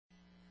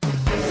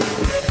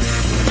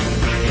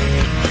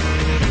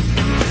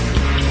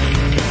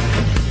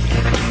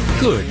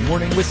Good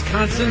morning,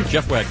 Wisconsin.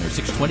 Jeff Wagner,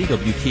 620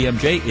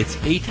 WTMJ. It's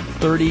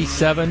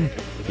 8:37.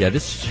 Yeah,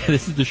 this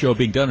is the show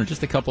being done in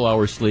just a couple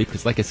hours sleep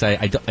because, like I say,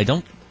 I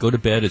don't go to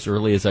bed as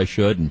early as I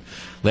should. And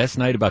last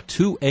night, about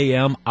 2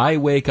 a.m., I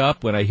wake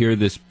up when I hear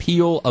this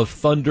peal of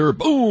thunder,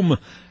 boom!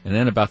 And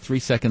then about 3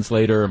 seconds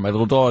later, my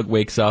little dog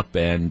wakes up,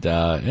 and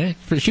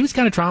she was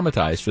kind of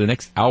traumatized for the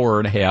next hour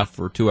and a half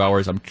or 2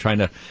 hours. I'm trying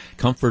to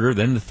comfort her.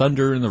 Then the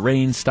thunder and the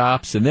rain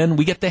stops, and then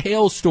we get the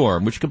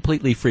hailstorm, which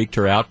completely freaked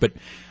her out. But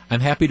I'm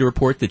happy to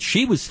report that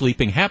she was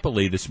sleeping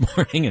happily this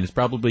morning and is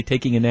probably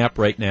taking a nap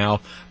right now.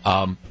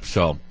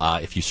 So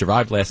if you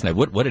survived last night,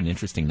 what an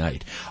interesting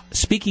night.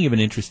 Speaking of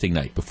an interesting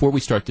night, before we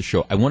start the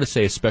show, I want to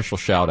say a special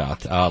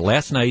shout-out.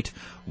 Last night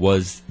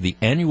was the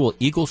annual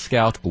Eagle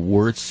Scout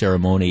Awards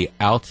ceremony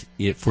out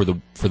for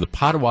the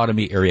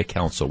Potawatomi Area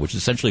Council, which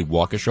is essentially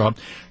Waukesha.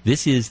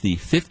 This is the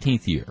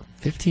 15th year,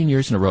 15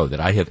 years in a row that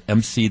I have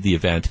emceed the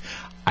event.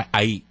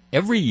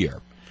 Every year,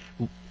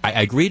 I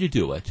agree to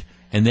do it.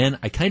 And then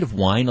I kind of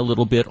whine a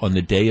little bit on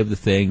the day of the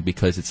thing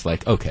because it's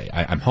like, okay,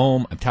 I'm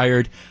home, I'm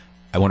tired,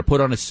 I want to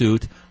put on a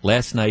suit.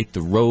 Last night,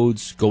 the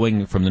roads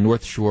going from the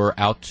North Shore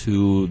out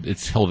to,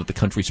 it's held at the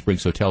Country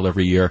Springs Hotel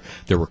every year.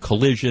 There were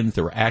collisions,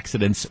 there were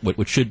accidents.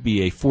 What should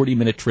be a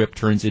 40-minute trip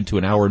turns into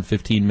an hour and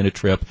 15-minute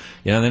trip.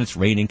 Then it's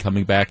raining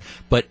coming back.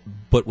 But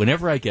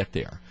whenever I get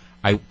there,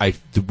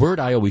 the word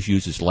I always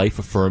use is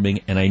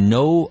life-affirming, and I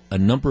know a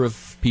number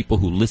of people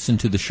who listened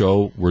to the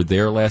show were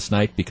there last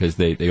night because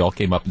they all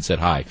came up and said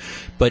hi.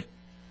 But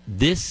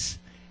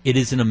it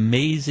is an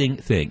amazing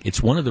thing.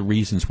 It's one of the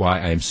reasons why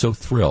I am so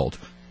thrilled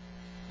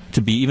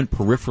to be even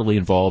peripherally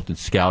involved in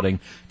scouting,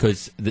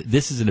 because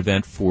this is an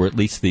event for at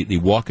least the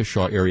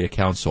Waukesha Area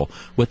Council.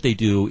 What they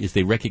do is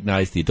they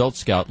recognize the adult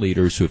scout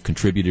leaders who have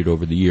contributed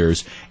over the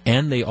years,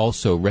 and they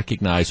also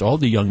recognize all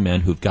the young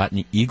men who've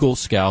gotten Eagle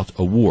Scout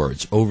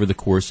awards over the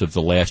course of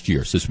the last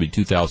year. So this would be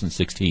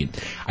 2016.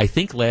 I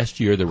think last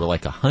year there were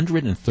like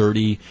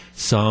 130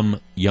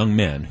 some young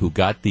men who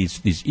got these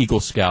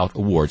Eagle Scout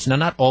awards. Now,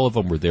 not all of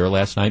them were there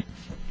last night,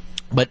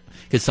 but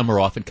because some are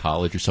off in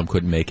college or some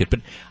couldn't make it.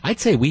 But I'd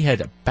say we had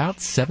about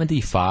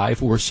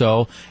 75 or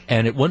so.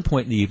 And at one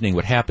point in the evening,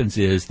 what happens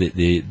is that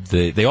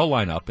they all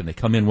line up and they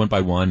come in one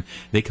by one.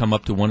 They come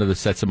up to one of the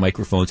sets of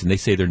microphones and they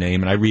say their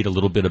name. And I read a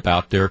little bit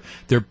about their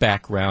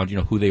background,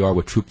 who they are,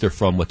 what troop they're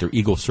from, what their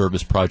Eagle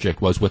Service project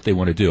was, what they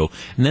want to do.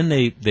 And then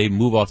they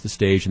move off the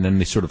stage and then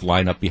they sort of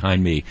line up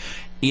behind me.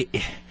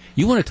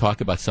 You want to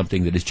talk about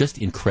something that is just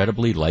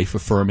incredibly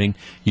life-affirming.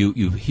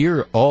 You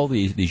hear all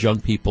these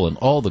young people and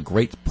all the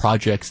great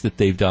projects that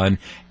they've done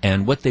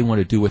and what they want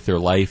to do with their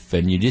life,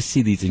 and you just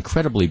see these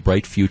incredibly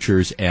bright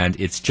futures, and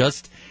it's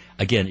just,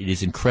 again, it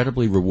is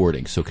incredibly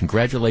rewarding. So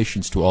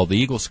congratulations to all the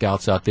Eagle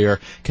Scouts out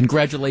there.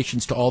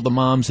 Congratulations to all the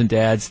moms and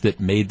dads that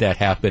made that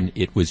happen.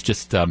 It was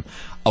just a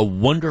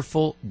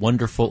wonderful,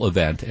 wonderful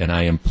event, and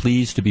I am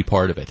pleased to be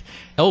part of it.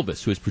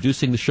 Elvis, who is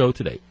producing the show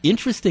today.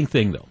 Interesting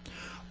thing, though.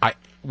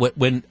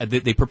 When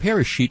they prepare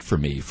a sheet for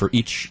me for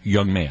each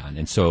young man,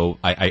 and so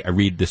I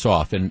read this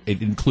off, and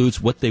it includes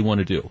what they want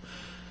to do.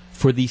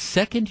 For the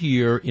second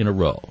year in a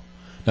row,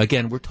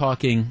 again, we're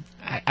talking,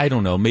 I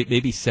don't know,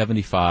 maybe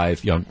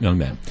 75 young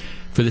men.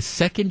 For the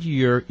second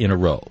year in a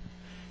row,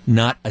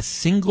 not a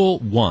single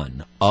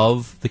one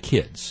of the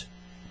kids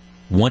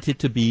wanted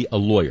to be a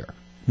lawyer.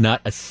 Not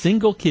a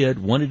single kid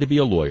wanted to be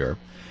a lawyer,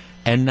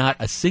 and not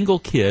a single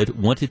kid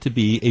wanted to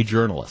be a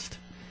journalist.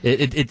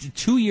 It's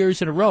 2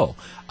 years in a row.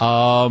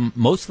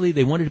 Mostly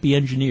they wanted to be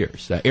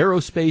engineers,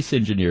 aerospace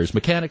engineers,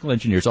 mechanical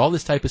engineers, all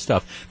this type of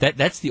stuff.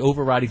 That's the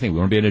overriding thing. We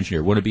want to be an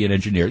engineer. We want to be an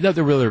engineer. No,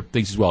 there were other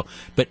things as well.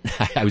 But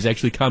I was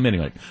actually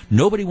commenting on it.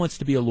 Nobody wants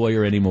to be a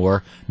lawyer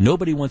anymore.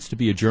 Nobody wants to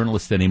be a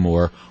journalist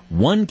anymore.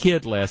 One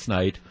kid last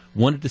night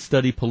wanted to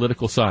study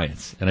political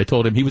science, and I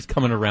told him he was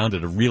coming around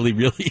at a really,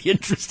 really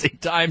interesting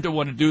time to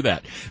want to do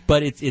that.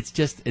 But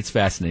it's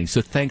fascinating.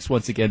 So thanks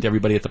once again to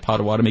everybody at the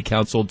Potawatomi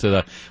Council.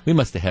 We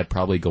must have had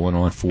probably going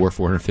on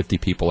 450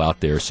 people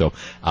out there. So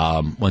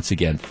once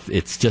again,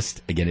 it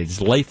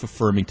is life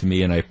affirming to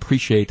me, and I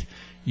appreciate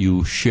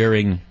you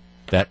sharing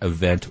that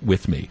event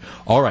with me.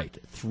 All right,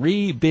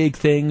 3 big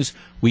things.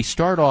 We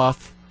start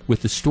off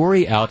with the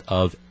story out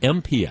of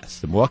MPS,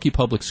 the Milwaukee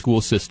Public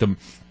School System.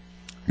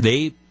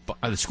 The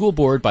school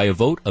board, by a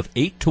vote of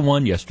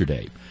 8-1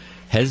 yesterday,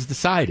 has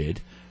decided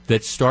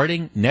that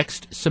starting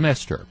next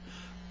semester,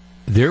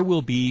 there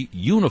will be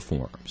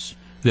uniforms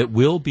that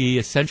will be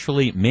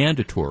essentially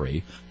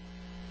mandatory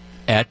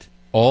at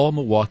all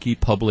Milwaukee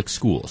public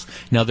schools.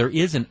 Now, there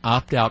is an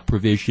opt-out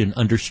provision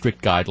under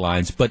strict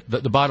guidelines, but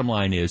the bottom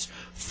line is,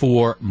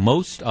 for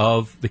most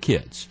of the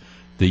kids,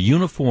 the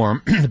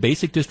uniform, the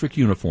basic district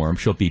uniform,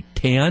 shall be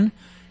tan,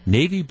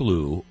 navy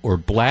blue, or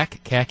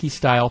black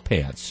khaki-style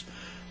pants,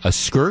 a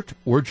skirt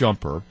or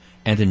jumper,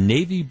 and a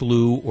navy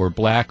blue or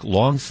black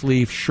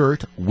long-sleeve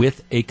shirt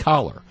with a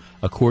collar.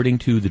 According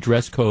to the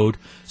dress code,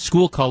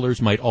 school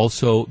colors might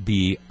also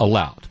be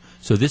allowed.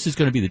 So this is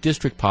going to be the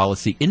district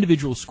policy.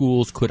 Individual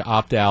schools could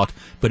opt out,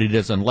 but it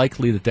is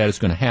unlikely that is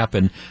going to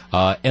happen.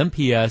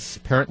 MPS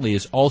apparently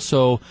is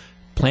also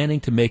planning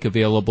to make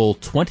available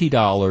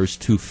 $20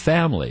 to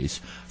families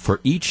for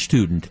each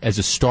student as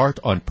a start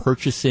on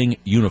purchasing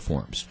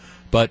uniforms.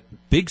 But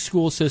big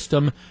school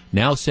system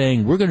now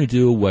saying we're going to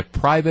do what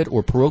private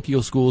or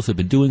parochial schools have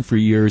been doing for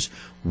years.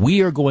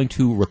 We are going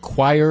to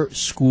require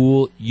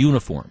school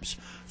uniforms.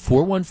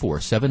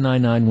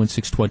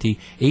 414-799-1620,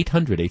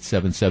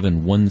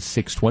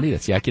 800-877-1620.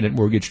 That's the Accunet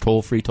Mortgage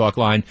toll-free talk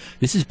line.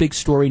 This is big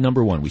story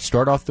number one. We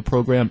start off the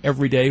program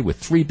every day with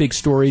three big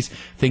stories,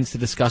 things to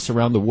discuss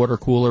around the water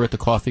cooler, at the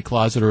coffee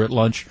closet, or at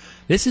lunch.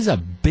 This is a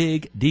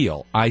big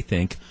deal, I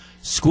think.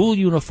 School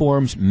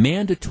uniforms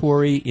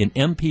mandatory in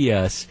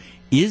MPS.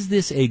 Is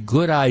this a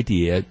good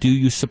idea? Do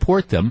you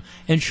support them?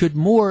 And should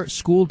more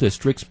school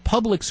districts,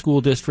 public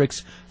school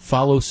districts,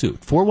 follow suit?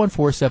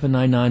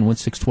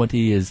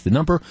 414-799-1620 is the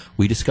number.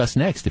 We discuss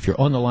next. If you're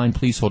on the line,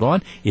 please hold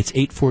on. It's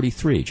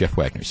 8:43. Jeff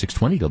Wagner,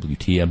 620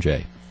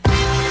 WTMJ.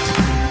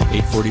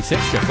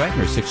 8:46, Jeff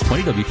Wagner,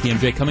 620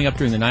 WTMJ. Coming up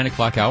during the 9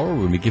 o'clock hour, we're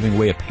going to be giving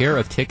away a pair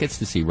of tickets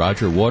to see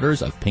Roger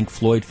Waters of Pink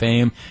Floyd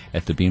fame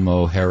at the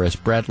BMO Harris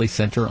Bradley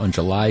Center on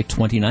July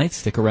 29th.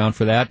 Stick around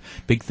for that.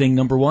 Big thing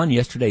number one,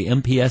 yesterday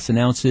MPS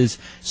announces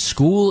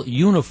school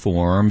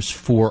uniforms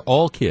for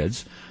all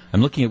kids.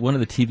 I'm looking at one of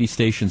the TV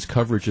stations'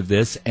 coverage of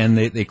this, and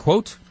they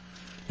quote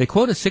a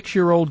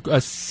 6-year-old, a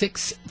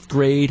 6th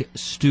grade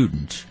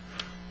student,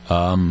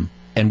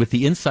 and with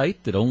the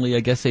insight that only,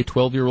 I guess, a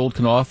 12-year-old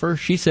can offer,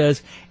 she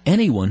says,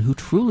 anyone who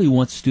truly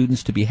wants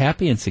students to be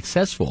happy and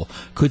successful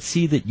could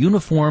see that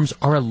uniforms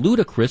are a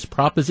ludicrous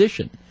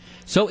proposition.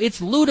 So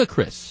it's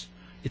ludicrous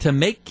to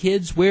make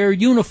kids wear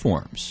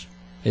uniforms,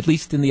 at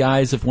least in the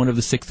eyes of one of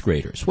the 6th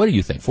graders. What do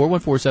you think?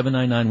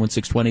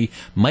 414-799-1620,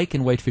 Mike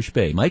in Whitefish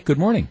Bay. Mike, good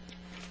morning.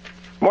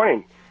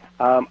 Morning.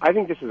 I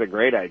think this is a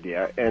great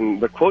idea,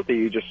 and the quote that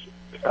you just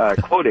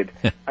quoted,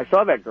 I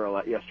saw that girl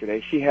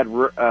yesterday. She had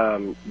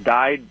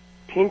dyed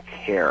pink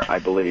hair, I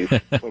believe,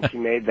 when she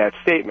made that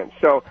statement.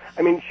 So,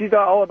 I mean, she's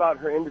all about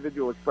her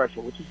individual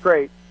expression, which is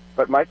great,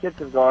 but my kids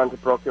have gone to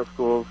parochial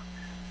schools,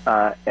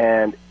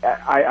 and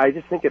I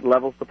just think it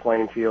levels the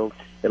playing field.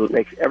 It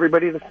makes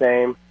everybody the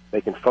same.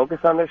 They can focus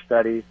on their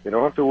studies. They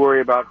don't have to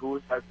worry about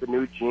who has the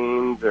new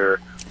jeans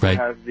or who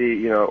has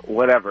the,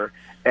 whatever.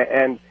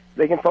 And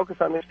they can focus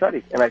on their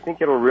studies. And I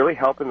think it'll really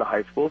help in the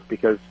high schools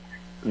because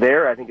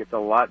there, I think it's a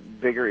lot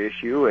bigger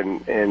issue,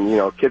 and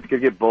kids could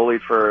get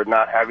bullied for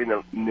not having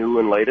the new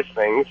and latest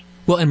things.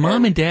 Well, and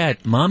mom and dad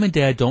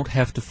don't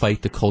have to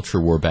fight the culture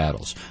war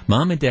battles.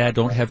 Mom and dad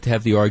don't have to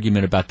have the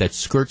argument about that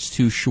skirt's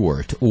too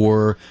short,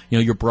 or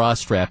your bra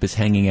strap is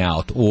hanging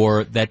out,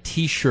 or that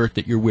T-shirt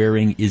that you're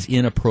wearing is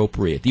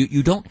inappropriate.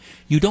 You don't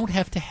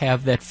have to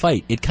have that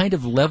fight. It kind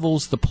of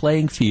levels the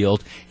playing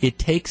field. It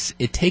takes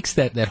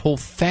that whole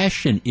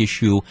fashion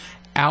issue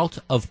out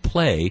of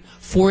play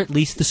for at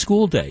least the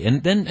school day.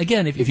 And then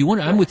again, if you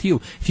want to, I'm with you.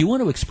 If you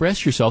want to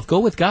express yourself, go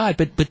with God,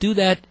 but do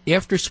that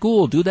after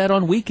school, do that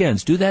on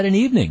weekends, do that in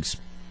evenings.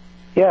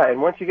 Yeah,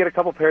 and once you get a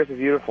couple pairs of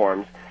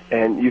uniforms,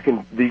 and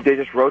they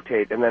just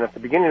rotate, and then at the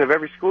beginning of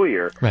every school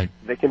year,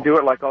 they can do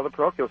it like all the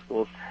parochial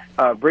schools.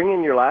 Bring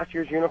in your last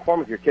year's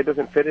uniform if your kid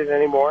doesn't fit it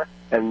anymore,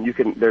 and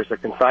there's a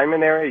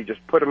consignment area. You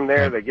just put them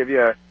there. They give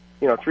you,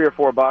 $3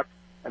 or $4.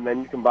 And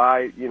then you can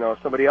buy,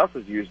 somebody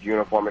else's used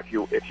uniform if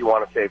you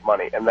want to save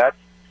money. And that's,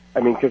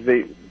 because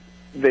they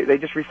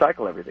just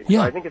recycle everything. Yeah.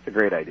 So I think it's a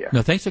great idea.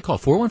 No, thanks for the call.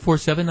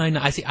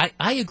 414-799.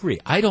 I agree.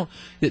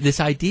 This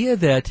idea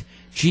that,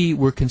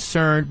 we're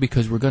concerned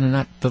because we're going to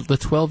not, the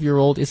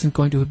 12-year-old isn't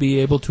going to be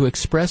able to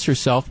express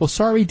herself. Well,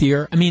 sorry,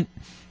 dear.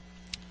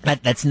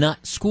 That's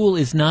not, school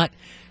is not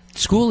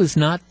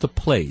the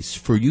place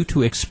for you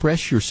to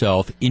express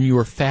yourself in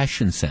your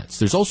fashion sense.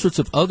 There's all sorts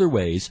of other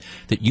ways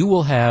that you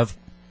will have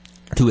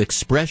to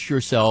express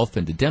yourself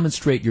and to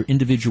demonstrate your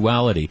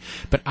individuality.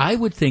 But I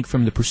would think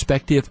from the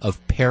perspective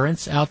of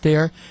parents out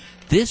there,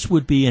 this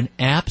would be an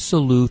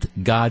absolute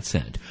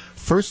godsend.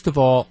 First of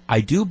all, I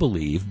do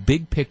believe,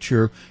 big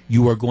picture,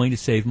 you are going to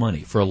save money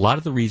for a lot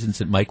of the reasons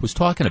that Mike was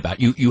talking about.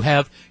 You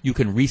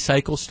can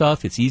recycle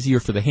stuff. It's easier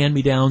for the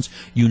hand-me-downs.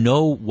 You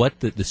know what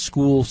the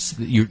schools,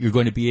 you're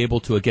going to be able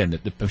to, again,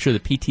 I'm sure the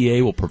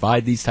PTA will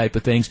provide these type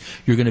of things.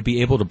 You're going to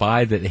be able to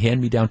buy the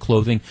hand-me-down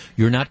clothing.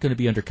 You're not going to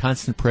be under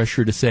constant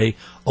pressure to say,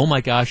 oh my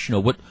gosh,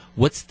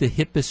 what's the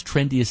hippest,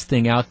 trendiest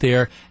thing out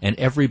there? And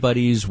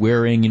everybody's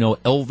wearing,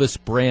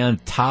 Elvis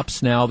brand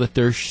tops now that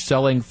they're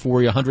selling for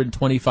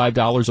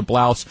 $125 a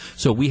blouse.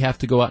 So we have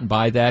to go out and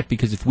buy that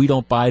because if we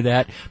don't buy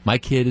that, my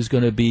kid is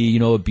going to be,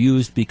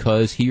 abused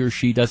because he or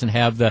she doesn't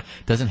have the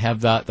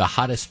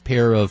hottest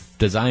pair of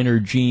designer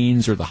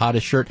jeans or the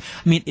hottest shirt.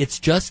 It's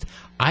just,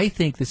 I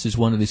think this is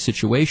one of the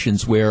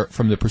situations where,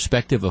 from the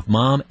perspective of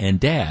mom and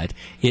dad,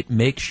 it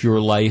makes your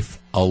life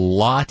a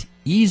lot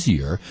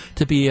easier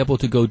to be able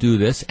to go do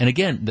this. And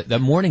again, the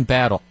morning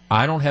battle,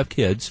 I don't have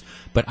kids,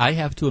 but I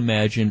have to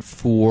imagine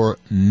for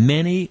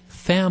many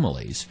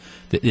families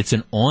that it's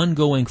an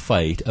ongoing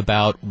fight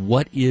about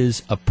what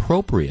is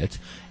appropriate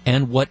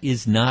and what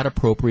is not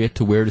appropriate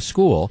to wear to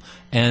school.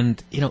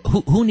 And, you know,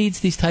 who needs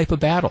these type of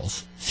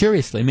battles?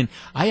 Seriously. I mean,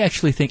 I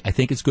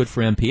think it's good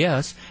for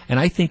MPS, and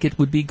I think it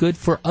would be good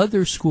for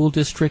other school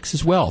districts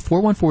as well.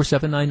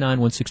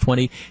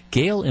 414-799-1620.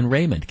 Gail in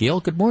Raymond.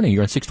 Gail, good morning.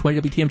 You're on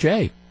 620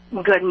 WTMJ.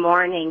 Good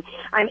morning.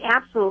 I'm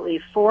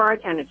absolutely for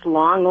it, and it's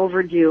long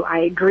overdue. I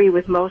agree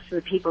with most of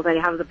the people that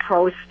have the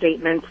pro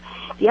statements.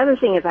 The other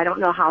thing is I don't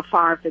know how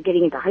far, if they're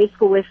getting into high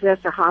school with this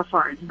or how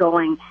far it's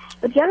going.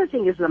 But the other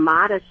thing is the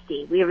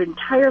modesty. We have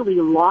entirely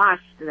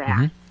lost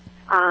that.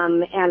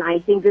 And I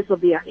think this will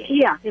be,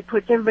 it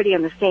puts everybody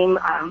on the same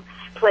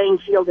playing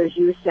field, as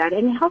you said,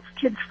 and it helps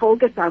kids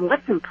focus on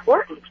what's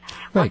important,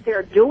 what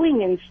they're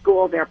doing in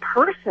school, their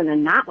person,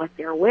 and not what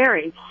they're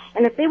wearing.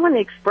 And if they want to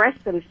express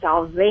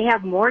themselves, they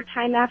have more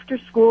time after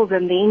school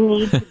than they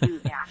need to do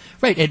that.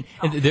 Right, and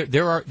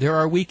there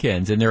are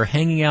weekends, and they're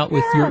hanging out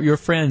with your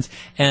friends.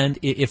 And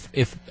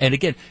and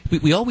again,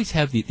 we always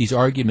have these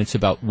arguments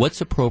about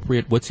what's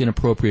appropriate, what's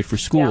inappropriate for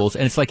schools,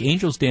 and it's like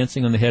angels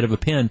dancing on the head of a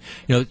pin.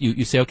 You know,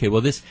 you say, okay,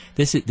 well this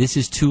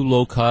is too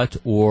low cut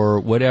or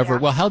whatever.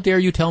 Well, how dare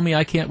you tell me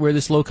I can't wear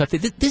this low cut?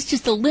 This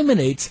just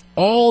eliminates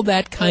all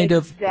that kind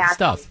of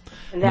stuff.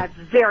 And that's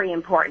very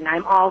important.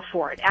 I'm all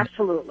for it.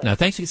 Absolutely. Now,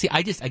 thanks. See,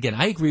 I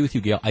agree with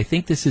you, Gail. I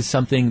think this is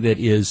something that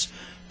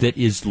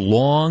is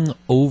long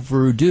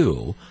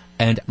overdue,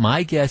 and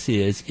my guess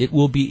is it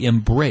will be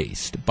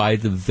embraced by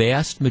the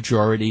vast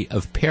majority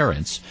of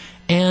parents.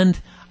 And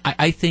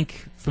I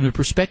think from the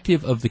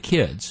perspective of the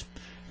kids,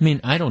 I mean,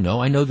 I don't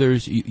know. I know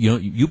there's,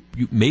 you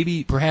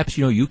maybe perhaps,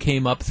 you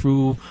came up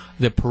through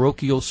the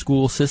parochial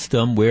school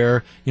system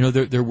where,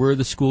 there were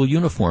the school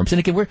uniforms. And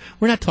again, we're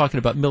not talking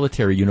about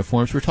military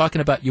uniforms. We're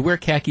talking about you wear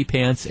khaki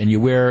pants and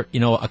you wear,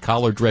 a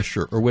collared dress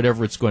shirt or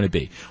whatever it's going to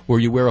be, or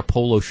you wear a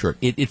polo shirt.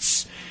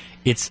 It's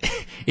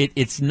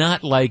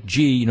not like,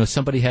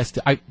 somebody has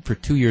to. For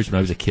 2 years when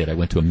I was a kid, I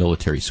went to a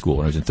military school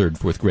when I was in 3rd and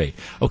 4th grade.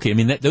 Okay, I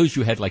mean, those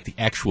you had like the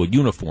actual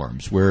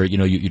uniforms where,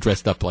 you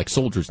dressed up like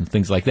soldiers and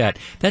things like that.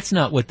 That's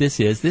not what this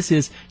is. This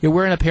is, you're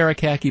wearing a pair of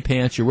khaki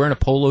pants, you're wearing a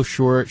polo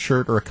shirt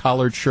or a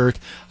collared shirt.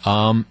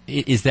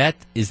 Is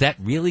that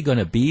really going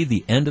to be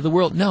the end of the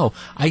world? No.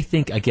 I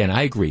think, again,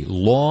 I agree.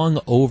 Long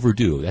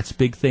overdue. That's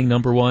big thing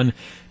number one.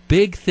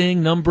 Big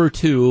thing number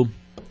two.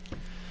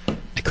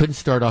 I couldn't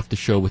start off the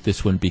show with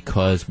this one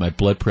because my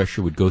blood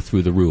pressure would go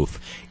through the roof.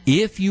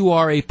 If you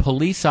are a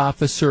police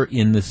officer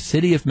in the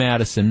city of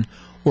Madison,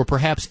 or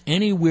perhaps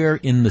anywhere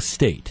in the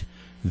state,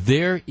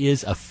 there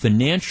is a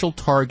financial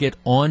target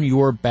on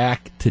your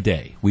back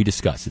today. We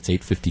discuss. It's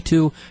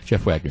 8:52.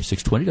 Jeff Wagner,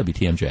 620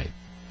 WTMJ.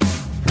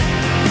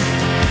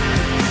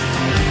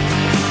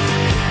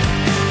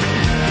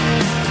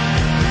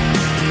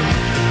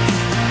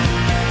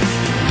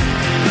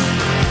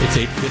 It's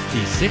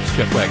 8:56,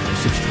 Jeff Wagner,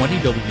 620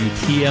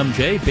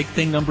 WTMJ. Big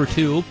thing number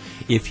two,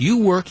 if you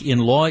work in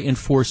law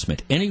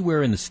enforcement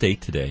anywhere in the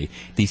state today,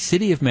 the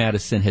city of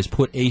Madison has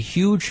put a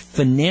huge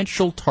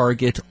financial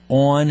target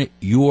on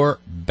your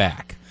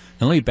back.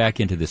 Now let me back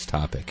into this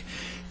topic.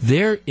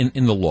 There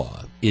in the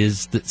law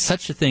is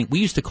such a thing, we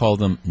used to call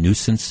them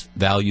nuisance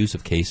values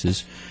of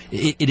cases.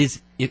 It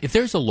is, if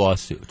there's a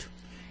lawsuit,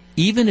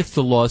 even if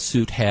the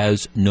lawsuit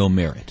has no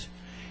merit,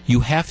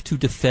 you have to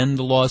defend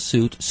the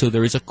lawsuit, so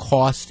there is a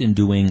cost in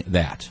doing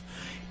that.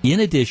 In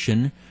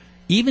addition,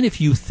 even if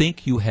you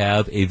think you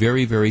have a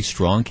very, very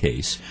strong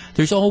case,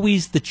 there's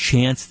always the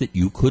chance that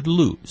you could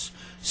lose.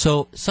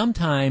 So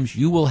sometimes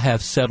you will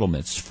have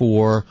settlements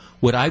for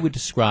what I would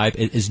describe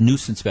as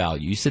nuisance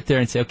value. You sit there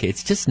and say, okay,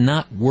 it's just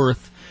not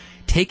worth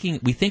taking.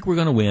 We think we're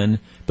going to win,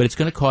 but it's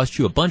going to cost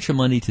you a bunch of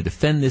money to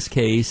defend this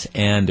case,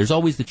 and there's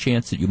always the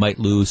chance that you might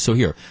lose. So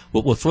here,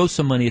 we'll throw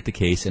some money at the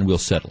case and we'll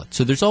settle it.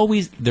 So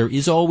there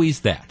is always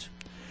that.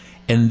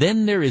 And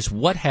then there is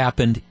what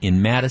happened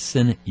in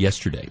Madison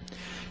yesterday.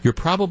 You're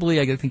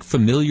probably, I think,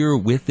 familiar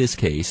with this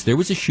case. There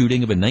was a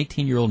shooting of a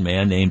 19-year-old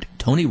man named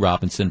Tony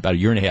Robinson about a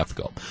year and a half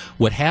ago.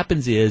 What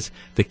happens is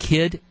the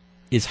kid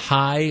is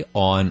high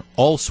on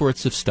all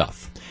sorts of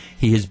stuff.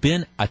 He has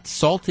been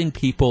assaulting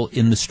people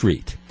in the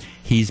street.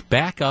 He's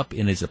back up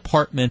in his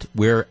apartment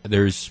where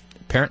there's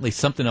apparently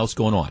something else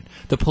going on.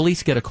 The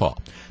police get a call.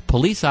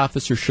 Police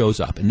officer shows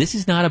up, and this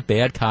is not a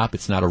bad cop.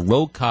 It's not a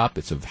rogue cop.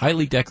 It's a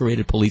highly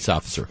decorated police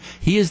officer.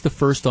 He is the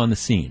first on the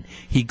scene.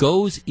 He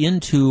goes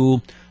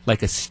into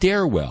like a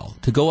stairwell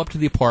to go up to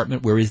the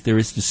apartment where there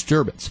is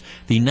disturbance.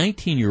 The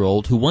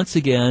 19-year-old, who once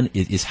again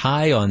is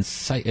high on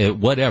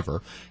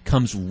whatever,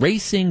 comes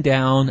racing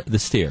down the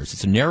stairs.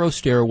 It's a narrow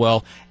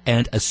stairwell,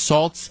 and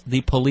assaults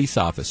the police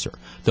officer.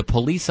 The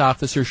police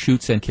officer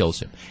shoots and kills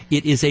him.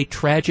 It is a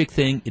tragic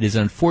thing. It is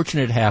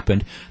unfortunate it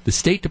happened. The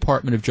State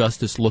Department of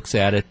Justice looks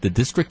at it. the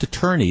district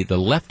attorney, the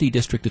lefty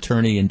district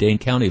attorney in Dane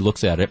County,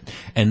 looks at it,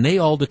 and they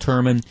all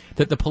determine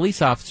that the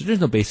police officer, there's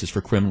no basis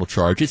for criminal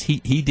charges.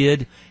 He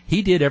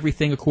did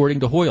everything according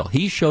to Hoyle.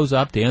 He shows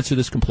up to answer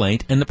this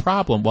complaint, and the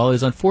problem, while it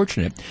is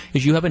unfortunate,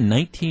 is you have a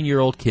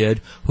 19-year-old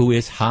kid who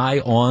is high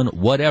on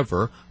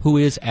whatever, who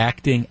is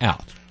acting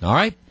out. All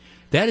right?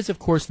 That is, of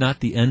course, not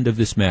the end of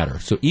this matter.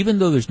 So even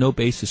though there's no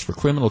basis for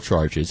criminal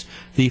charges,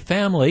 the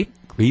family,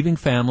 grieving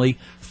family,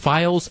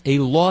 files a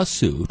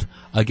lawsuit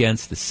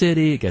against the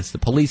city, against the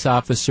police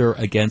officer,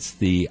 against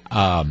the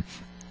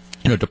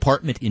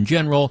department in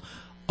general,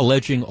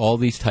 alleging all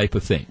these type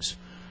of things.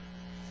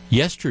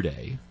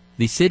 Yesterday,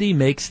 the city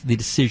makes the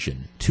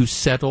decision to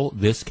settle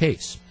this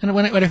case. And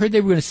when I heard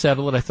they were going to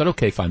settle it, I thought,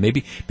 okay, fine.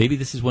 Maybe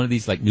this is one of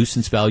these like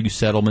nuisance value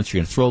settlements. You're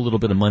going to throw a little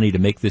bit of money to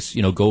make this,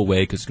 go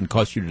away because it's going to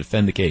cost you to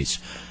defend the case.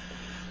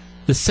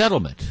 The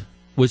settlement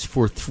was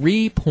for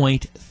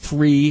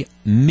 $3.3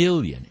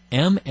 million,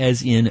 M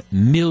as in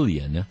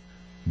million,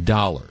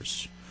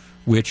 dollars,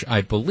 which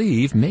I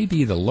believe may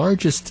be the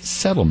largest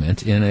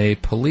settlement in a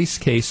police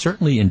case,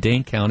 certainly in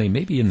Dane County,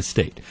 maybe in the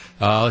state.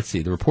 Let's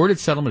see. The reported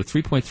settlement of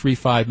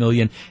 $3.35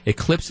 million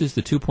eclipses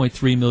the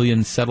 $2.3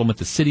 million settlement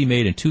the city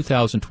made in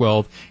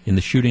 2012 in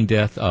the shooting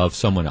death of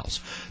someone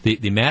else.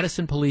 The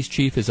Madison police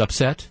chief is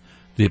upset.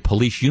 The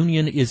police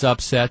union is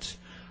upset.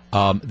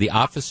 The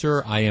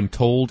officer, I am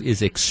told,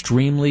 is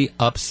extremely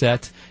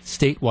upset.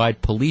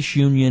 Statewide police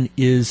union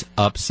is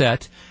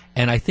upset.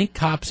 And I think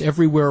cops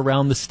everywhere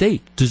around the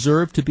state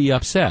deserve to be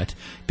upset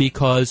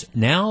because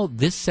now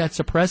this sets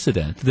a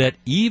precedent that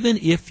even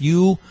if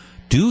you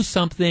do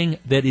something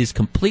that is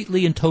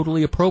completely and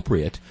totally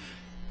appropriate,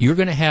 you're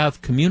going to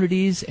have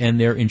communities and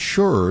their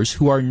insurers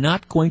who are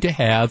not going to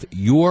have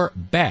your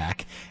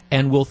back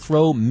and will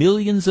throw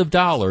millions of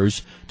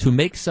dollars to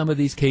make some of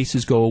these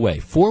cases go away.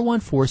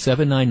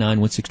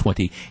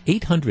 414-799-1620,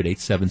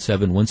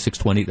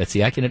 800-877-1620. That's the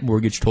Acunet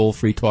Mortgage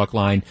toll-free talk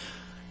line.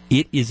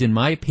 It is, in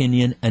my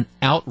opinion, an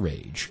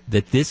outrage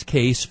that this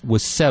case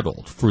was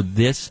settled for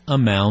this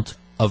amount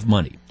of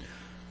money.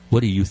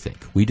 What do you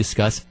think? We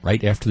discuss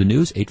right after the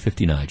news,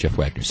 8:59. Jeff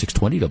Wagner,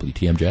 620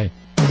 WTMJ.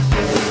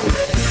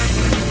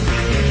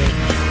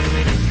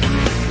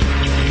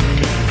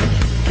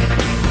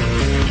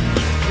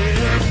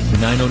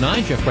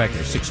 9:09, Jeff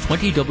Wagner,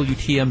 620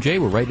 WTMJ.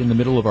 We're right in the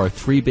middle of our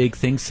Three Big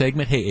Things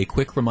segment. Hey, a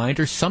quick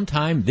reminder,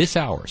 sometime this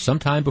hour,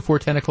 sometime before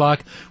 10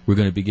 o'clock, we're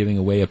going to be giving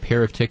away a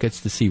pair of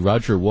tickets to see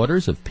Roger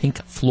Waters of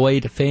Pink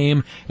Floyd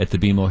fame at the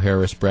BMO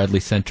Harris Bradley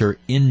Center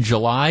in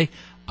July.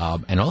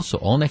 And also,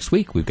 all next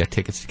week, we've got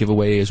tickets to give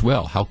away as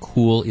well. How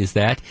cool is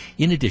that?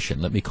 In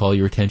addition, let me call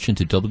your attention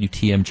to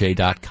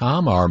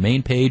WTMJ.com, our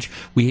main page.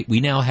 We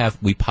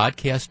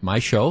podcast my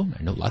show.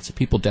 I know lots of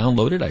people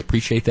download it. I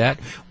appreciate that.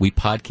 We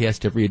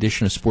podcast every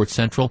edition of Sports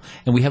Central.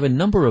 And we have a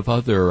number of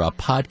other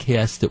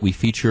podcasts that we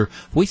feature,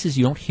 voices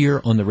you don't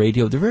hear on the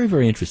radio. They're very,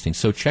 very interesting.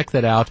 So check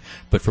that out.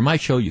 But for my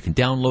show, you can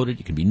download it.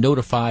 You can be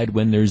notified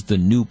when there's the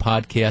new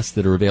podcasts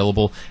that are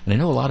available. And I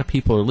know a lot of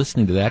people are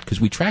listening to that because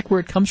we track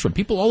where it comes from.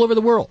 People all over the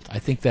world. I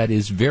think that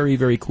is very,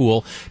 very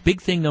cool.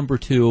 Big thing number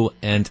two,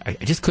 and I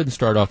just couldn't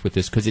start off with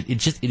this because it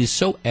is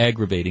so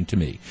aggravating to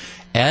me.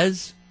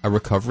 As a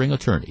recovering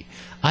attorney,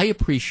 I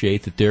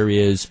appreciate that there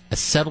is a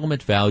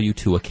settlement value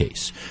to a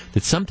case.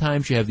 That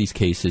sometimes you have these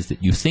cases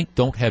that you think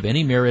don't have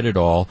any merit at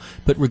all,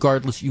 but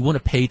regardless, you want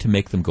to pay to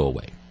make them go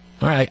away.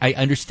 All right, I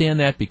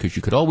understand that because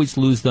you could always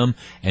lose them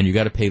and you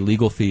got to pay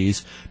legal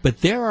fees.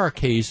 But there are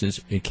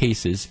cases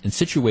and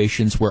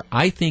situations where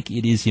I think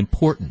it is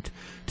important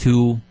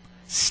to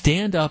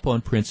stand up on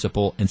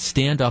principle and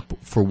stand up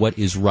for what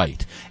is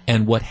right.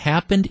 And what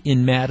happened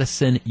in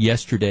Madison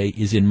yesterday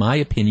is, in my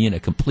opinion, a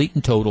complete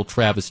and total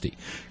travesty.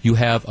 You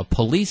have a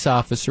police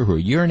officer who a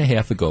year and a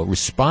half ago,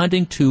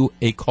 responding to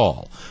a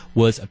call,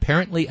 was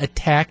apparently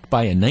attacked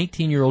by a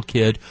 19-year-old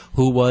kid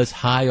who was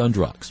high on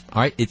drugs.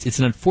 All right, it's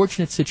an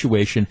unfortunate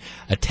situation.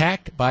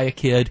 Attacked by a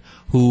kid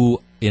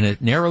who, in a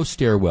narrow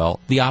stairwell,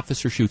 the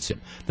officer shoots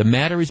him. The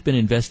matter has been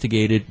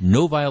investigated,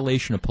 no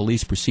violation of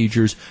police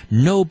procedures,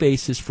 no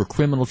basis for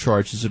criminal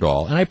charges at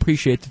all. And I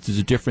appreciate that there's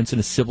a difference in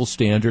a civil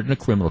standard and a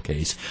criminal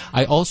case.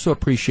 I also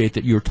appreciate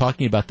that you're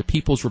talking about the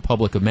People's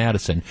Republic of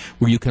Madison,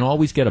 where you can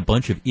always get a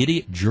bunch of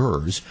idiot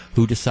jurors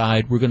who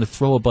decide we're going to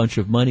throw a bunch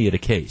of money at a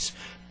case.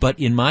 But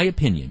in my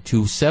opinion,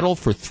 to settle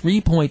for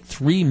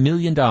 $3.3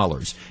 million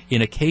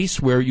in a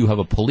case where you have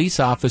a police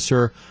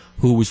officer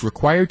who was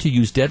required to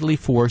use deadly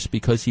force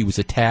because he was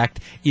attacked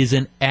is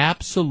an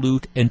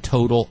absolute and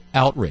total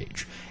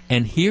outrage.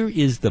 And here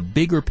is the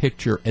bigger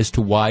picture as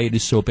to why it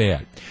is so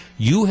bad.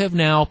 You have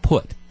now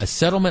put a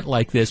settlement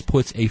like this,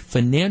 puts a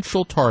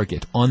financial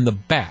target on the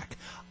back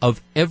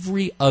of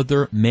every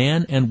other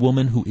man and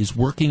woman who is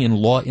working in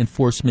law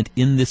enforcement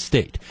in this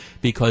state.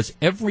 Because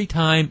every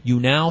time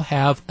you now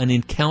have an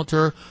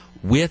encounter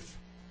with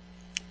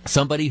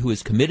somebody who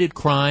has committed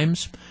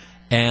crimes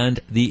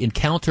and the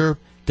encounter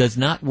does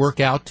not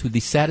work out to the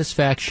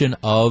satisfaction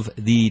of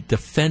the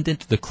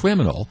defendant, the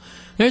criminal,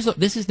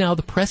 this is now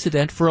the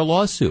precedent for a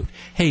lawsuit.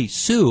 Hey,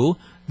 sue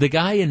the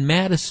guy in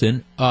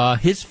Madison,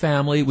 his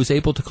family was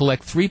able to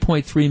collect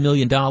 $3.3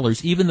 million,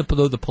 even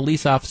though the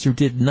police officer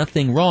did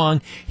nothing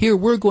wrong. Here,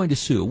 we're going to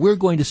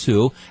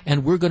sue,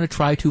 and we're going to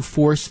try to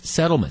force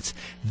settlements.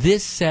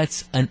 This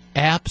sets an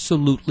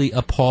absolutely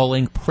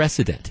appalling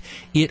precedent.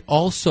 It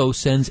also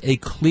sends a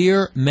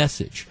clear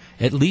message,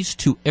 at least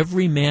to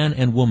every man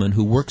and woman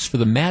who works for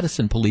the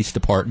Madison Police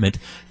Department,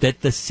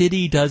 that the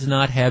city does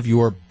not have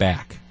your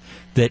back.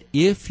 That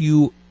if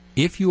you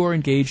are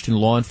engaged in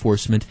law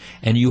enforcement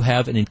and you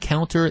have an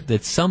encounter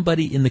that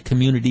somebody in the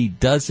community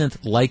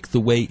doesn't like the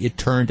way it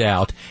turned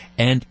out,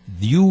 and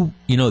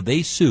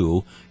they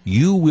sue,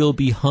 you will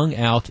be hung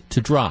out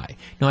to dry.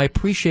 Now, I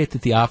appreciate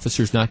that the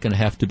officer's not going to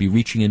have to be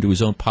reaching into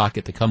his own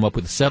pocket to come up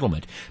with a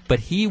settlement, but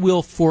he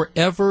will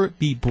forever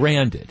be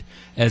branded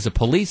as a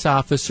police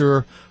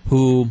officer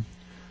who,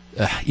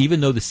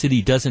 even though the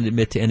city doesn't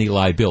admit to any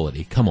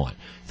liability, come on,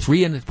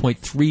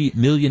 $3.3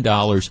 million.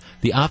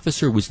 The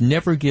officer was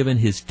never given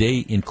his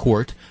day in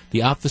court.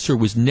 The officer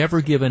was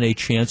never given a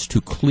chance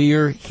to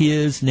clear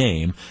his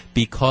name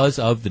because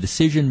of the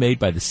decision made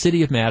by the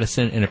city of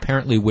Madison and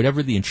apparently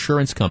whatever the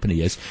insurance company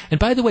is. And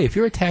by the way, if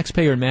you're a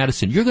taxpayer in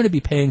Madison, you're going to be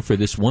paying for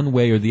this one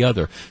way or the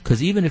other,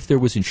 because even if there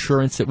was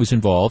insurance that was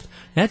involved,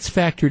 that's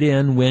factored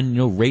in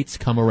when rates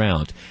come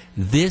around.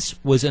 This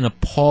was an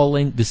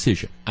appalling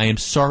decision. I am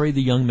sorry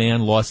the young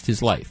man lost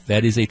his life.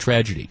 That is a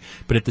tragedy.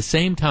 But at the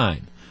same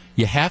time,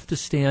 you have to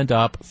stand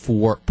up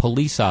for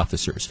police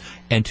officers.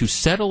 And to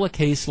settle a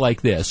case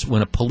like this,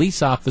 when a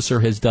police officer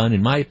has done,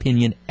 in my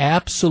opinion,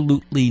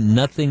 absolutely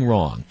nothing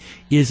wrong,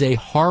 is a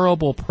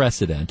horrible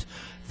precedent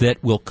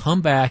that will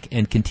come back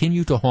and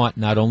continue to haunt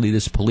not only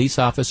this police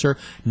officer,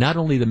 not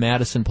only the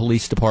Madison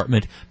Police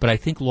Department, but I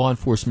think law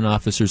enforcement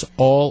officers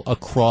all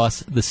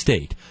across the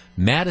state.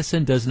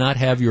 Madison does not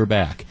have your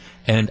back.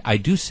 And I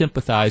do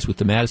sympathize with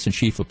the Madison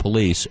chief of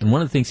police. And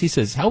one of the things he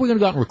says is, how are we going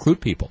to go out and recruit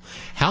people?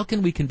 How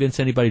can we convince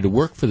anybody to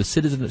work for the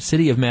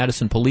city of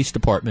Madison Police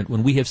Department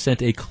when we have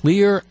sent a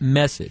clear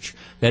message?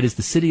 That is,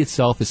 the city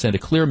itself has sent a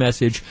clear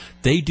message.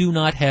 They do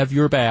not have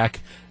your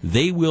back.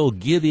 They will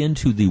give in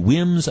to the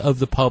whims of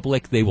the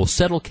public. They will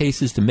settle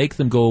cases to make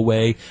them go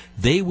away.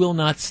 They will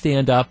not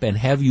stand up and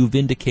have you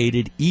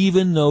vindicated,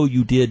 even though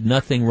you did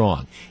nothing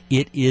wrong.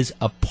 It is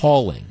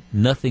appalling.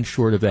 Nothing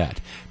short of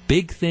that.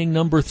 Big thing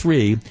number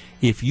 3,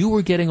 if you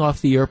were getting off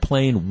the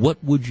airplane,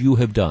 what would you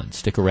have done?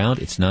 Stick around.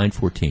 It's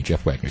 9:14.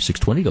 Jeff Wagner,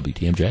 620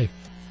 WTMJ.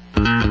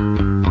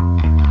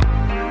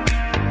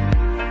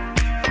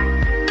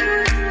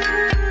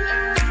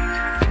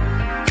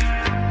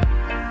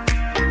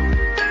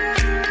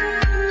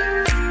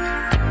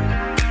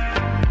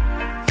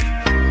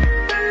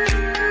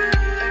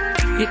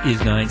 It is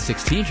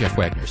 9:16. Jeff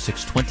Wagner,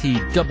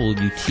 620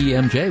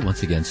 WTMJ.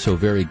 Once again, so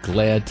very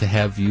glad to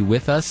have you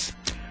with us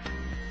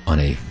on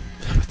a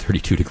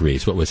 32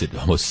 degrees. What was it?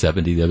 Almost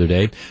 70 the other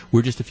day.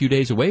 We're just a few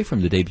days away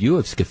from the debut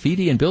of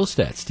Scafidi and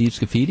Billstat. Steve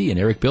Scafidi and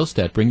Eric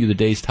Billstat bring you the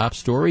day's top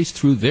stories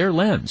through their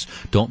lens.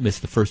 Don't miss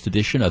the first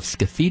edition of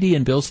Scafidi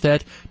and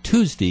Billstat,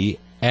 Tuesday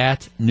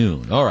at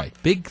noon. All right,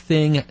 big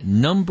thing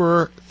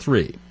number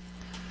 3.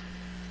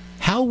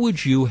 How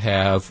would you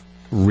have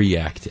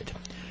reacted?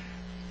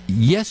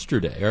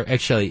 Yesterday, or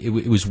actually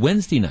it was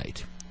Wednesday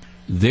night,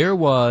 there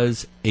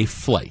was a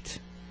flight,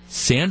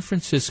 San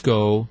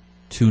Francisco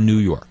to New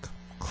York,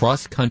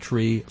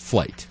 cross-country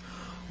flight.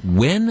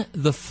 When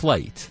the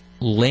flight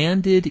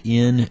landed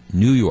in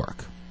New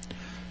York,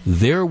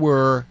 there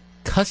were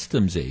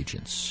customs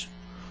agents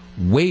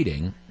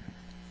waiting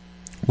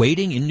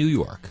in New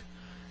York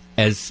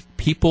as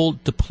people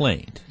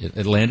deplaned.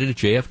 It landed at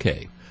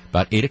JFK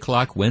about 8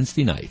 o'clock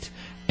Wednesday night,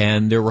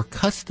 and there were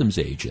customs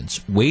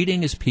agents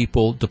waiting as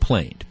people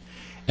deplaned.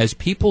 As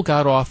people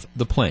got off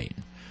the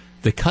plane,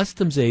 the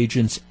customs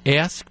agents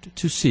asked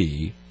to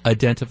see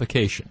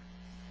identification.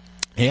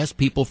 Asked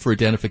people for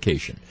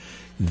identification.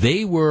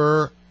 They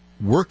were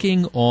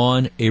working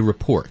on a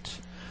report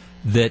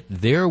that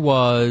there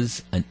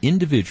was an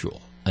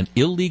individual, an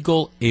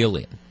illegal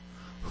alien,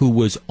 who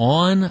was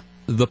on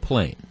the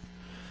plane.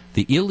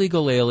 The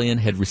illegal alien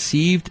had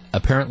received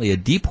apparently a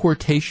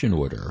deportation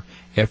order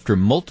after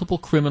multiple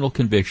criminal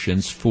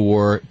convictions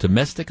for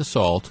domestic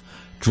assault,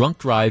 drunk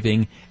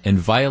driving, and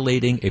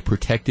violating a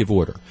protective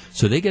order.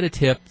 So they get a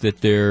tip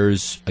that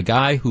there's a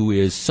guy who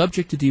is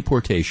subject to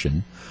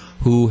deportation,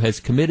 who has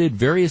committed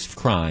various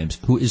crimes,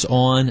 who is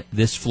on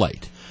this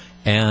flight.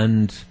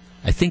 And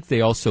I think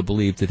they also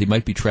believe that he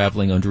might be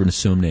traveling under an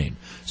assumed name.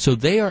 So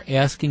they are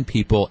asking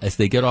people as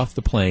they get off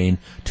the plane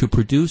to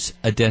produce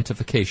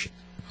identification.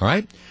 All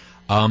right?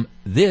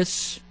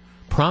 This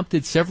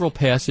prompted several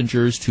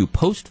passengers to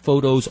post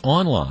photos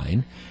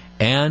online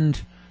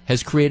and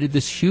has created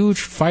this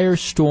huge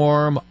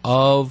firestorm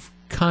of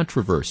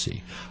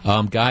controversy.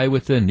 Guy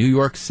with the New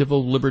York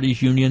Civil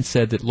Liberties Union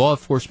said that law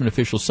enforcement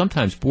officials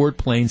sometimes board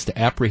planes to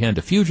apprehend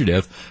a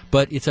fugitive,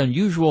 but it's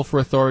unusual for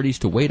authorities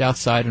to wait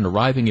outside an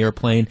arriving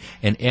airplane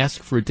and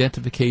ask for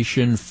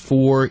identification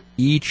for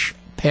each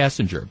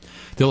passenger.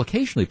 They'll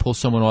occasionally pull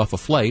someone off a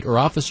flight, or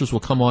officers will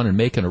come on and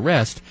make an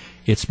arrest.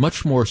 It's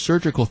much more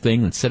surgical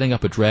thing than setting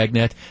up a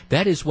dragnet.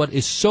 That is what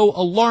is so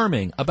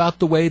alarming about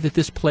the way that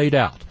this played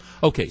out.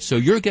 Okay, so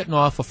you're getting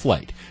off a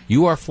flight.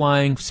 You are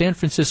flying San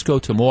Francisco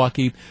to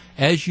Milwaukee.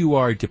 As you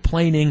are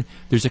deplaning,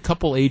 there's a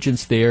couple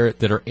agents there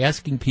that are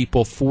asking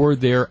people for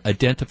their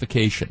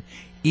identification.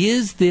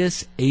 Is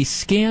this a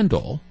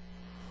scandal?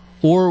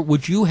 Or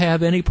would you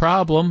have any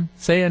problem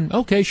saying,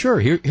 okay, sure,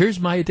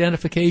 here's my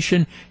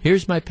identification,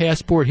 here's my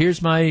passport,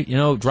 here's my,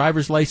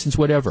 driver's license,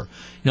 whatever.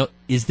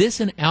 Is this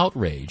an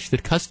outrage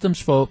that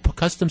customs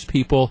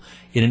people,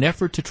 in an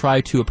effort to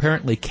try to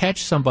apparently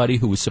catch somebody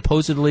who was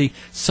supposedly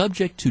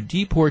subject to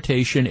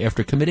deportation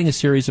after committing a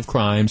series of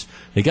crimes,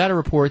 they got a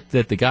report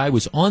that the guy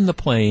was on the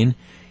plane.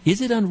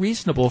 Is it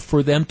unreasonable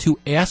for them to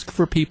ask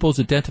for people's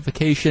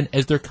identification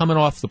as they're coming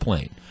off the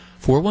plane?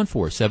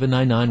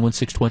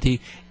 414-799-1620,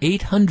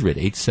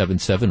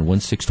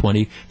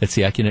 800-877-1620. That's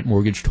the Accunet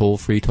Mortgage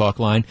toll-free talk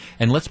line.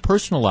 And let's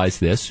personalize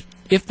this.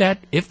 If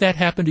that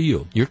happened to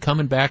you, you're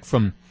coming back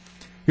from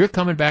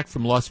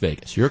Las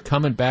Vegas, you're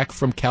coming back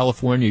from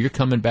California, you're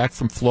coming back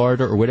from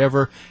Florida or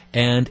whatever,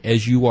 and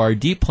as you are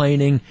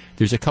deplaning,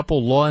 there's a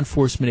couple law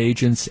enforcement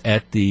agents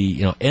at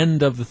the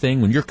end of the thing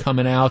when you're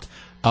coming out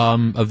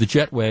of the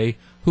jetway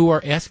who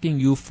are asking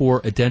you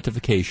for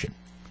identification.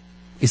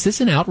 Is this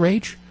an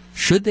outrage?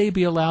 Should they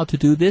be allowed to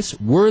do this?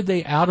 Were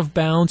they out of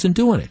bounds in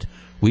doing it?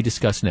 We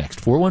discuss next.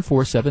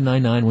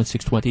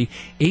 414-799-1620,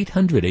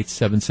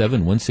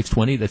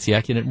 800-877-1620. That's the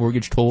Accunet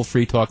Mortgage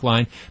toll-free talk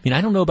line.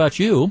 I don't know about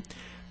you,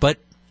 but,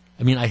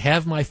 I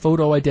have my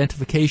photo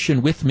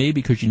identification with me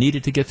because you need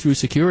it to get through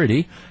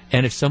security.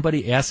 And if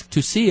somebody asks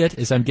to see it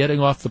as I'm getting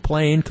off the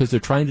plane because they're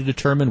trying to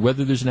determine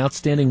whether there's an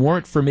outstanding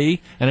warrant for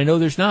me, and I know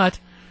there's not,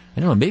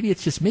 I don't know, maybe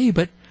it's just me,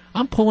 but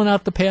I'm pulling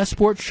out the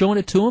passport, showing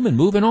it to them, and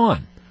moving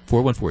on.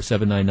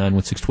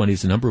 414-799-1620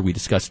 is the number. We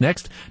discuss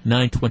next.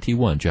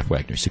 9:21. Jeff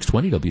Wagner,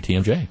 620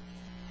 WTMJ.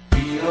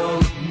 We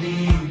don't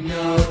need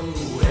no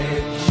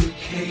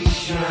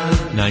education.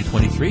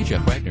 9:23.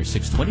 Jeff Wagner,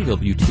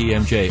 620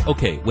 WTMJ.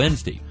 Okay,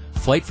 Wednesday.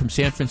 Flight from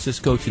San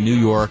Francisco to New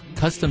York.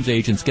 Customs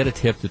agents get a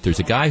tip that there's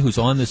a guy who's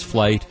on this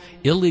flight,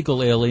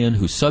 illegal alien,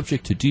 who's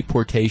subject to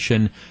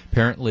deportation,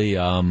 apparently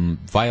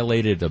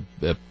violated a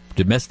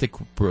domestic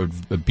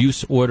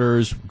abuse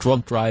orders,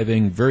 drunk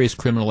driving, various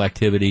criminal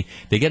activity.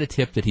 They get a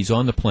tip that he's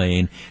on the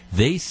plane.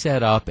 They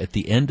set up at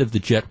the end of the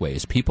jetway.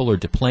 As people are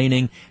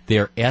deplaning,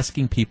 they're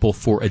asking people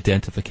for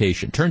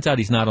identification. Turns out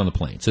he's not on the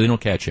plane, so they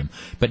don't catch him.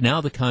 But now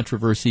the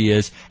controversy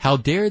is, how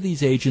dare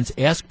these agents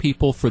ask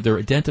people for their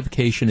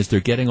identification as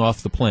they're getting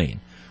off the plane?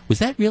 Was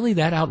that really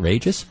that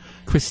outrageous?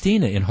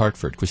 Christina in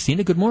Hartford.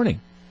 Christina, good morning.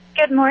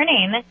 Good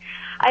morning.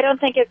 I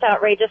don't think it's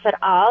outrageous at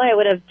all. I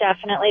would have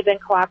definitely been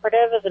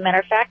cooperative. As a matter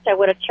of fact, I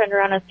would have turned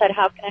around and said,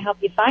 how can I help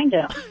you find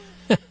him?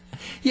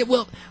 Yeah,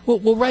 well,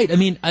 right.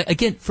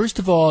 Again, first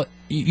of all,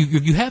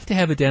 you have to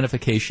have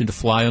identification to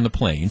fly on the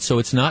plane, so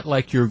it's not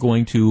like you're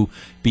going to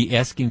be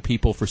asking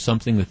people for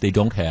something that they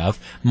don't have.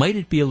 Might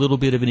it be a little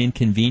bit of an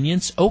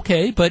inconvenience?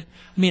 Okay, but,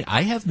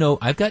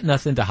 I've got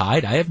nothing to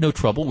hide. I have no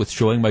trouble with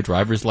showing my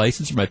driver's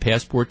license or my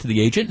passport to the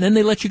agent, and then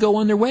they let you go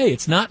on their way.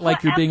 It's not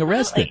like you're being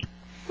arrested.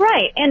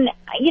 Right. And,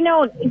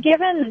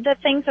 given the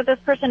things that this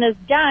person has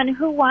done,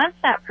 who wants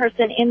that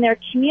person in their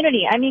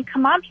community?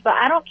 Come on, people.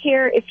 I don't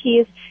care if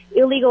he's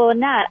illegal or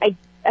not.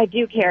 I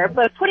do care.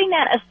 But putting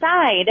that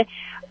aside,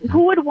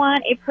 who would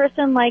want a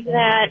person like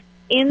that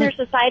in their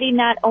society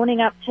not owning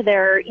up to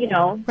their,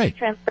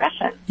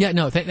 transgression? Yeah,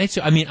 no, thanks.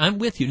 I'm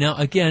with you. Now,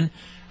 again,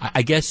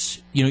 I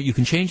guess, you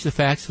can change the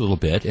facts a little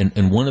bit.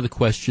 And one of the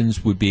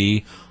questions would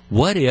be,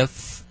 what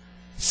if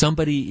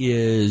somebody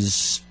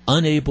is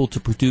unable to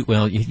produce,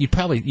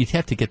 you'd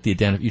have to get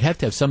you'd have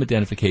to have some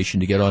identification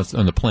to get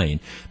on the plane.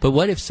 But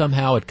what if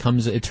somehow it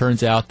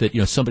turns out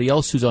that, somebody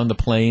else who's on the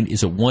plane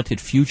is a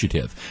wanted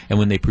fugitive, and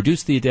when they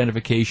produce the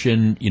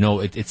identification,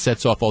 it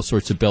sets off all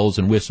sorts of bells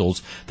and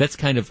whistles. That's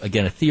kind of,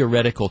 again, a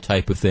theoretical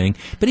type of thing.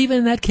 But even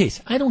in that case,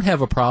 I don't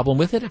have a problem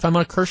with it. If I'm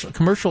on a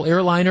commercial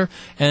airliner,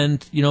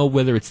 and,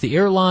 whether it's the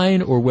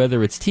airline or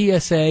whether it's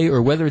TSA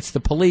or whether it's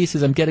the police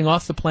as I'm getting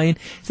off the plane,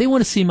 if they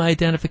want to see my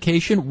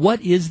identification,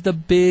 what is the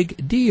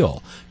big deal?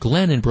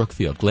 Glenn in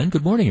Brookfield. Glenn,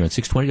 good morning. You're on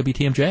 620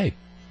 WTMJ.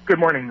 Good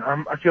morning.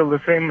 I feel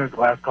the same as the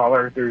last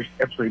caller. There's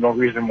absolutely no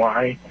reason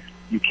why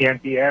you can't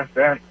be asked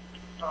that.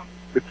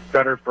 It's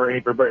better for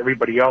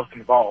everybody else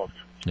involved.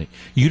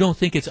 You don't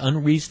think it's an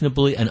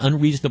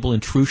unreasonable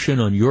intrusion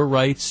on your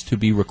rights to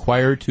be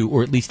required to,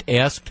 or at least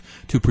asked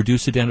to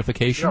produce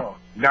identification? No,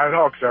 not at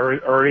all, because I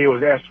already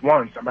was asked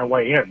once on my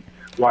way in.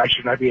 Why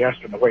shouldn't I be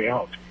asked on the way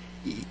out?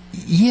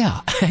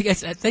 Yeah, I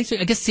guess. Thanks.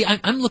 I guess. See,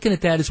 I'm looking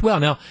at that as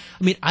well. Now,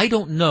 I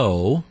don't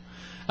know.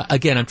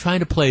 Again, I'm trying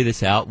to play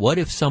this out. What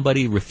if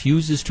somebody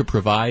refuses to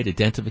provide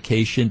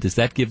identification? Does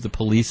that give the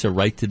police a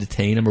right to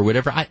detain him or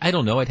whatever? I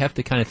don't know. I'd have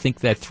to kind of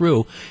think that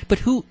through. But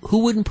who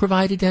wouldn't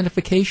provide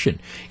identification?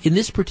 In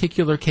this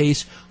particular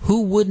case,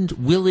 who wouldn't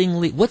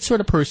willingly, what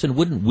sort of person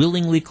wouldn't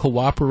willingly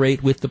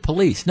cooperate with the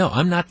police? No,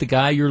 I'm not the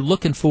guy you're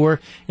looking for.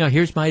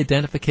 Here's my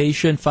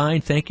identification.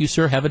 Fine. Thank you,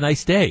 sir. Have a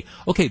nice day.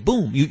 Okay,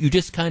 boom. You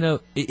just kind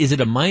of, is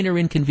it a minor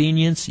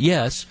inconvenience?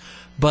 Yes.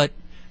 But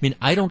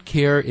I don't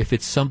care if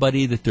it's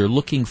somebody that they're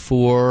looking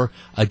for,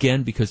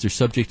 again, because they're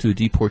subject to a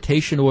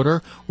deportation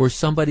order, or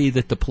somebody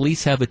that the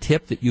police have a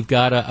tip that you've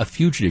got a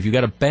fugitive, you've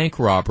got a bank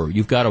robber,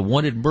 you've got a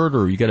wanted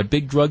murderer, you've got a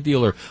big drug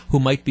dealer who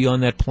might be on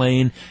that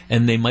plane,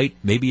 and they might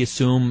maybe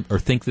assume or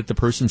think that the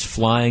person's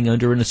flying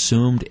under an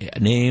assumed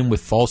name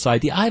with false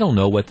ID. I don't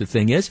know what the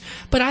thing is,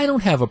 but I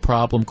don't have a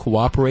problem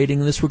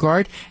cooperating in this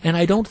regard, and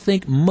I don't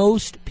think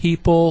most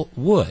people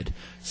would.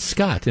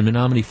 Scott in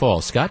Menominee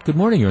Falls. Scott, good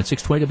morning. You're on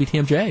 620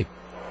 WTMJ.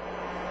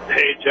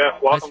 Hey, Jeff.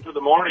 Welcome to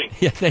the morning.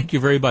 Yeah, thank you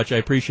very much. I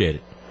appreciate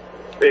it.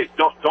 Hey,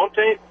 don't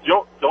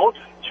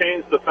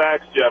change the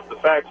facts, Jeff. The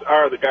facts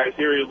are the guy's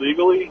here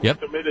illegally.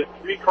 Yep. He committed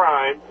 3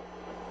 crimes,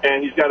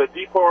 and he's got a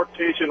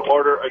deportation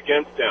order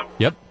against him.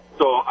 Yep.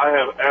 So I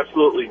have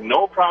absolutely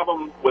no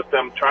problem with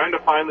them trying to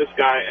find this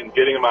guy and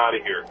getting him out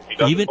of here. He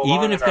doesn't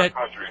belong in our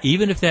country.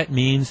 Even if that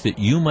means that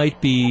you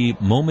might be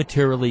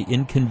momentarily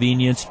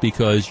inconvenienced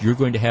because you're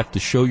going to have to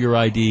show your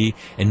ID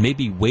and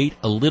maybe wait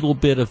a little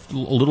bit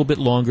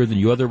longer than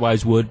you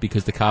otherwise would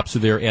because the cops are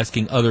there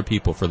asking other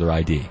people for their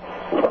ID.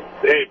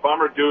 Hey,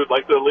 bummer, dude.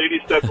 Like the lady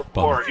said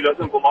before, he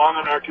doesn't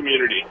belong in our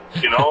community.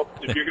 If you're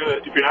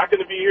not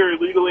going to be here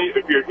illegally,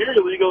 if you're here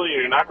illegally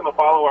and you're not going to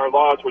follow our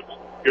laws, which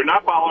you're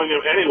not following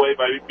them anyway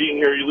by being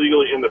here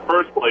illegally in the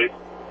first place,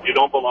 you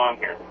don't belong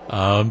here.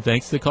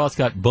 Thanks for the call,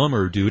 Scott.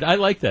 Bummer, dude. I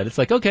like that. It's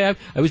like, okay,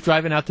 I was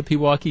driving out to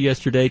Pewaukee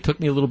yesterday. Took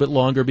me a little bit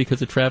longer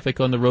because of traffic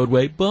on the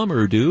roadway.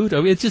 Bummer, dude.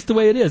 It's just the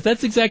way it is.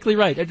 That's exactly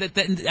right.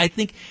 I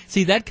think,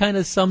 see, that kind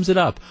of sums it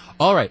up.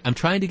 All right, I'm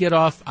trying to get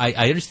off.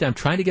 I understand. I'm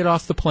trying to get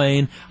off the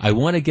plane. I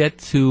want to get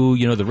to,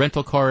 the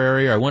rental car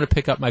area. I want to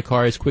pick up my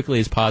car as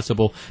quickly as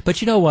possible.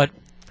 But you know what?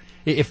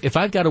 If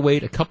I've got to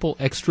wait a couple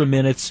extra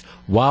minutes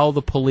while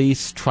the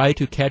police try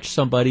to catch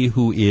somebody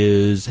who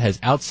has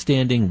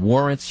outstanding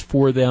warrants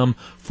for them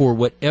for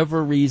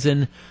whatever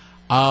reason,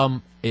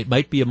 it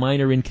might be a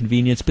minor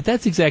inconvenience, but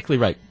that's exactly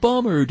right.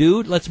 Bummer,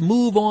 dude. Let's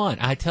move on.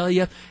 I tell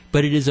you,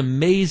 but it is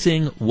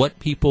amazing what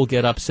people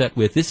get upset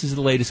with. This is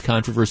the latest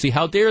controversy.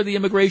 How dare the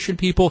immigration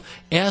people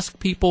ask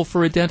people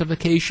for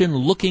identification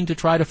looking to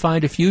try to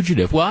find a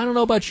fugitive? Well, I don't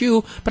know about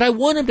you, but I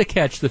want them to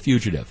catch the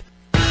fugitive.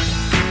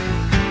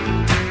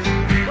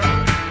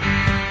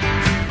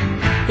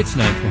 It's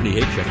 9:28,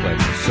 Jeff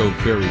Wagner. So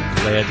very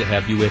glad to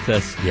have you with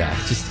us. Yeah,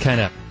 just kind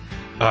of,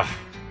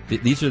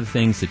 these are the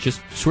things that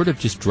just sort of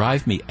just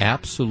drive me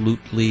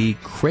absolutely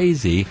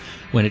crazy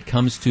when it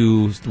comes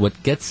to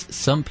what gets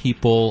some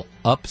people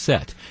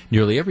upset.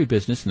 Nearly every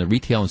business in the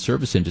retail and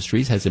service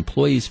industries has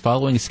employees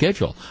following a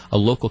schedule. A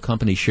local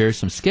company shares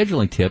some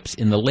scheduling tips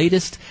in the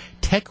latest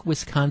Tech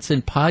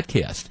Wisconsin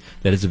podcast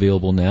that is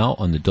available now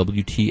on the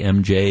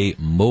WTMJ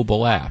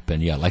mobile app.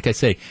 And yeah, like I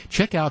say,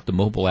 check out the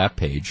mobile app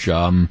page.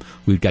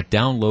 We've got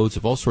downloads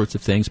of all sorts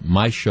of things.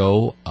 My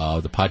show,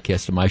 the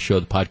podcast of my show,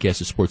 the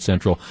podcast of Sports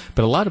Central,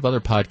 but a lot of other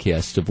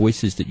podcasts of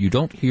voices that you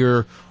don't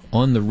hear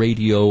on the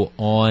radio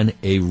on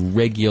a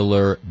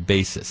regular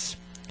basis.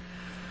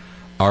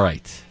 All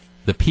right.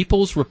 The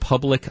People's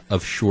Republic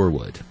of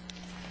Shorewood.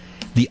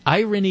 The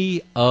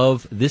irony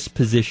of this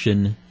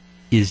position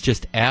is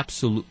just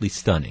absolutely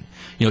stunning.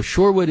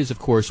 Shorewood is, of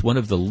course, one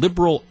of the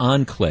liberal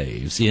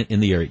enclaves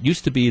in the area. It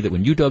used to be that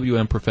when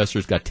UWM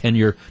professors got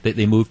tenure,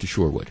 they moved to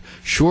Shorewood.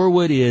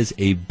 Shorewood is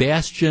a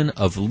bastion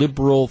of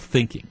liberal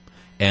thinking,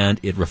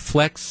 and it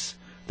reflects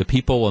the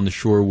people on the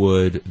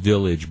Shorewood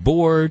Village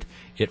Board.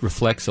 It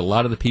reflects a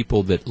lot of the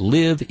people that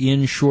live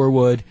in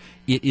Shorewood.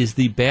 It is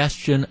the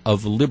bastion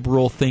of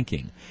liberal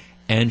thinking.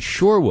 And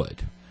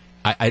Shorewood,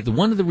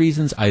 one of the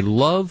reasons I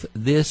love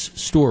this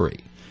story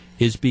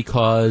is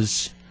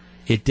because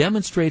it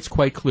demonstrates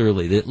quite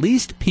clearly that at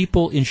least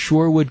people in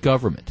Shorewood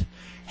government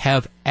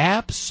have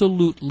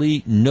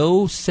absolutely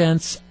no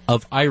sense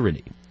of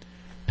irony.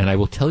 And I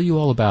will tell you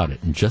all about it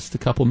in just a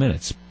couple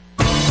minutes.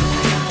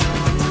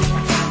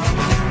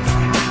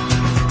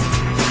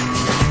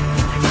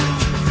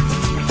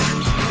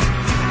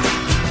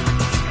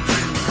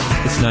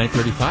 It's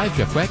 9:35,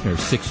 Jeff Wagner,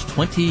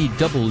 620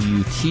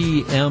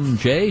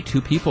 WTMJ.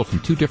 Two people from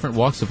two different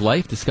walks of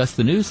life discuss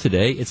the news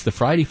today. It's the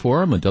Friday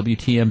Forum on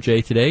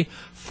WTMJ today.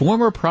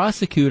 Former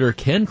prosecutor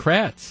Ken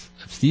Kratz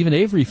of Stephen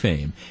Avery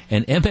fame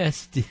and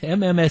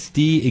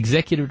MMSD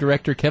Executive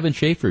Director Kevin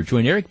Schaefer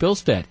join Eric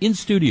Bilstadt in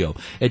studio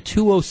at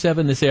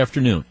 2:07 this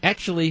afternoon.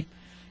 Actually,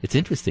 it's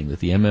interesting that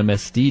the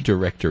MMSD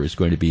Director is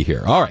going to be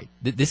here. All right,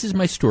 this is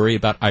my story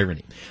about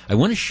irony. I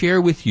want to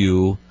share with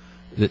you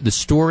the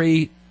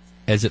story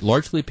as it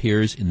largely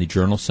appears in the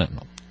Journal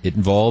Sentinel. It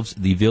involves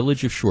the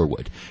village of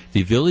Shorewood.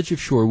 The village of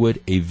Shorewood,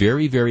 a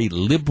very, very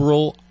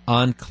liberal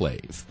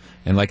enclave.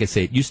 And like I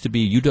say, it used to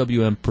be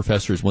UWM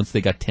professors. Once they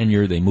got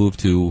tenure, they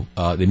moved to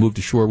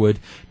Shorewood.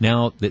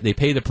 Now they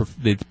pay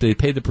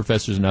the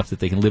professors enough that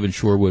they can live in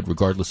Shorewood,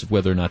 regardless of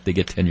whether or not they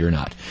get tenure or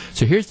not.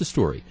 So here's the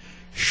story: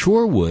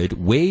 Shorewood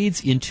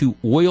wades into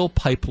oil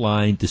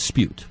pipeline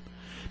dispute.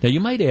 Now you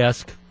might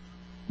ask,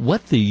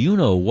 what the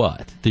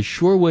you-know-what does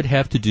Shorewood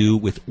have to do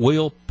with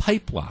oil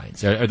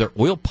pipelines? Are there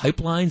oil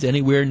pipelines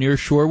anywhere near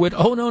Shorewood?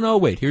 Oh, no,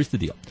 wait, here's the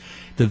deal.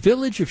 The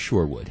village of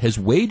Shorewood has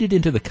waded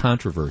into the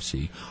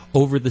controversy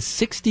over the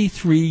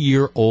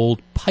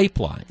 63-year-old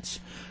pipelines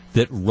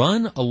that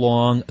run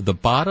along the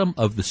bottom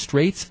of the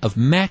Straits of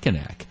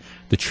Mackinac,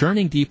 the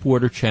churning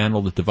deepwater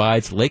channel that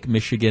divides Lake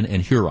Michigan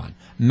and Huron.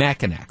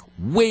 Mackinac,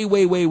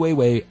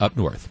 way up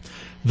north.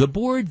 The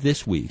board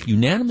this week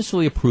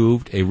unanimously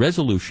approved a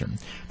resolution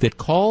that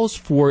calls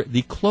for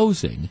the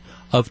closing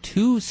of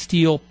 2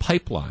 steel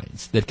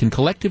pipelines that can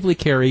collectively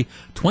carry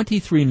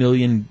 23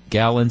 million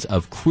gallons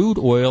of crude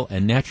oil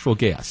and natural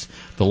gas.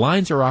 The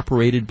lines are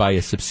operated by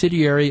a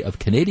subsidiary of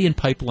Canadian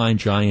pipeline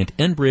giant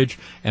Enbridge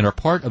and are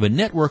part of a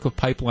network of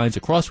pipelines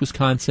across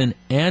Wisconsin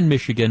and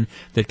Michigan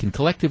that can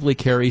collectively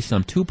carry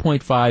some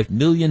 2.5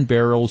 million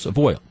barrels of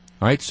oil.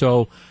 All right,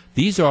 so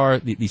these are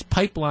these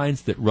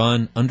pipelines that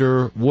run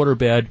under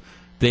waterbed.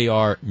 They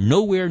are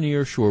nowhere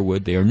near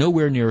Shorewood. They are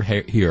nowhere near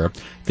here.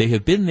 They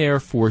have been there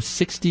for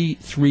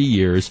 63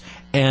 years.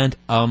 And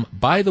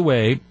by the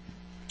way,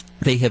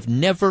 they have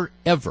never,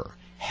 ever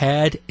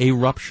had a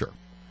rupture.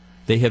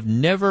 They have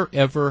never,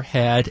 ever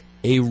had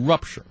a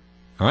rupture.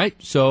 All right?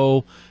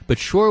 So, but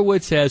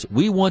Shorewood says,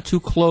 we want to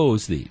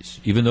close these.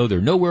 Even though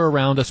they're nowhere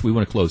around us, we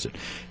want to close it.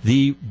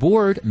 The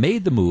board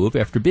made the move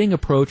after being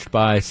approached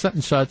by such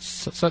and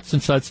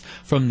such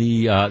from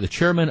the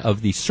chairman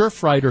of the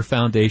Surfrider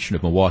Foundation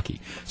of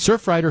Milwaukee.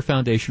 Surfrider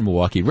Foundation of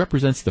Milwaukee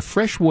represents the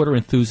freshwater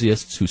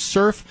enthusiasts who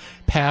surf,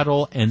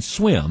 paddle, and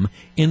swim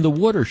in the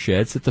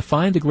watersheds that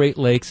define the Great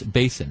Lakes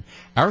Basin.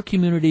 Our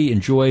community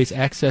enjoys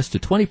access to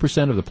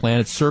 20% of the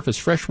planet's surface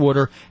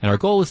freshwater, and our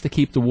goal is to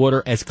keep the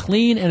water as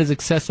clean and as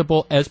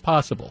accessible as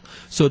possible.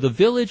 So the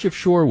village of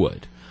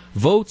Shorewood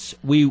votes,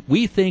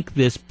 we think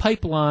this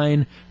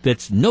pipeline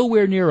that's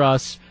nowhere near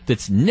us,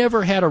 that's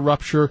never had a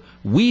rupture,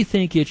 we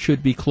think it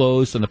should be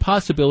closed on the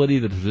possibility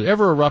that if there's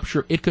ever a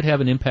rupture, it could have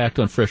an impact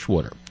on fresh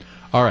water.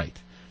 All right.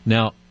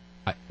 Now,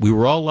 we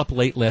were all up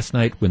late last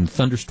night when the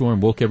thunderstorm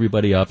woke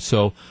everybody up,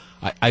 so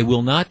I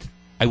will not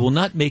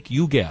make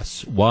you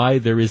guess why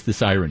there is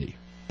this irony.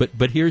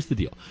 But here's the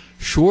deal.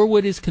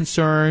 Shorewood is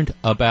concerned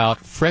about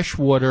fresh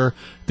water.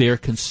 They're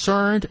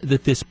concerned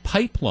that this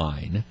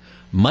pipeline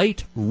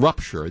might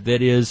rupture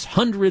that is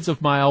hundreds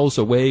of miles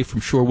away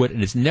from Shorewood and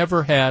has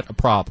never had a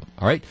problem.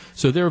 All right?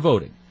 So they're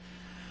voting.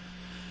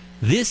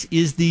 This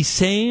is the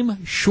same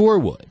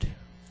Shorewood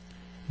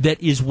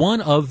that is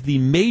one of the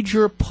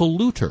major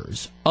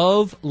polluters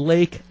of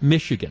Lake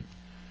Michigan.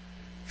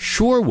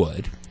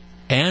 Shorewood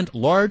and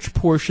large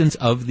portions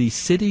of the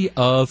city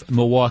of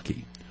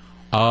Milwaukee,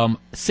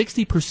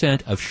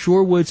 60% of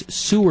Shorewood's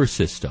sewer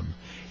system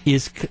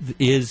is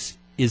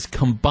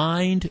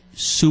combined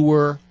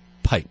sewer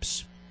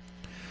pipes.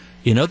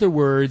 In other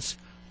words,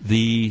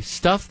 the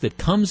stuff that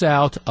comes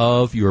out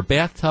of your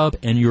bathtub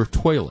and your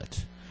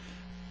toilet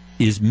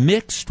is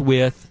mixed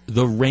with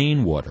the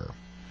rainwater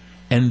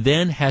and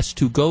then has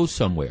to go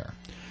somewhere.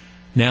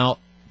 Now,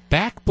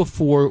 back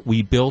before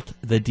we built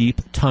the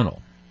deep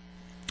tunnel,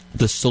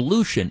 the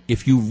solution,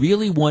 if you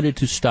really wanted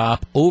to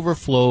stop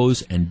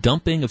overflows and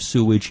dumping of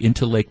sewage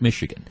into Lake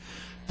Michigan,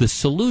 the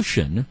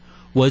solution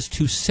was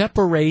to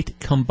separate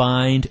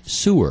combined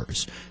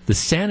sewers, the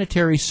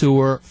sanitary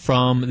sewer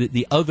from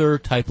the other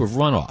type of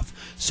runoff.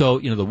 So,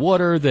 the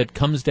water that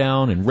comes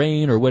down in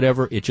rain or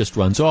whatever, it just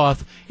runs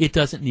off. It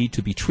doesn't need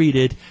to be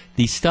treated.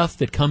 The stuff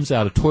that comes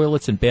out of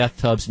toilets and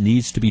bathtubs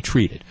needs to be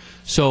treated.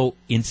 So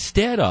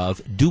instead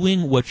of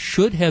doing what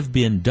should have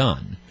been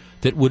done,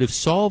 that would have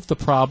solved the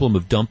problem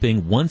of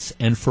dumping once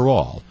and for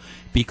all,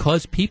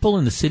 because people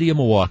in the city of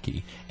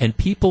Milwaukee and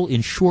people in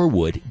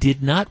Shorewood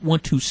did not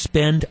want to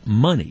spend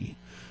money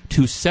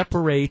to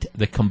separate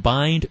the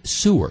combined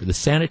sewer, the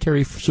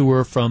sanitary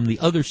sewer, from the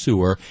other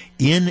sewer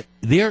in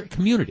their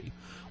community.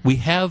 We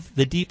have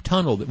the deep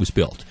tunnel that was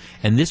built,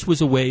 and this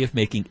was a way of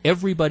making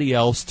everybody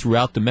else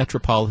throughout the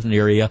metropolitan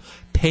area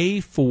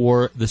pay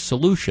for the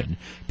solution,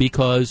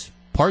 because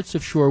parts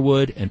of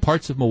Shorewood and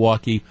parts of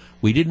Milwaukee,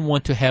 we didn't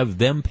want to have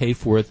them pay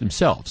for it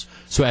themselves.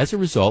 So as a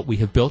result, we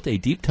have built a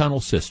deep tunnel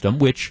system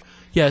which,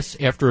 yes,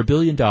 after $1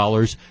 billion,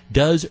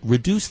 does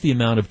reduce the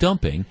amount of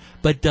dumping,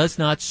 but does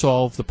not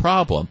solve the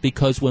problem,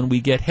 because when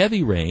we get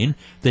heavy rain,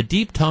 the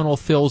deep tunnel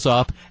fills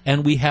up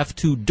and we have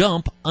to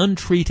dump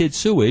untreated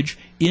sewage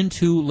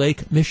into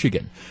Lake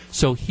Michigan.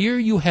 So here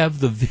you have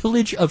the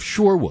village of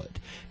Shorewood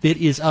that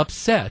is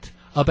upset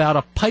about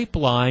a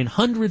pipeline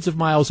hundreds of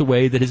miles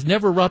away that has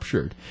never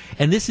ruptured.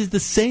 And this is the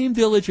same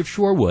village of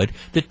Shorewood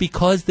that,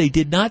 because they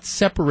did not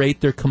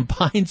separate their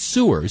combined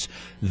sewers,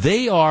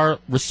 they are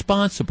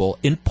responsible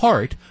in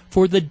part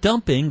for the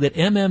dumping that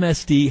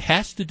MMSD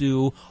has to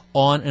do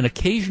on an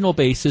occasional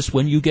basis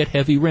when you get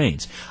heavy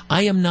rains.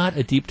 I am not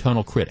a deep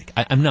tunnel critic.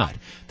 I'm not.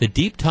 The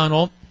deep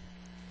tunnel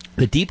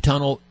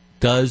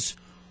does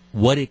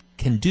what it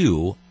can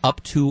do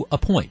up to a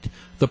point.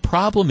 The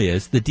problem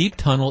is the deep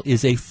tunnel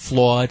is a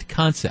flawed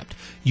concept.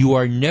 You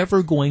are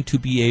never going to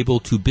be able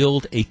to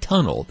build a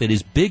tunnel that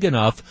is big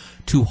enough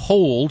to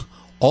hold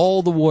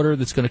all the water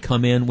that's going to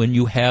come in when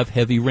you have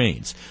heavy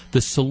rains.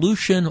 The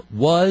solution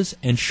was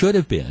and should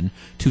have been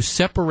to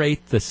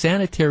separate the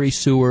sanitary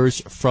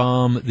sewers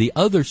from the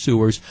other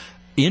sewers.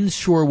 In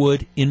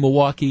Shorewood, in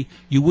Milwaukee,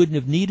 you wouldn't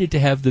have needed to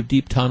have the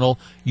deep tunnel.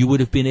 You would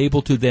have been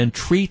able to then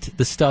treat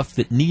the stuff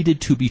that needed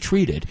to be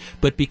treated.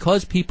 But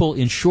because people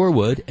in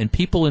Shorewood and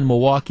people in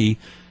Milwaukee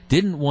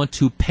didn't want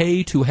to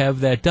pay to have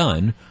that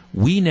done,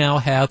 we now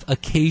have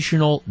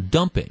occasional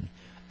dumping.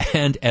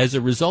 And as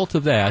a result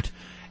of that,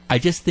 I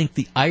just think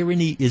the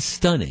irony is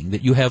stunning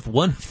that you have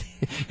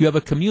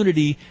a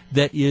community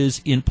that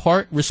is in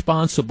part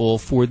responsible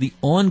for the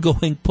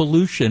ongoing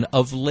pollution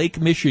of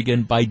Lake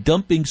Michigan by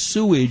dumping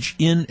sewage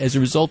in as a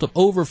result of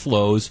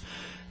overflows.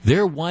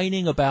 They're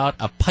whining about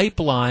a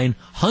pipeline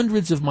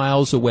hundreds of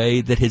miles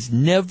away that has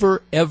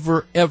never,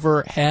 ever,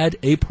 ever had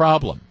a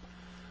problem.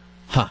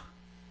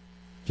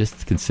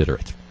 Just consider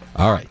it.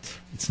 All right.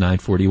 It's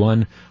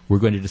 9:41. We're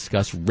going to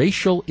discuss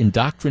Racial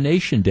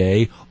Indoctrination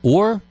Day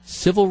or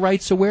Civil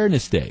Rights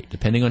Awareness Day,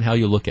 depending on how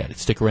you look at it.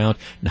 Stick around.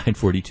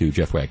 9:42.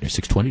 Jeff Wagner,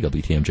 620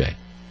 WTMJ.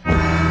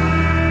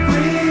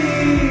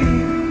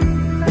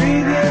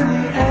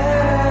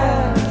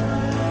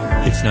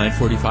 It's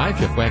 9:45.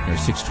 Jeff Wagner,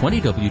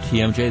 620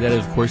 WTMJ. That,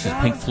 of course, is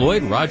Pink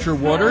Floyd. Roger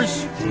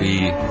Waters,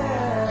 the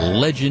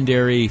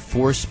legendary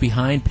force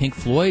behind Pink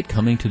Floyd,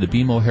 coming to the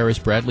BMO Harris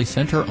Bradley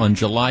Center on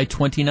July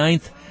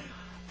 29th.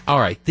 All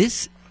right,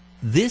 this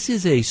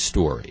is a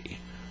story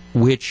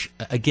which,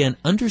 again,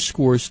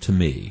 underscores to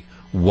me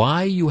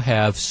why you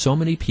have so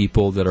many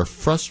people that are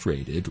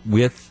frustrated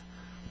with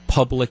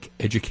public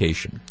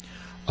education.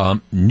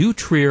 New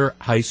Trier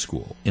High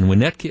School in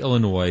Winnetka,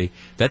 Illinois,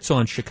 that's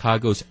on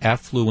Chicago's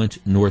affluent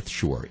North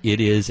Shore. It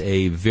is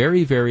a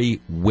very, very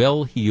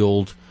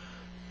well-heeled.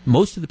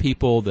 Most of the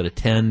people that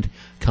attend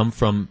come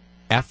from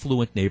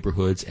affluent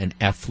neighborhoods and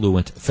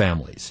affluent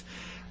families.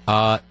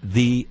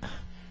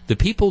 The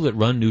people that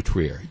run New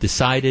Trier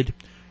decided,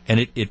 and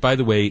it by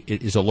the way,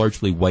 it is a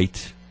largely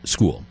white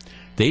school.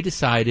 They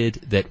decided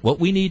that what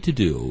we need to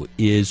do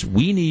is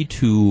we need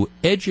to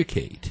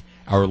educate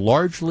our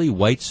largely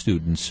white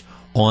students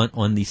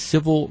on the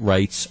civil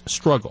rights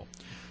struggle.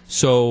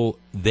 So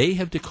they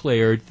have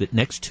declared that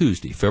next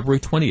Tuesday, February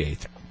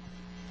 28th,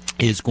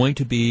 is going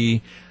to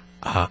be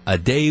a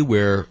day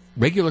where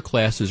regular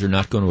classes are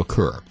not going to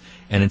occur.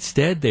 And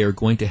instead, they are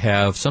going to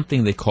have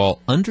something they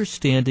call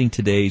Understanding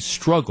Today's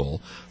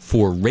Struggle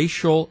for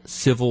Racial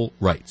Civil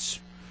Rights.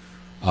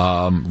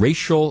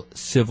 Racial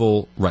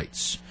Civil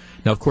Rights.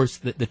 Now, of course,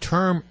 the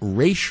term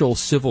racial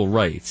civil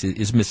rights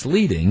is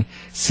misleading,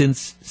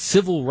 since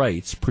civil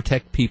rights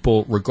protect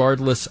people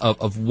regardless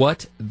of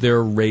what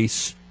their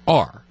race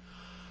are.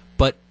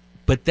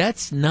 But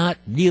that's not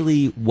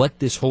really what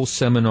this whole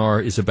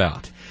seminar is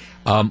about.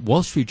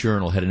 Wall Street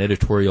Journal had an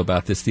editorial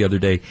about this the other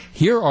day.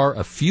 Here are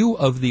a few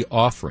of the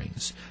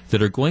offerings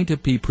that are going to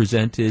be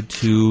presented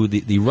to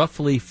the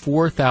roughly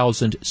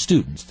 4,000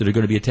 students that are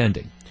going to be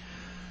attending.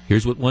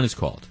 Here's what one is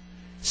called.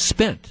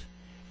 Spent,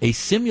 a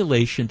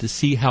simulation to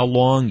see how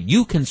long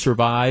you can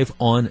survive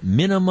on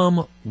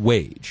minimum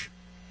wage.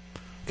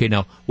 Okay,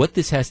 now, what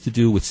this has to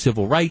do with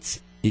civil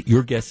rights,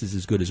 your guess is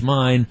as good as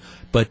mine,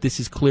 but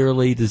this is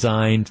clearly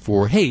designed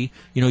for, hey,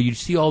 you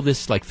see all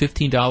this like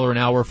 $15 an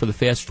hour for the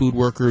fast food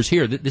workers.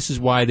 Here, this is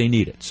why they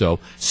need it. So,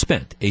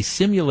 Spent, a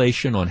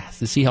simulation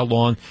to see how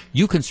long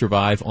you can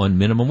survive on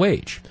minimum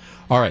wage.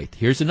 All right,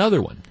 here's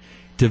another one.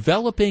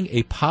 Developing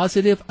a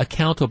positive,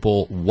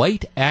 accountable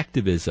white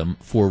activism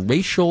for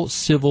racial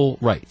civil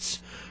rights,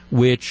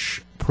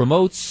 which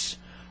promotes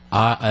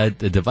a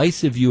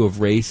divisive view of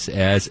race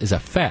as a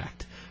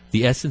fact,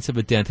 the essence of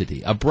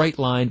identity, a bright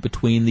line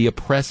between the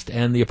oppressed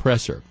and the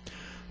oppressor.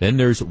 Then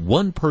there's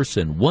one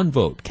person, one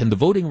vote. Can the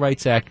Voting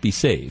Rights Act be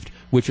saved?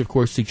 Which, of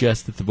course,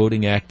 suggests that the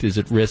Voting Act is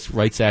at risk,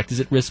 Rights Act is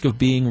at risk of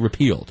being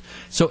repealed.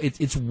 So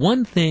it's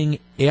one thing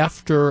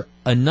after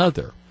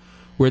another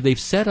where they've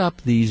set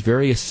up these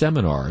various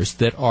seminars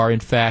that are, in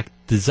fact,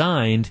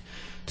 designed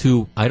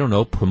to,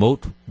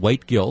 promote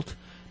white guilt,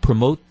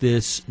 promote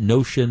this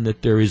notion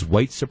that there is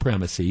white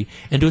supremacy,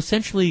 and to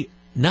essentially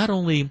not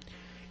only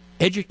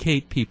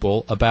educate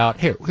people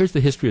about, here's the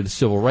history of the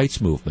civil rights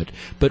movement,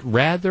 but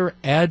rather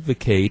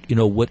advocate,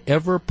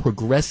 whatever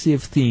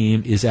progressive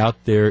theme is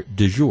out there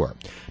du jour.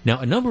 Now,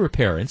 a number of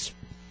parents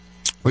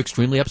were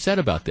extremely upset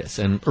about this.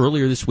 And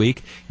earlier this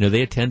week,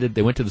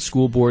 they went to the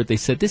school board. They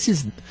said,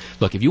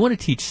 look, if you want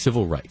to teach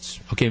civil rights,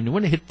 okay, if you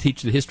want to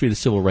teach the history of the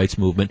civil rights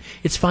movement,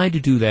 it's fine to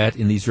do that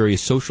in these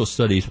various social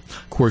studies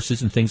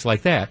courses and things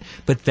like that.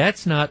 But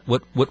that's not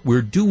what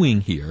we're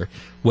doing here.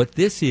 What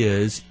this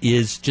is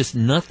just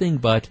nothing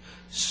but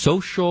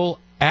social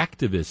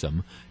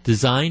activism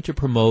designed to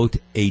promote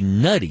a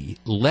nutty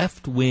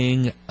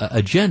left-wing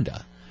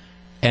agenda.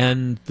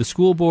 And the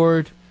school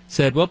board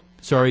said, well,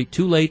 sorry,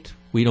 too late.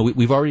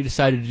 We've already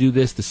decided to do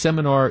this. The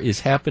seminar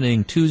is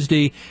happening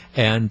Tuesday,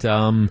 and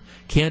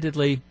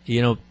candidly,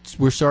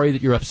 we're sorry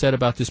that you're upset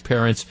about this,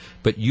 parents,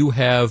 but you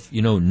have,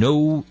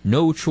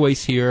 no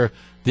choice here.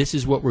 This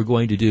is what we're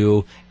going to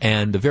do,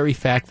 and the very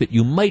fact that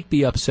you might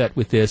be upset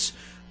with this,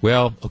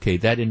 well, okay,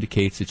 that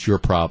indicates it's your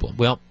problem.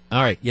 Well,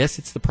 all right, yes,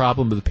 it's the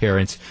problem of the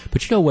parents,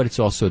 but you know what? It's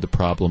also the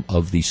problem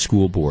of the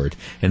school board.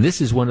 And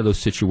this is one of those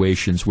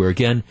situations where,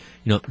 again,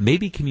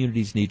 maybe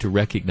communities need to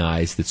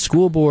recognize that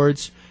school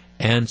boards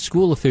and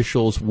school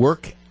officials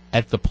work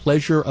at the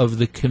pleasure of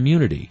the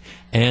community.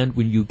 And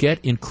when you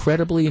get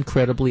incredibly,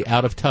 incredibly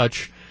out of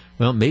touch,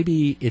 well,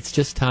 maybe it's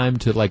just time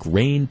to,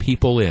 rein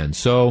people in.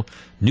 So,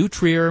 New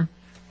Trier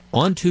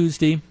on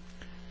Tuesday.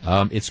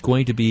 It's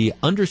going to be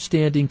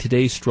Understanding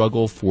Today's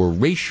Struggle for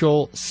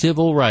Racial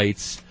Civil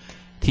Rights,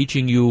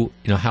 teaching you,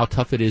 how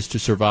tough it is to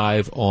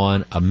survive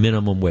on a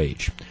minimum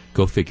wage.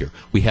 Go figure.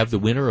 We have the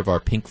winner of our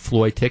Pink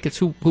Floyd tickets.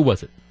 Who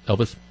was it?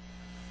 Elvis?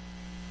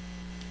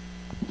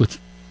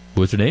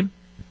 What's her name?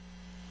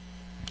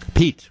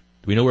 Pete.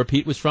 Do we know where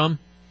Pete was from?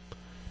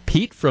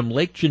 Pete from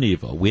Lake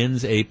Geneva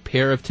wins a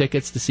pair of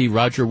tickets to see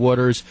Roger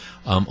Waters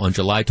on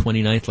July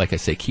 29th. Like I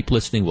say, keep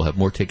listening. We'll have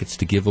more tickets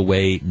to give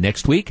away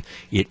next week.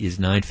 It is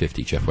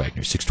 9:50. Jeff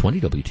Wagner,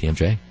 620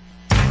 WTMJ.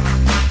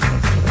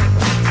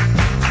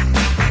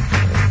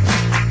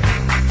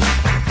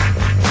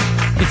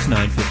 It's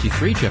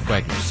 9:53. Jeff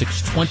Wagner,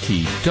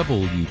 620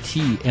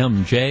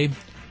 WTMJ.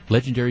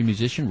 Legendary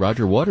musician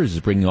Roger Waters is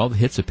bringing all the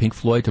hits of Pink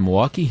Floyd to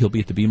Milwaukee. He'll be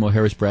at the BMO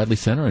Harris Bradley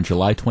Center on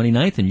July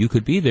 29th, and you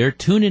could be there.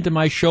 Tune into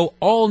my show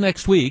all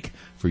next week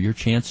for your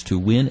chance to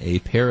win a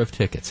pair of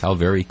tickets. How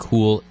very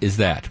cool is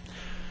that?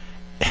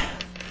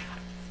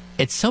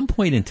 At some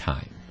point in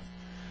time,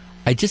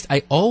 I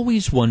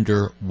always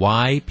wonder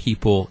why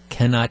people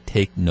cannot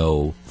take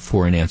no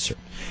for an answer.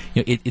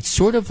 It's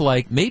sort of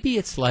like,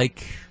 maybe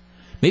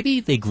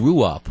they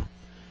grew up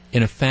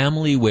in a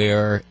family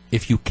where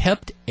if you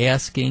kept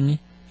asking,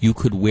 you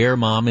could wear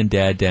mom and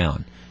dad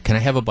down. Can I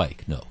have a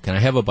bike? No. Can I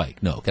have a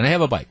bike? No. Can I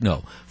have a bike?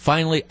 No.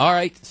 Finally, all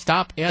right,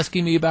 stop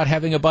asking me about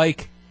having a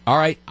bike. All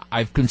right,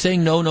 I've been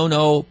saying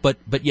no, but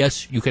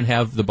yes, you can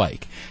have the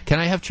bike. Can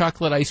I have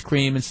chocolate ice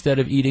cream instead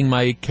of eating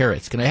my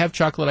carrots? Can I have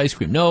chocolate ice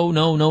cream?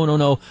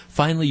 No.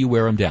 Finally, you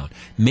wear them down.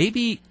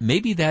 Maybe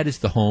that is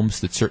the homes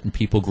that certain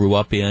people grew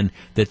up in,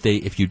 that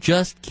if you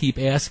just keep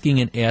asking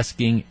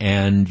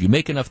and you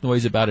make enough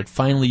noise about it,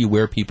 finally you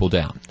wear people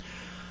down.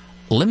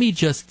 Let me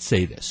just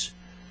say this.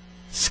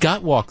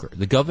 Scott Walker,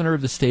 the governor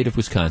of the state of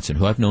Wisconsin,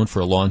 who I've known for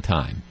a long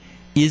time,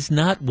 is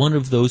not one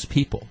of those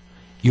people.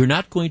 You're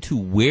not going to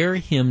wear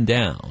him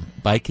down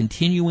by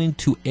continuing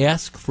to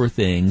ask for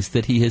things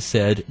that he has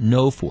said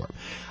no for.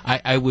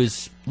 I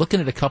was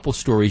looking at a couple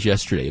stories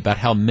yesterday about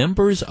how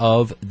members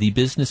of the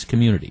business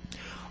community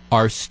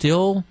are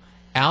still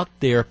out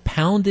there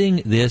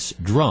pounding this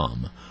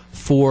drum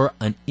for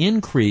an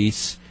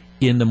increase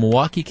in the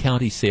Milwaukee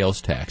County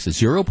sales tax, a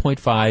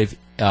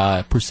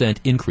 0.5%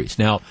 increase.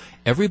 Now,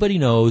 everybody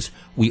knows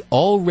we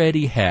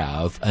already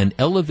have an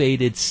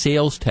elevated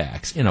sales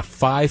tax in a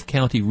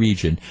 5-county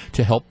region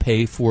to help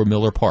pay for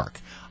Miller Park.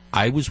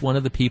 I was one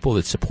of the people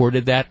that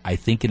supported that. I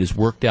think it has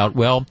worked out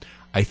well.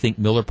 I think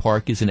Miller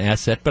Park is an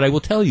asset. But I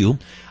will tell you,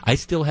 I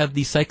still have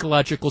the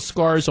psychological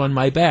scars on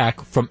my back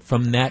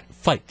from that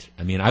fight.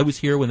 I mean, I was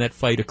here when that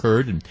fight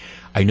occurred, and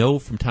I know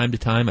from time to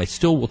time I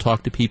still will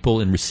talk to people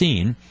in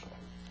Racine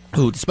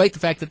who, despite the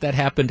fact that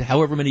happened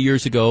however many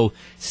years ago,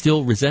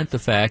 still resent the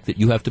fact that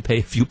you have to pay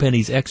a few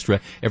pennies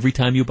extra every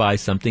time you buy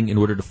something in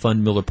order to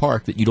fund Miller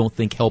Park that you don't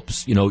think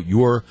helps,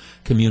 your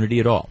community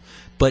at all.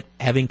 But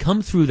having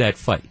come through that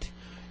fight,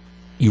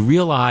 you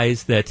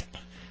realize that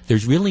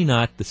there's really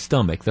not the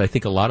stomach that I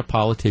think a lot of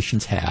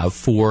politicians have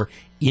for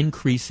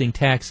increasing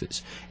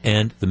taxes.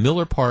 And the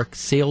Miller Park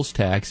sales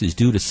tax is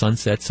due to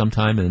sunset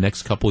sometime in the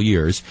next couple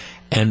years.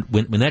 And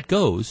when that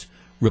goes,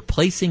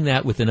 replacing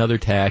that with another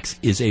tax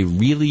is a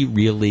really,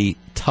 really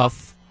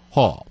tough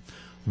haul.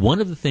 One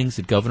of the things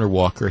that Governor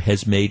Walker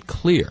has made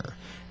clear,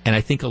 and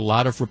I think a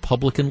lot of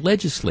Republican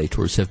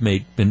legislators have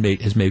made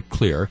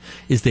clear,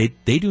 is they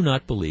do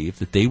not believe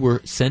that they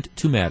were sent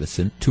to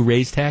Madison to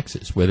raise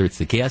taxes, whether it's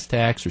the gas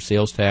tax or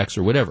sales tax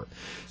or whatever.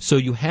 So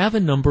you have a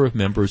number of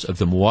members of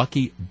the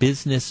Milwaukee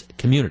business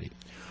community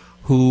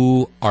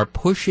who are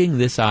pushing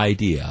this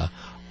idea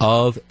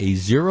of a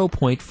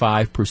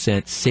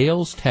 0.5%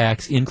 sales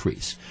tax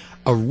increase.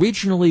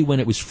 Originally, when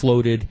it was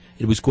floated,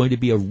 it was going to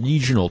be a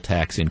regional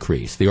tax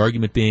increase. The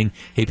argument being,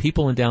 hey,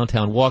 people in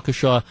downtown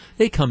Waukesha,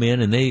 they come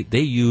in and they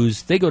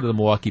go to the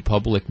Milwaukee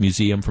Public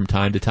Museum from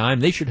time to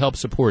time. They should help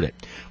support it.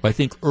 But I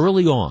think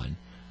early on,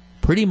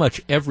 pretty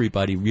much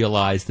everybody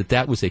realized that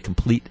that was a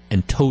complete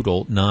and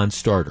total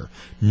non-starter.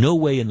 No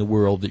way in the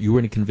world that you were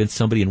going to convince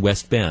somebody in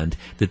West Bend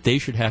that they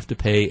should have to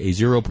pay a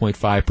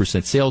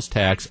 0.5% sales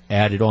tax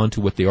added on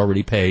to what they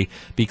already pay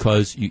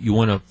because you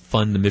want to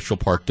fund the Mitchell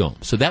Park Dome.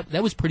 So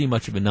that was pretty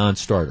much of a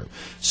non-starter.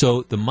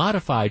 So the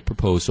modified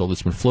proposal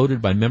that's been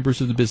floated by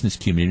members of the business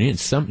community, and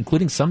some,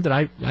 including some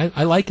that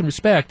I like and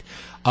respect,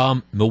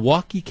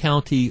 Milwaukee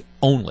County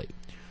only,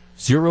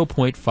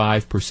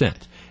 0.5%.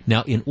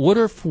 Now, in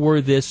order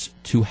for this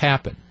to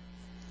happen,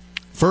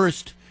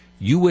 first,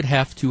 you would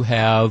have to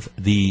have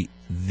the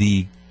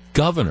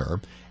governor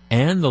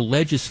and the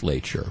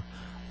legislature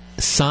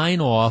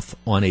sign off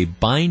on a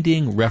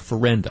binding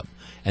referendum.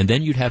 And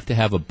then you'd have to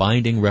have a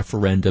binding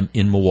referendum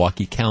in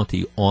Milwaukee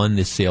County on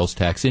this sales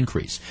tax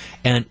increase.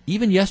 And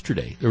even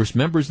yesterday, there was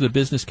members of the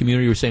business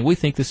community who were saying, we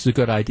think this is a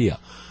good idea.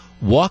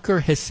 Walker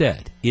has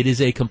said it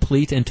is a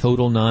complete and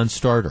total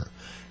non-starter.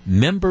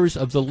 Members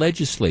of the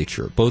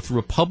legislature, both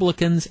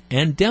Republicans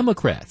and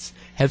Democrats,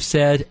 have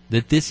said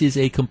that this is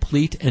a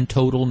complete and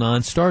total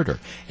non-starter.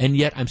 And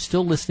yet I'm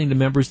still listening to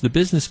members of the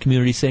business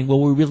community saying,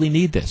 well, we really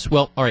need this.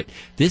 Well, all right,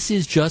 this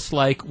is just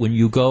like when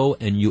you go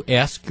and you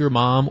ask your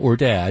mom or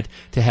dad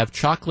to have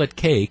chocolate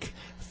cake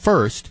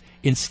first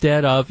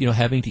instead of,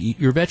 having to eat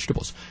your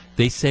vegetables.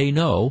 They say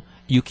no.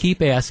 You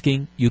keep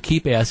asking.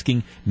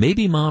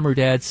 Maybe mom or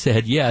dad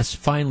said yes,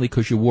 finally,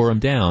 because you wore them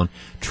down.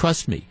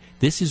 Trust me.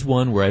 This is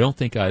one where I don't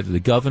think either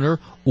the governor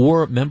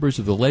or members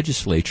of the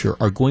legislature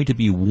are going to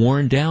be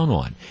worn down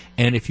on.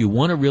 And if you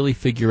want to really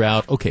figure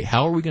out, okay,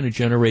 how are we going to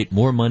generate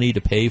more money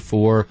to pay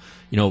for,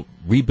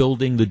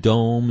 rebuilding the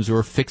domes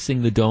or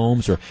fixing the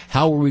domes, or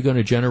how are we going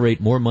to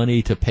generate more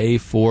money to pay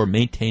for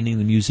maintaining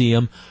the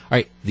museum? All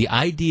right, the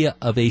idea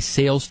of a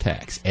sales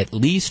tax, at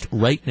least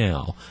right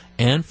now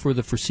and for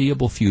the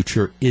foreseeable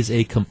future, is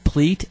a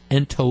complete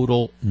and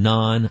total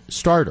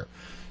non-starter.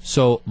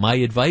 So my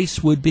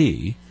advice would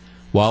be,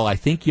 while I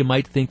think you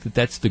might think that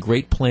that's the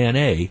great plan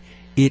A,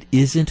 it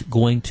isn't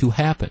going to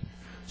happen.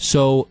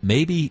 So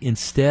maybe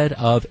instead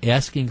of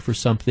asking for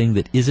something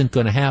that isn't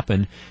going to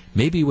happen,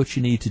 maybe what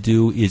you need to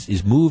do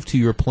is move to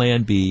your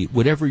plan B,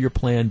 whatever your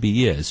plan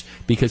B is,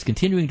 because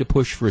continuing to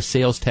push for a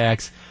sales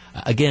tax,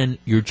 again,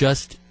 you're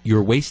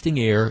wasting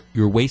air,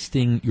 you're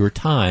wasting your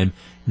time,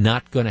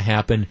 not going to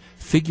happen.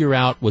 Figure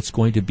out what's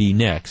going to be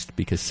next,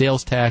 because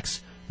sales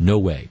tax, no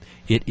way.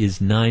 It is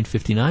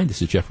 9:59.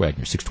 This is Jeff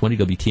Wagner,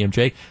 620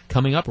 WTMJ.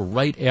 Coming up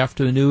right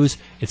after the news,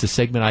 it's a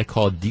segment I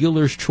call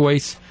Dealer's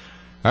Choice.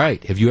 All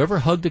right, have you ever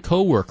hugged a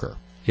coworker?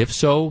 If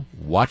so,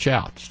 watch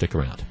out. Stick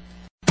around.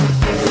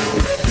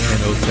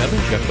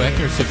 10:07, Jeff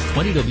Wagner,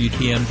 620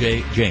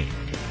 WTMJ.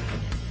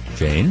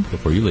 Jane,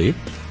 before you leave.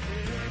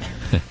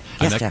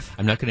 Yes, Jeff.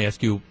 I'm not going to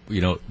ask you,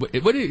 you know what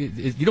a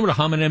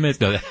homonym is?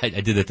 No, I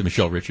did that to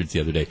Michelle Richards the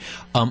other day.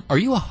 Are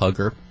you a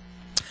hugger?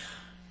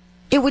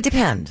 It would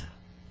depend.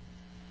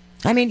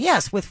 I mean,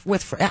 yes, I'm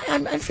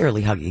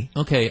fairly huggy.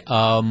 Okay.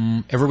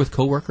 Ever with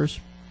coworkers?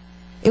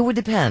 It would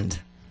depend.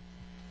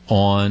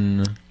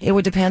 It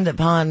would depend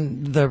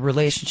upon the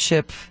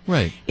relationship.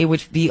 Right. It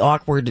would be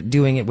awkward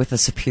doing it with a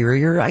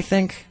superior, I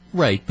think.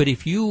 Right. But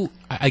if you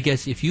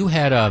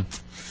had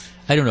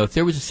if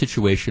there was a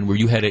situation where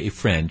you had a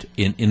friend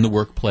in the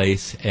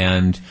workplace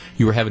and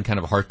you were having kind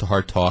of a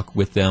heart-to-heart talk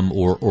with them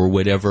or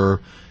whatever,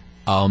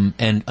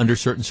 and under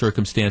certain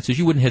circumstances,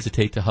 you wouldn't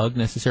hesitate to hug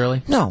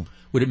necessarily? No.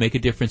 Would it make a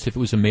difference if it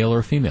was a male or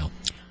a female?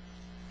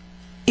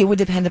 It would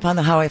depend upon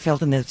how I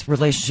felt in this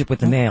relationship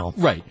with the male.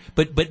 Right,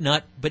 but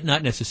not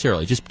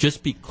necessarily.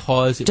 Just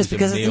because it's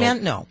a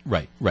man, no.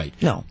 Right.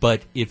 No.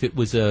 But if it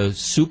was a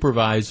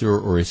supervisor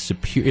or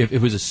if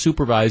it was a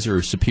supervisor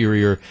or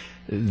superior,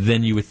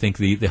 then you would think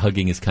the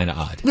hugging is kind of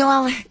odd.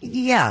 Well,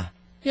 yeah.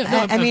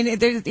 Yeah. No,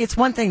 it's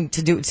one thing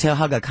to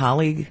hug a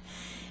colleague.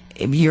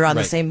 You're on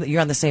the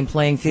same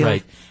playing field.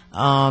 Right.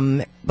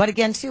 But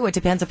again, too, it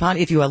depends upon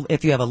if you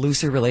have a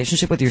looser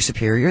relationship with your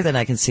superior, then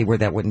I can see where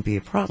that wouldn't be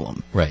a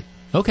problem. Right.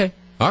 Okay.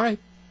 All right.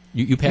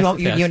 You passed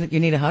the test. You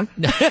need a hug?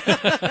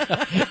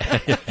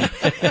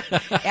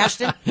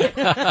 Ashton?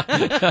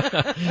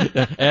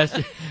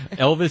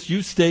 Elvis,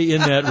 you stay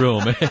in that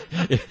room.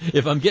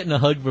 If I'm getting a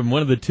hug from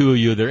one of the two of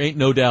you, there ain't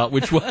no doubt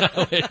which one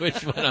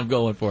I'm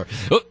going for.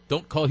 Oh,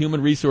 don't call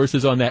human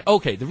resources on that.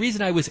 Okay, the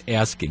reason I was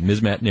asking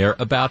Ms. Matnair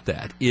about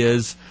that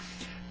is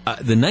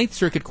the Ninth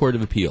Circuit Court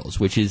of Appeals,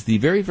 which is the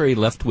very, very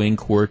left-wing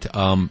court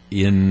on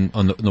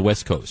the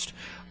West Coast,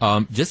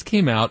 just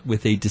came out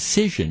with a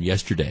decision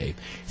yesterday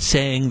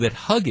saying that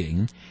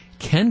hugging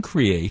can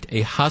create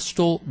a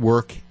hostile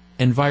work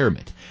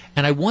environment.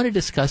 And I want to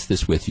discuss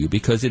this with you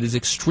because it is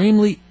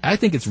I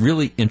think it's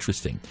really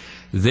interesting.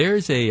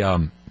 There's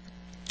the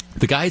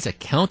guy's a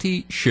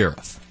county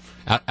sheriff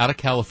out of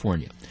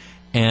California.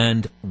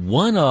 And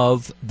one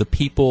of the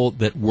people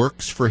that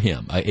works for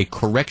him, a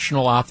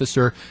correctional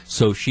officer,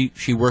 so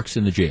she works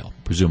in the jail,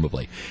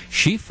 presumably,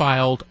 she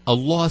filed a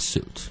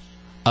lawsuit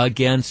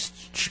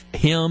against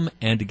him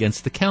and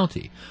against the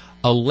county,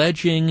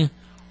 alleging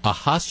a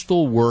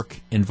hostile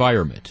work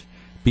environment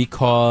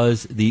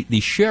because the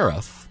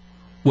sheriff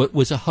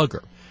was a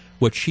hugger.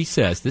 What she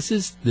says, this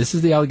is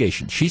the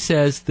allegation. She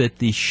says that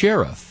the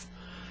sheriff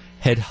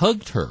had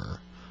hugged her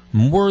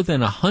more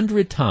than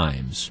 100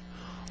 times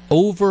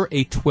over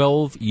a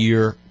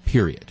 12-year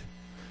period.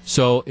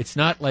 So it's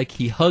not like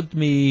he hugged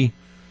me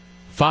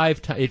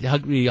 5 times. He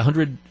hugged me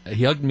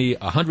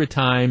 100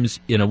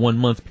 times in a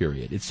 1-month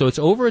period. So it's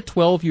over a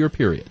 12-year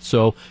period.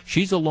 So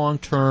she's a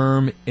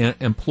long-term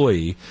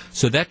employee.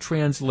 So that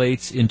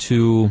translates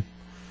into,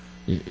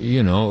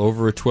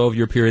 over a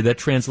 12-year period, that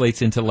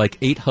translates into like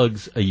 8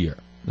 hugs a year.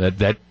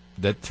 That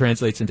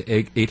translates into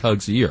 8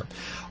 hugs a year.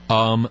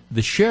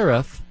 The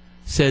sheriff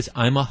says,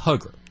 I'm a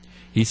hugger.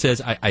 He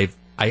says, I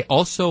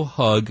also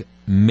hug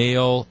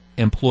male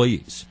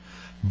employees,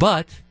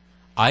 but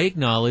I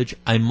acknowledge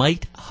I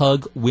might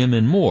hug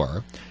women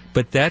more,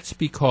 but that's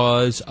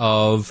because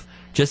of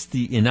just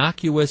the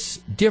innocuous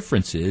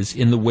differences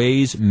in the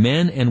ways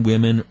men and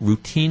women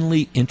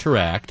routinely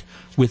interact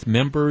with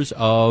members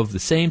of the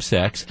same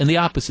sex and the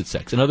opposite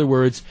sex. In other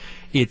words,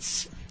 it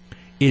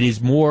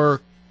is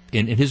more,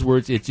 in his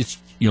words, it's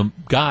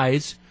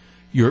guys,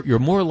 you're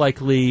more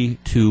likely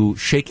to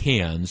shake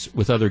hands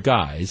with other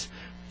guys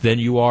than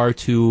you are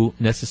to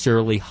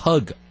necessarily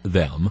hug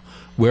them,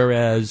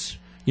 whereas,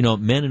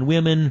 men and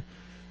women,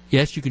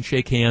 yes, you can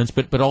shake hands,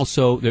 but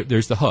also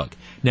there's the hug.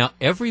 Now,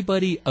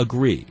 everybody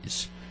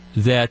agrees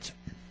that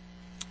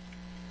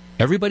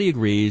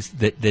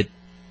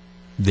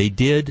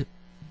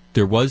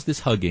there was this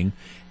hugging.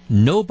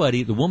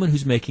 Nobody, the woman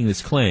who's making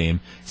this claim,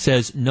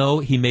 says, no,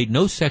 he made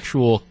no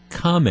sexual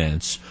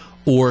comments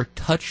or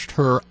touched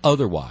her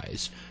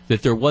otherwise,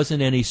 that there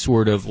wasn't any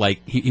sort of,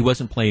 he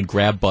wasn't playing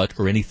grab butt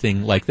or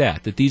anything like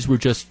that these were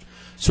just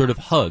sort of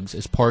hugs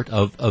as part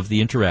of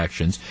the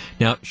interactions.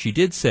 Now, she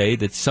did say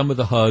that some of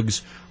the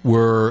hugs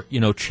were,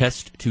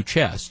 chest to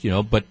chest,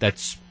 but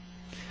that's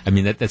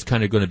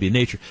kind of going to be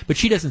nature. But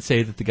she doesn't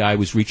say that the guy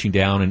was reaching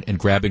down and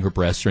grabbing her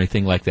breasts or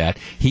anything like that.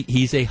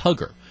 He's a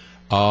hugger.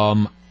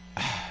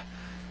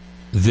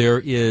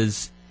 There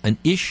is an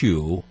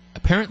issue.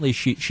 Apparently,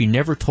 she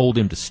never told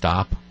him to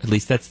stop. At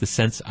least that's the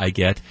sense I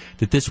get,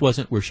 that this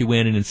wasn't where she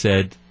went in and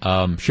said,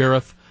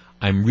 Sheriff,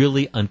 I'm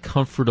really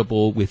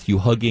uncomfortable with you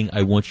hugging.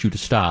 I want you to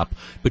stop.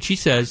 But she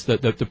says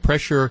that the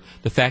pressure,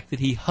 the fact that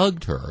he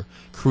hugged her,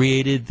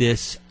 created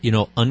this,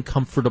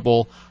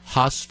 uncomfortable,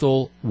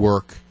 hostile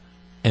work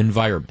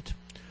environment.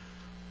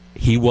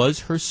 He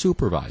was her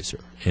supervisor.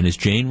 And as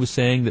Jane was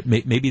saying, that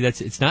maybe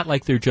it's not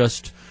like they're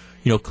just,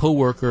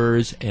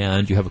 coworkers,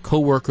 and you have a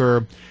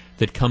coworker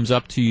that comes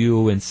up to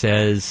you and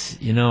says,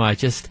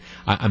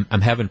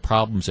 I'm having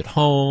problems at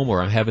home, or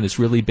I'm having this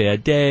really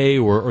bad day,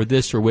 or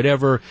this or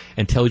whatever,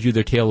 and tells you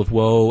their tale of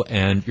woe,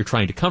 and you're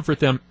trying to comfort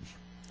them,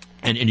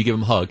 and you give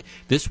them a hug.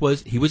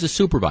 He was a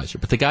supervisor,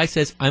 but the guy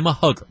says, I'm a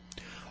hugger.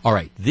 All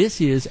right, this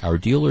is our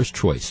dealer's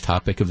choice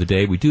topic of the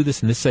day. We do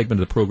this in this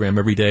segment of the program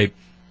every day.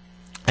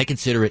 I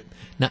consider it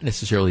not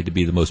necessarily to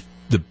be the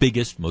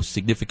biggest, most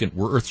significant,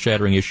 or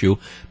earth-shattering issue,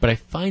 but I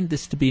find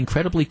this to be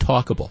incredibly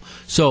talkable.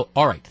 So,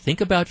 all right,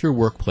 think about your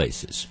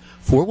workplaces.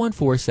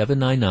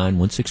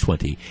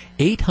 414-799-1620,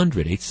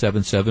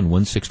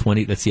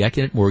 800-877-1620. That's the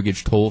Acunet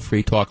Mortgage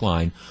toll-free talk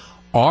line.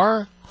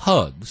 Are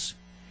hugs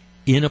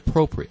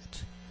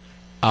inappropriate?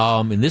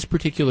 In this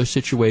particular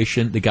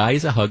situation, the guy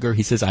is a hugger.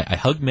 He says, I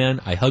hug men,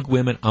 I hug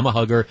women, I'm a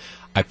hugger.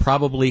 I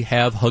probably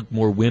have hugged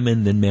more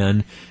women than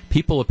men.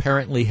 People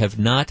apparently have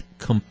not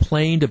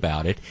complained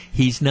about it.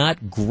 He's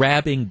not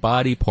grabbing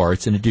body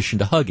parts in addition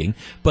to hugging.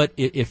 But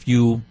if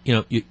you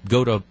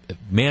go to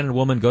man and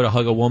woman, go to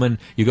hug a woman,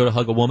 you go to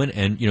hug a woman,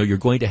 and, you're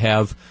going to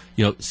have,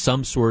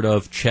 some sort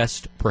of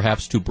chest,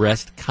 perhaps to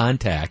breast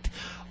contact.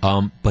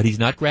 But he's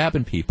not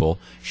grabbing people.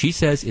 She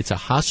says it's a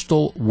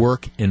hostile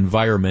work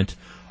environment.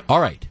 All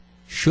right,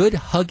 should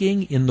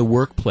hugging in the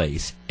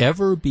workplace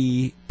ever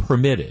be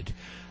permitted,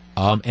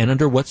 and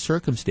under what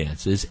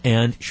circumstances,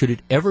 and should it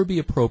ever be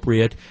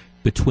appropriate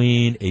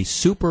between a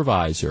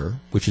supervisor,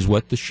 which is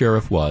what the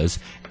sheriff was,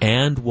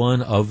 and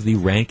one of the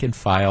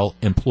rank-and-file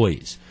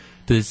employees?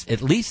 Does,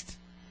 at least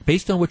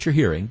based on what you're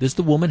hearing, does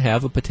the woman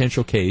have a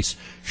potential case?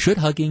 Should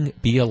hugging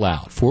be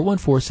allowed?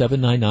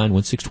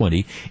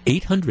 414-799-1620,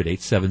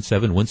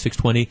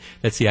 800-877-1620.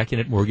 That's the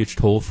Acunet Mortgage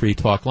toll-free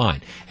talk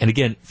line. And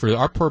again, for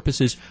our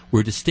purposes,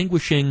 we're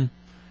distinguishing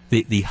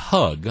the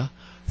hug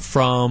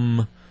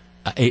from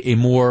a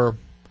more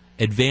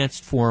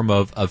advanced form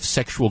of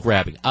sexual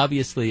grabbing.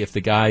 Obviously, if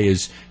the guy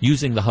is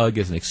using the hug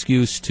as an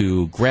excuse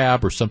to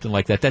grab or something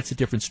like that, that's a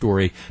different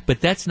story.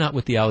 But that's not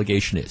what the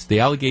allegation is.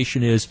 The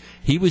allegation is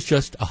he was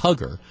just a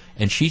hugger,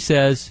 and she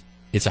says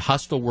it's a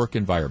hostile work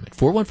environment.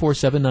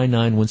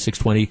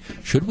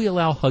 414-799-1620. Should we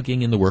allow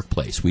hugging in the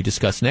workplace? We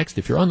discuss next.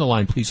 If you're on the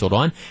line, please hold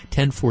on.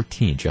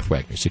 1014, Jeff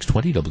Wagner,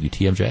 620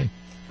 WTMJ.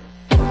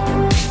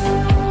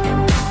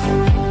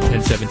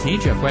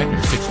 10:17. Jeff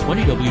Wagner,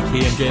 620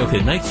 WTMJ. Okay,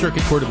 the Ninth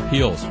Circuit Court of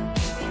Appeals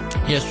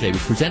yesterday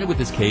was presented with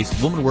this case.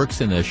 The woman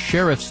works in the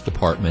sheriff's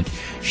department.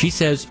 She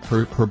says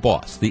her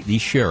boss, the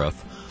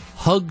sheriff,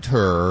 hugged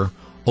her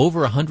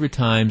over 100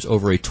 times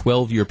over a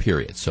 12-year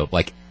period. So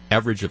like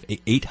average of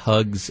 8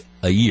 hugs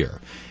a year.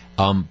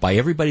 By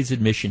everybody's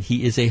admission,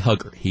 he is a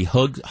hugger. He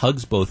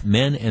hugs both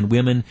men and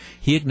women.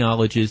 He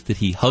acknowledges that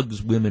he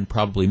hugs women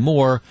probably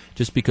more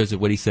just because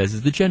of what he says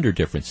is the gender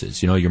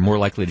differences. You know, you're more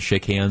likely to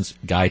shake hands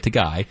guy to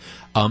guy.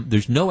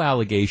 There's no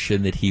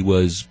allegation that he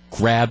was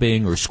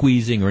grabbing or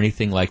squeezing or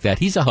anything like that.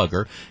 He's a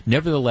hugger.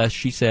 Nevertheless,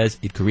 she says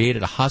it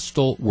created a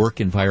hostile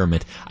work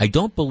environment. I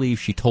don't believe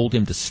she told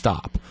him to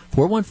stop.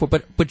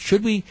 414, but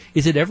should we,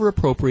 is it ever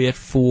appropriate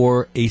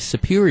for a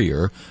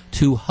superior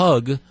to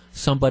hug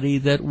somebody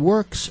that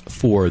works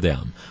for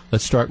them?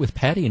 Let's start with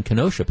Patty in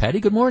Kenosha. Patty,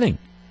 good morning.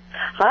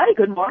 Hi,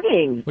 good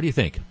morning. What do you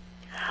think?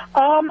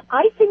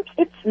 I think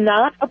it's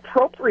not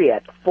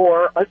appropriate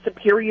for a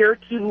superior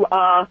to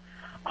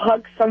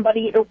hug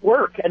somebody at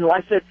work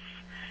unless it's,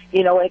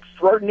 you know, an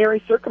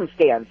extraordinary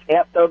circumstance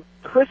at the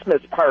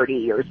Christmas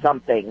party or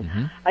something.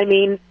 Mm-hmm. I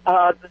mean,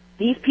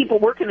 these people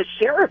work in a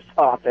sheriff's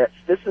office.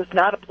 This is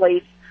not a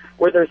place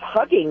where there's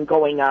hugging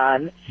going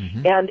on.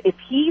 Mm-hmm. And if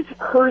he's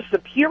her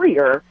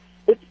superior,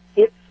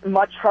 it's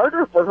much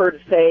harder for her to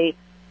say,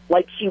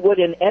 like she would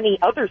in any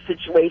other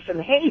situation,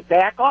 hey,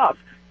 back off,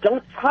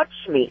 don't touch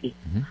me.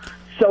 Mm-hmm.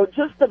 So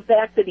just the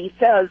fact that he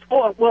says,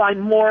 oh, well, I'm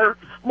more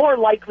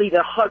likely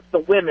to hug the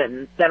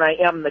women than I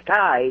am the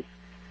guys,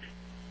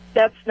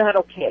 that's not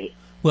okay.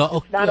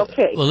 Well, it's not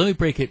okay. Well, let me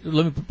break it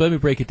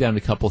down to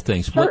a couple of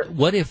things. Sure.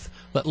 What if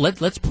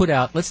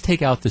let's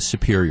take out the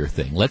superior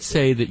thing. Let's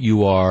say that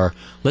you are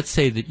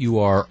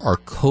our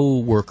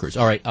co-workers.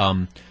 All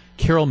right.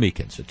 Carol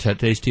Meekins,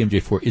 today's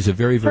TMJ4, is a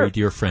very, very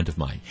dear friend of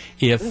mine.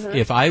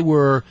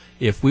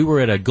 If we were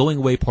at a going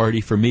away party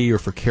for me or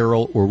for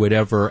Carol or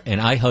whatever, and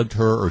I hugged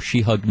her or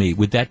she hugged me,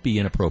 would that be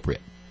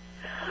inappropriate?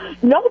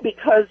 No,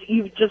 because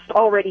you've just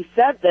already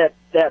said that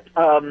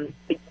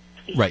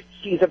right.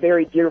 She's a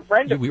very dear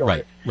friend of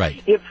yours.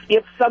 Right.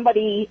 If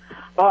somebody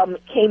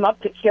came up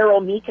to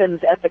Carol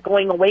Meekins at the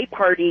going away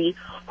party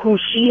who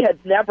she had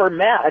never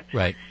met,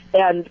 right,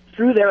 and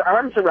threw their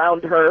arms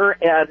around her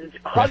and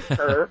hugged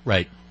her,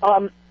 right.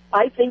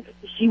 I think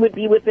she would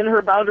be within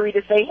her boundary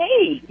to say,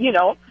 hey, you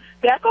know,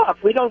 back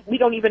off. We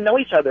don't even know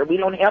each other. We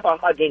don't have a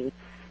hugging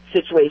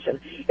situation.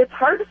 It's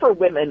hard for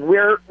women.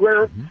 We're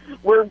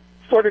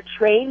sort of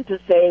trained to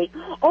say,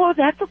 oh,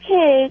 that's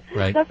okay.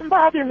 Right. It doesn't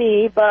bother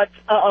me. But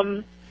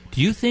do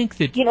you think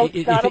that you know,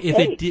 it's not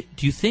okay. do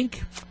you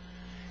think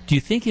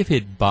if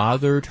it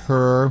bothered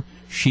her,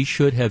 she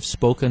should have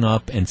spoken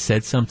up and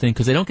said something?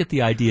 Because I don't get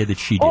the idea that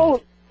she did.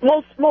 Oh,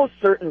 most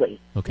certainly.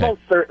 Okay.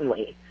 Most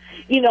certainly.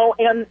 You know,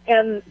 and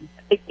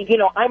you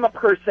know, I'm a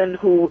person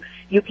who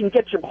you can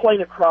get your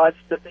point across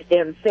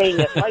and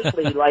saying it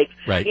lightly, like,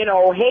 right. You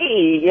know,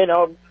 hey, you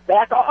know,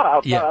 back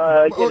off.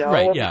 Yeah. You know,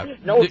 right, yeah.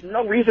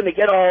 No reason to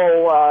get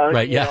all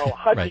right, yeah. you know,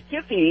 huggy right.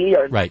 kissy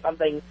or right.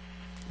 something.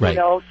 Right. You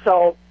know,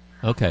 so.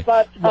 Okay.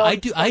 But well,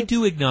 I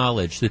do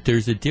acknowledge that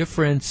there's a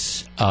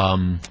difference.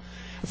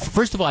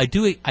 First of all, I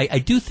do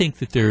think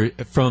that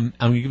I'm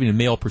going to give you a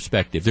male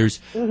perspective.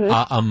 There's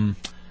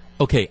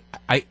okay,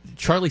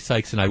 Charlie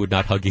Sykes and I would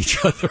not hug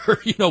each other,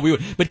 you know. We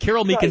would, but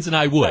Carol Meekins and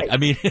I would. Right. I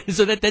mean,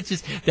 so that's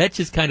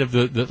just kind of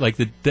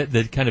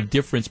the kind of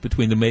difference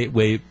between the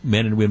way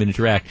men and women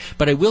interact.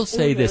 But I will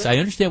say this: I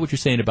understand what you're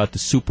saying about the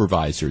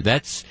supervisor.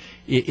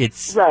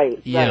 It's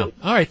right. Yeah. Right.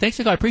 All right. Thanks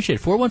a lot. I appreciate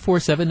it.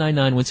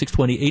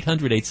 414-799-1620,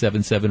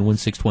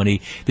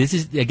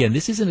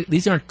 800-877-1620.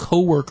 These aren't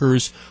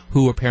coworkers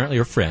who apparently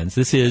are friends.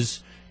 This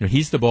is, you know,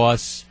 he's the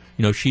boss.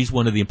 You know, she's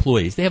one of the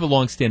employees. They have a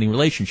long-standing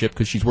relationship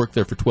because she's worked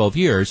there for 12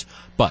 years.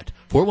 But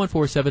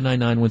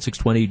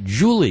 414-799-1620,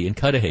 Julie in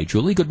Cudahy.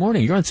 Julie, good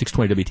morning. You're on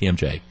 620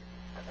 WTMJ.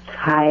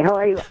 Hi, how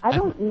are you? I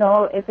don't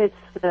know if it's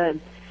the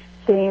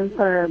same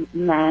for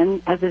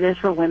men as it is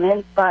for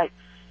women, but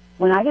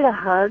when I get a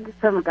hug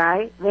from a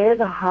guy, there's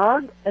a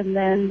hug and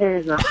then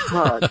there's a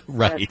hug.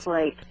 Right. It's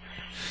like,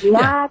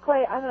 not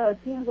quite, I don't know, it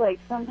seems like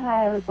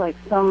sometimes like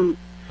some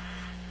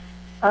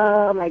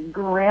like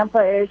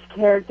grandpa-ish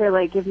character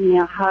like giving me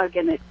a hug,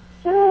 and it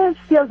just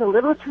feels a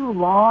little too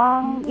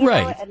long, you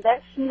know, and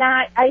that's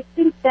not, I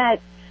think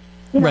that,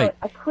 you know,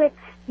 a quick,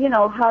 you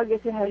know, hug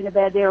if you're having a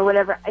bad day or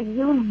whatever,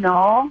 you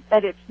know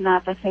that it's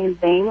not the same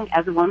thing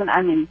as a woman.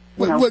 I mean,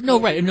 you know.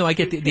 No, right. No, I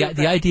get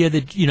the idea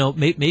that, you know,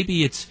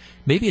 maybe it's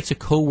a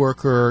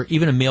coworker,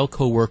 even a male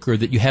coworker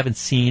that you haven't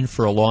seen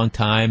for a long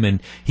time, and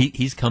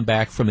he's come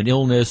back from an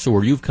illness,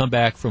 or you've come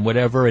back from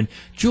whatever. And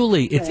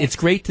Julie, it's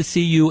great to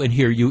see you and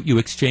hear you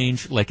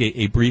exchange like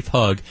a brief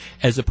hug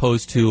as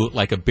opposed to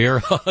like a bear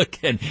hug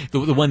and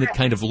the one that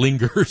kind of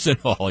lingers and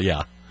all.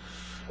 Yeah.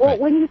 Well,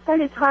 when you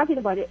started talking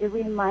about it, it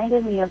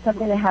reminded me of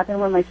something that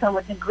happened when my son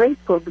was in grade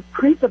school. The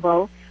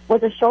principal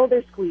was a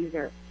shoulder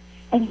squeezer.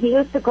 And he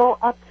used to go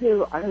up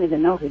to, I don't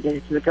even know if he did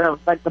it to the girls,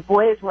 but the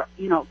boys were,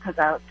 you know, because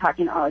I was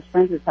talking to all his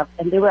friends and stuff,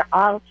 and they were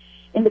all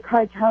in the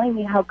car telling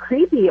me how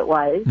creepy it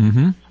was.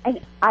 Mm-hmm. And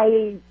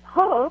I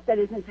hope that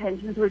his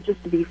intentions were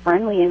just to be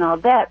friendly and all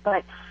that,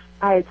 but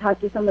I had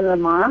talked to some of the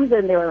moms,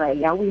 and they were like,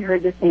 yeah, we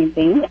heard the same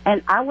thing.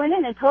 And I went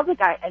in and told the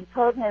guy and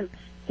told him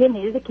he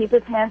needed to keep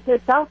his hands to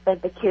himself,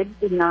 that the kids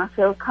did not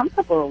feel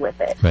comfortable with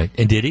it. Right.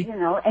 And did he? You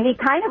know, and he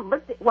kind of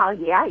looked at, well,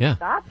 yeah, he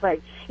stopped, but,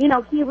 you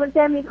know, he looked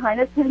at me kind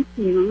of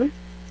confused.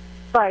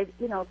 But,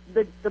 you know,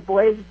 the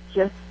boys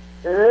just,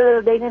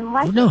 they didn't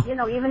like it, you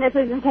know, even if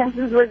his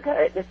intentions were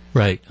good.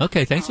 Right.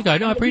 Okay, thanks, guy.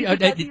 No, I appreciate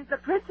because he's the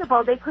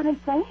principal, they couldn't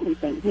say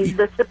anything. He's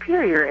the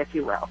superior, if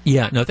you will.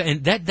 Yeah, no,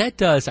 and that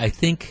does, I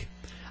think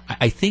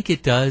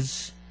it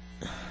does.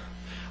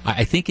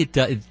 I think it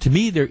does. To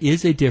me, there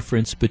is a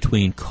difference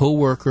between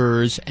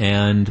coworkers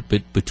and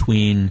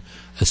between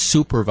a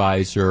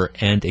supervisor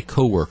and a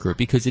coworker,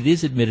 because it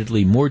is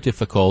admittedly more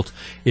difficult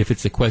if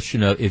it's a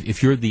question of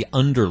if you're the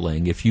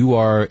underling, if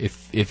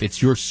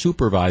it's your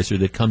supervisor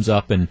that comes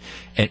up and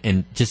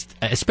just,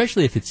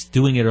 especially if it's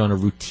doing it on a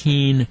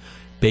routine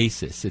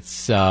basis.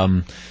 It's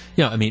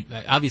you know, I mean,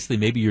 obviously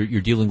maybe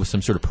you're dealing with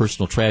some sort of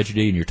personal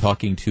tragedy and you're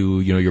talking to,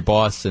 you know, your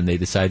boss and they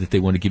decide that they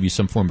want to give you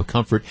some form of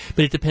comfort,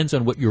 but it depends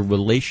on what your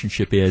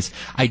relationship is.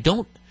 I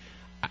don't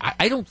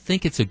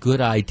think it's a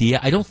good idea.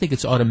 I don't think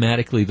it's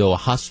automatically, though, a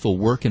hostile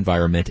work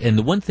environment. And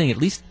the one thing, at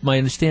least my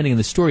understanding in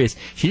the story, is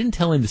she didn't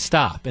tell him to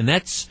stop, and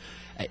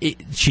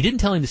she didn't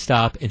tell him to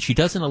stop, and she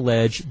doesn't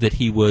allege that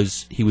he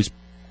was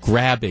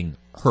grabbing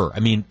her. I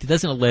mean, she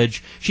doesn't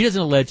allege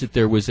that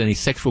there was any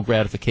sexual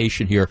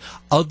gratification here,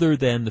 other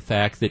than the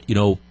fact that, you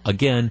know,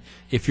 again,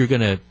 if you're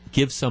going to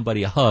give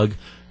somebody a hug,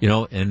 you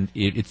know, and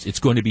it's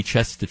going to be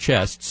chest to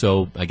chest,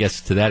 so I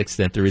guess to that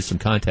extent there is some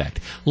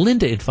contact.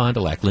 Linda in Fond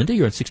du Lac. Linda,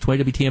 you're on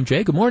 620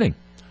 WTMJ. Good morning.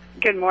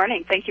 Good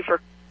morning. Thank you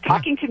for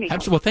talking to me.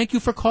 Absolutely. Well, thank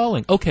you for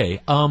calling. Okay,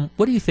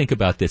 what do you think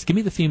about this? Give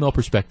me the female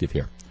perspective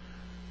here.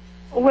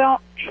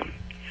 Well,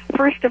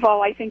 first of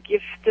all, I think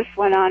if this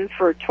went on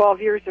for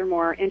 12 years or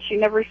more and she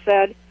never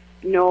said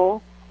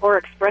no or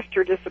expressed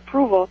her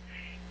disapproval,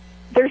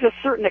 there's a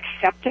certain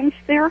acceptance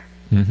there.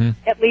 Mm-hmm.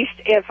 At least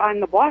if I'm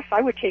the boss,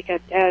 I would take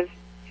it as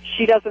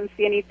she doesn't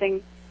see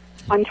anything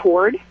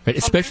untoward. Right,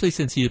 especially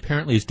since he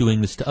apparently is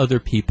doing this to other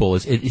people.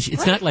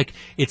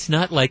 It's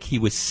not like he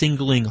was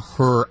singling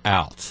her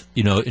out,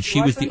 you know, and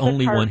she was the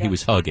only one he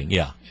was hugging.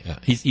 Yeah.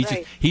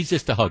 He's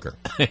just a hugger.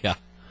 Yeah.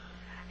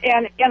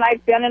 And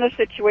I've been in a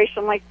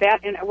situation like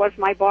that, and it was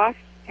my boss,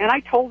 and I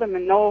told him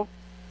in no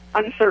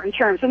uncertain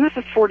terms, and this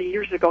is 40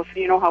 years ago, so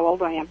you know how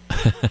old I am.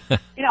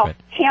 You know,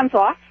 hands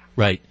off.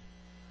 Right.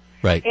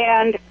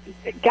 And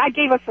God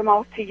gave us a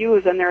mouth to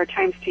use, and there are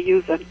times to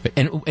use it.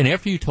 And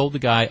after you told the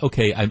guy,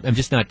 okay, I'm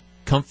just not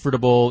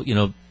comfortable, you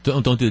know,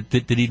 don't do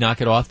it, did he knock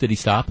it off? Did he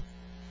stop?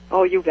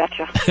 Oh, you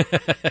betcha.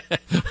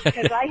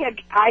 Because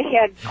I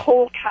had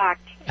cold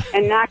cocked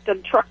and knocked a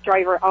truck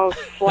driver out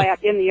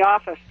flat in the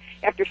office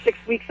after 6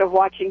 weeks of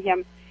watching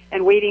him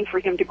and waiting for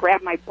him to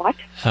grab my butt.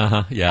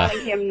 Yeah.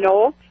 Telling him,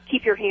 no,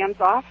 keep your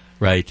hands off.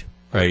 Right.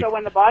 So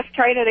when the boss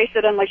tried it, I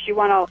said, unless you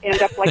want to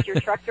end up like your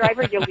truck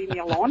driver, you'll leave me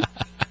alone.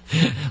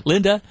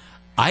 Linda,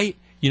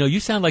 you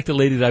sound like the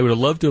lady that I would have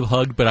loved to have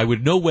hugged, but I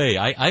would no way.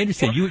 I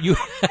understand. You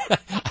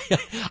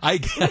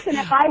Listen,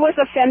 if I was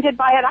offended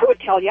by it, I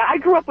would tell you. I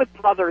grew up with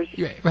brothers.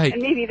 Right.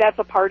 And maybe that's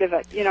a part of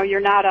it. You know, you're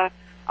not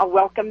a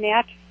welcome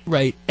mat.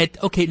 Right.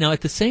 Now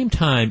at the same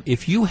time,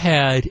 if you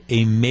had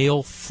a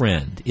male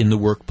friend in the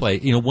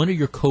workplace, you know, one of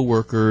your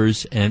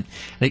coworkers, and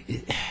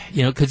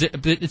you know, because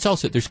it's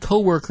also there's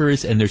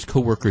coworkers and there's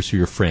coworkers who are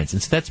your friends,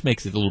 and so that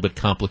makes it a little bit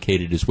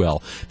complicated as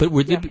well. But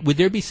would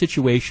there be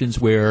situations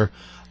where,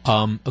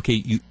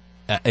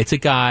 it's a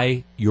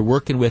guy, you're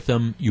working with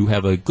him, you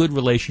have a good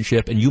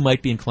relationship, and you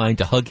might be inclined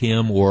to hug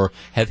him or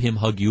have him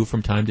hug you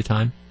from time to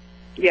time?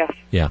 Yes.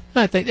 Yeah.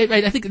 I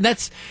think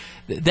that's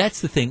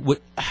the thing.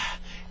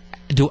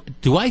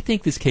 Do I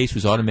think this case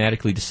was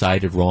automatically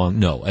decided wrong?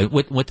 No.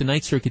 What the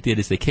Ninth Circuit did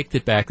is they kicked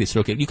it back. They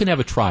said, okay, you can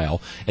have a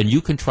trial, and you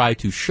can try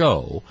to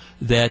show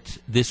that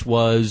this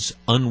was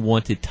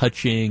unwanted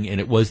touching and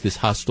it was this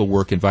hostile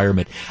work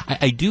environment.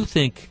 I do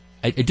think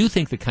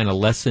the kind of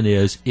lesson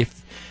is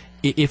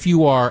if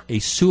you are a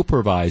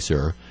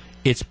supervisor,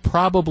 it's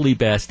probably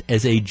best,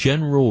 as a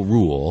general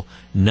rule,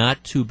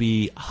 not to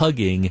be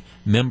hugging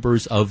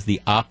members of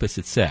the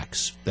opposite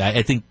sex.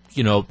 I think,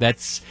 you know,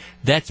 that's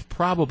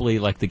probably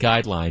like the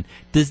guideline.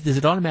 Does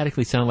it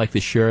automatically sound like the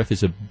sheriff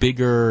is a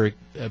bigger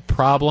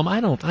problem?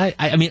 I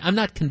mean, I'm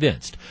not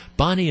convinced.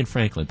 Bonnie and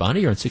Franklin.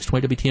 Bonnie, you're on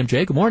 620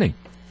 WTMJ. Good morning.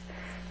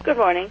 Good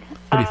morning.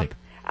 What do you think?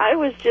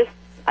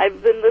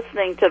 I've been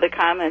listening to the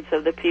comments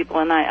of the people,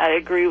 and I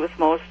agree with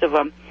most of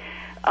them.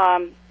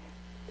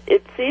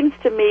 It seems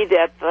to me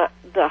that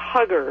the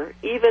hugger,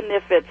 even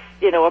if it's,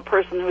 you know, a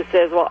person who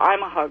says, well,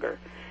 I'm a hugger,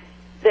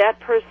 that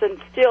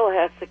person still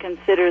has to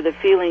consider the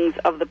feelings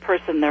of the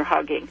person they're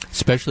hugging.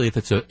 Especially if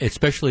it's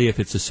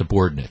a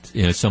subordinate,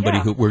 you know, somebody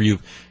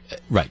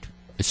right.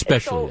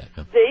 Especially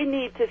so they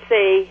need to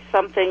say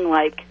something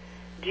like,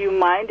 do you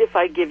mind if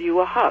I give you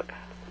a hug?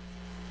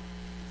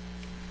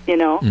 You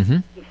know,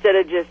 instead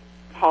of just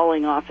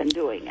hauling off and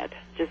doing it,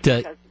 just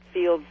because it's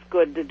feels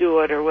good to do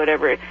it or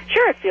whatever.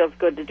 Sure, it feels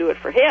good to do it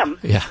for him.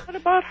 Yeah. What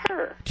about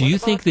her? Do you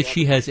think that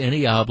she has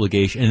any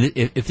obligation, and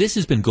if this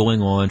has been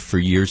going on for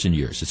years and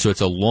years, so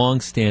it's a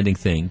long-standing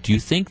thing, do you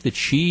think that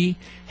she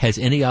has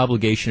any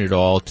obligation at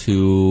all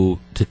to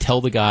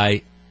tell the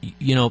guy,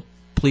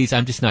 please,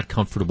 I'm just not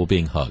comfortable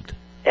being hugged?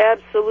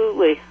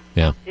 Absolutely.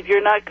 Yeah. If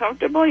you're not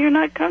comfortable, you're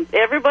not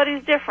comfortable.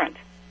 Everybody's different.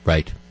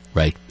 Right.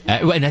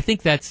 And I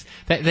think that's.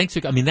 I think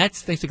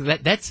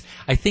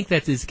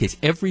that is the case.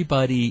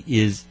 Everybody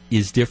is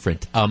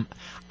different.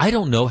 I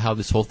don't know how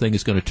this whole thing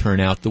is going to turn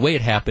out. The way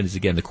it happened is,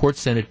 again, the court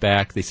sent it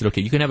back. They said,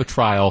 okay, you can have a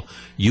trial.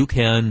 You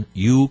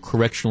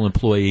correctional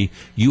employee,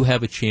 you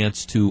have a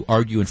chance to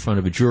argue in front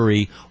of a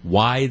jury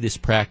why this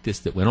practice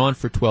that went on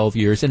for 12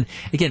 years. And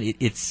again,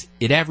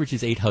 it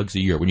averages 8 hugs a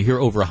year. When you hear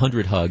over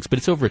 100 hugs, but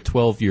it's over a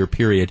 12-year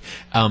period.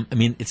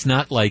 It's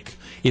not like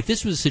if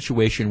this was a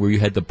situation where you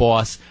had the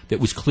boss that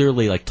was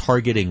clearly like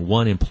targeting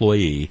one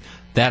employee,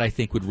 that I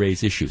think would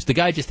raise issues. The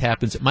guy just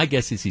happens, my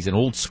guess is he's an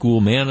old school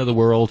man of the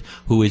world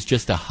who is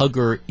just a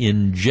hugger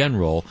in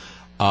general.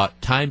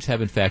 Times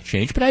have in fact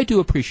changed, but I do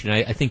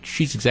appreciate it. I think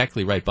she's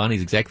exactly right.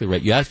 Bonnie's exactly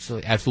right. You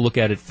actually have to look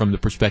at it from the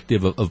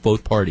perspective of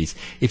both parties.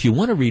 If you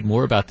want to read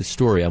more about the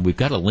story, we've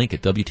got a link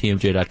at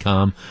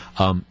WTMJ.com.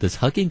 Does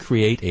hugging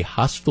create a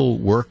hostile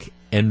work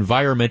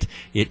environment?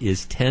 It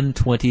is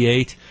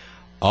 10:28.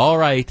 All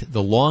right,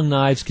 the long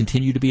knives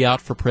continue to be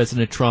out for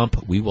President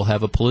Trump. We will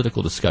have a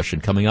political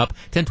discussion coming up.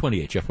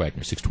 10:28, Jeff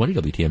Wagner, 620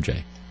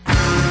 WTMJ.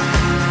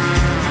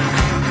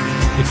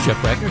 It's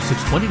Jeff Wagner,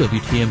 620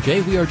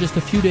 WTMJ. We are just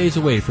a few days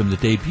away from the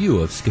debut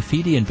of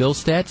Scafidi and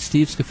Billstat.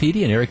 Steve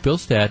Scafidi and Eric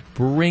Billstat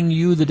bring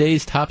you the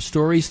day's top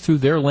stories through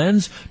their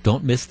lens.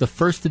 Don't miss the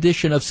first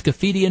edition of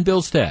Scafidi and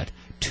Billstat,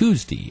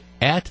 Tuesday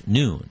at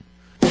noon.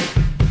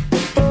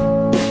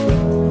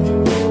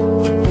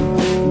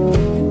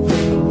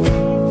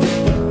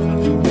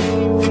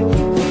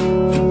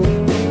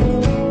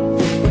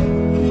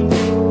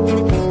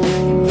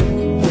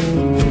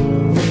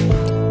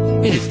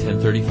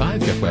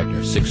 Jeff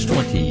Wagner,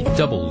 620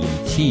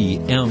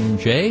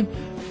 WTMJ.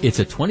 It's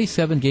a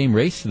 27-game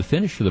race to the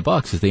finish for the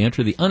Bucs as they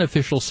enter the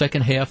unofficial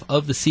second half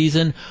of the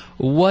season.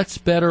 What's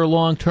better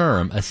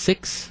long-term, a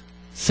 6,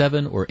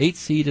 7, or 8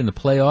 seed in the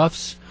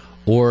playoffs,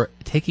 or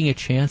taking a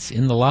chance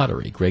in the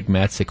lottery? Greg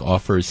Matzik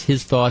offers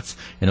his thoughts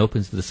and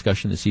opens the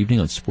discussion this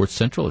evening on Sports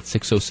Central at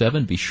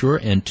 6:07. Be sure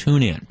and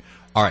tune in.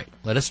 All right,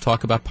 let us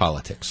talk about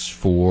politics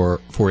for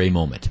a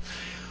moment.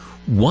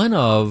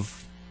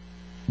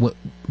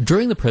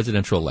 During the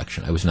presidential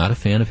election, I was not a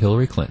fan of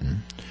Hillary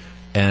Clinton,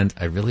 and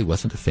I really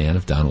wasn't a fan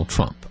of Donald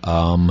Trump.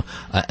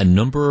 A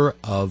number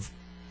of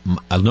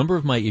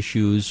my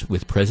issues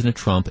with President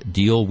Trump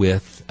deal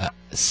with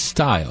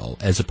style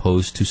as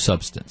opposed to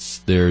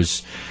substance.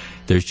 There's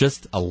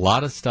just a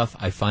lot of stuff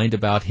I find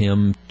about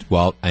him.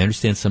 While I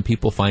understand some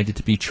people find it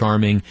to be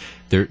charming,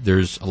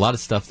 there's a lot of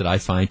stuff that I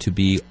find to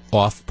be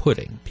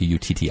off-putting.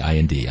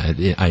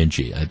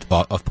 P-U-T-T-I-N-D-I-N-G,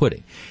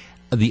 off-putting.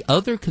 The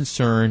other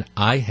concern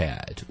I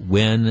had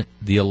when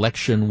the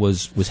election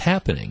was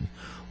happening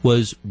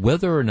was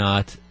whether or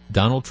not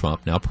Donald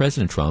Trump, now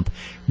President Trump,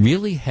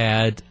 really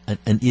had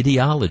an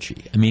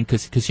ideology. I mean,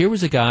 because here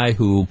was a guy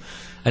who,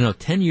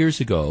 10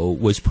 years ago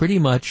was pretty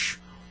much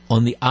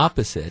on the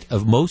opposite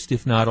of most,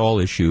 if not all,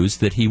 issues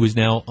that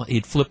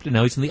he'd flipped, and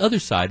now he's on the other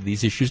side of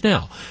these issues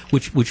now,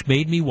 which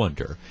made me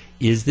wonder,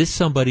 is this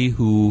somebody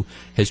who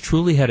has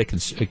truly had a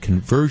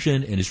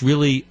conversion and is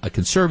really a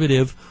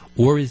conservative,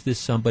 or is this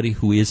somebody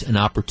who is an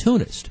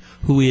opportunist,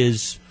 who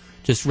is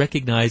just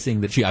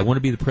recognizing that, I want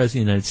to be the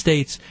President of the United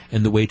States,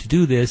 and the way to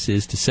do this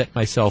is to set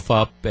myself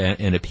up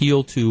and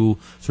appeal to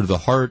sort of the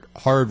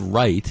hard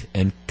right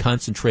and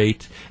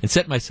concentrate and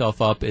set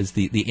myself up as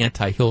the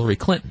anti-Hillary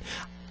Clinton.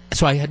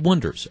 So I had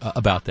wonders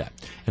about that.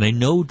 And I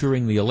know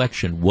during the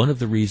election, one of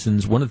the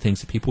things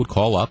that people would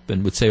call up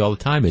and would say all the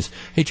time is,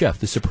 hey, Jeff,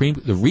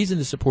 the reason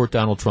to support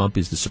Donald Trump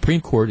is the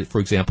Supreme Court, for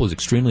example, is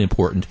extremely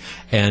important,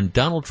 and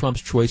Donald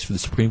Trump's choice for the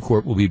Supreme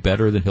Court will be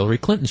better than Hillary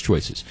Clinton's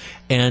choices.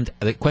 And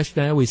the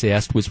question I always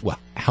asked was, well,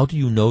 how do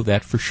you know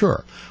that for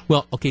sure?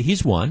 Well, okay,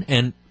 he's one,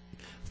 and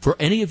for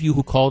any of you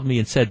who called me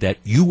and said that,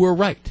 you were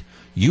right.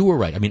 You were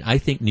right. I mean, I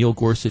think Neil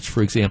Gorsuch,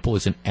 for example,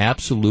 is an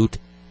absolute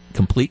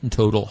complete and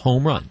total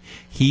home run.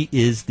 He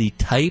is the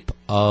type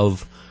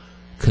of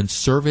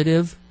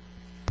conservative,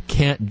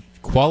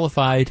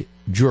 qualified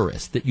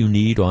jurist that you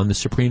need on the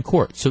Supreme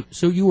Court.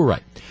 So you were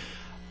right.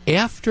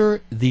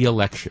 After the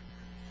election,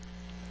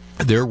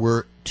 there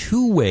were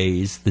 2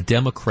 ways the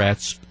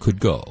Democrats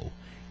could go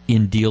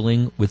in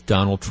dealing with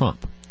Donald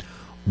Trump.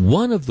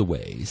 One of the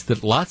ways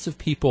that lots of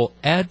people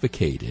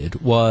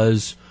advocated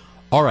was,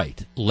 all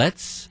right, let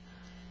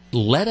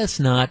us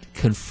not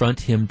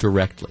confront him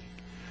directly,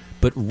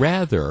 but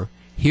rather,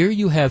 here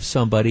you have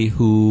somebody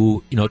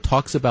who,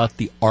 talks about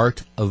the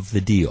art of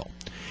the deal.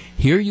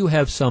 Here you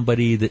have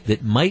somebody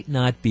that might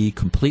not be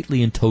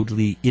completely and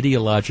totally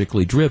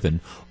ideologically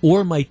driven,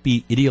 or might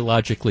be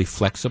ideologically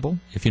flexible,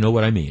 if you know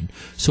what I mean.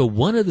 So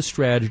one of the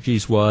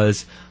strategies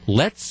was,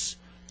 let's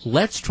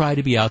try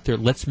to be out there,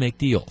 let's make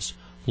deals.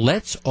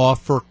 let's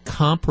offer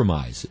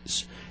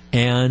compromises.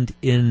 And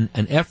in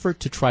an effort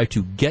to try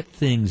to get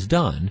things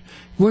done,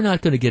 we're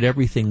not going to get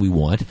everything we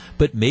want,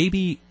 but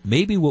maybe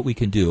what we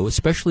can do,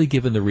 especially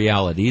given the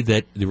reality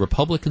that the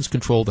Republicans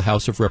control the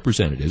House of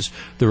Representatives,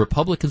 the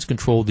Republicans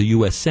control the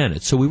U.S.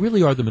 Senate, so we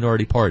really are the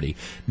minority party.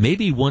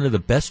 Maybe one of the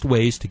best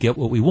ways to get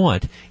what we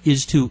want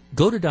is to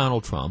go to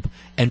Donald Trump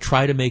and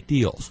try to make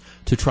deals,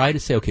 to try to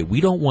say, okay, we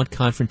don't want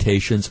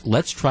confrontations.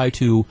 Let's try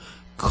to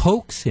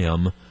coax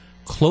him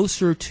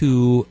closer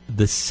to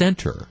the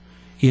center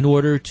in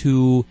order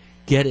to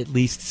get at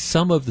least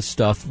some of the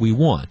stuff we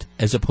want,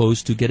 as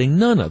opposed to getting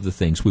none of the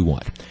things we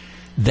want.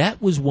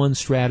 That was one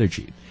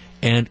strategy.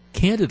 And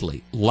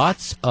candidly,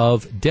 lots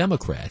of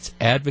Democrats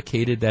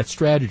advocated that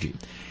strategy.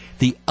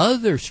 The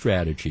other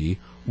strategy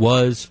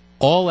was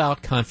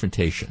all-out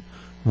confrontation.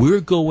 We're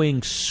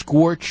going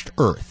scorched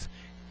earth.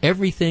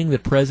 Everything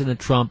that President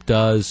Trump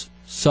does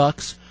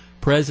sucks.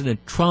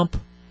 President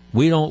Trump,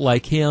 we don't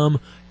like him.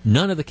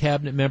 None of the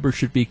cabinet members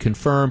should be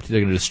confirmed.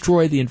 They're going to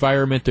destroy the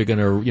environment. They're going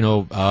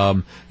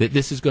to, that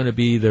this is going to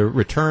be the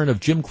return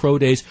of Jim Crow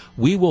days.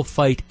 We will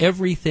fight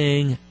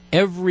everything,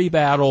 every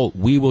battle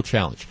we will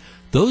challenge.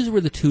 Those were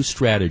the two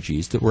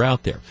strategies that were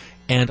out there.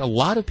 And a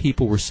lot of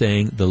people were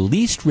saying the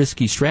least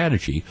risky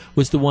strategy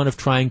was the one of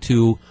trying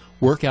to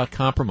work out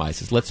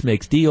compromises. Let's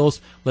make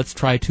deals. Let's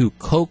try to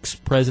coax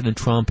President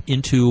Trump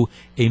into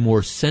a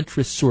more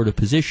centrist sort of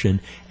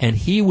position, and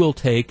he will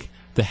take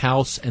the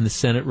House and the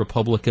Senate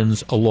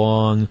Republicans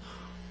along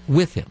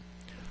with him.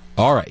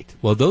 All right.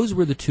 Well, those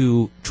were the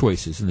two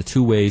choices and the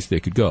two ways they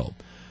could go.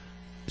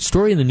 The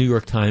story in the New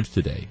York Times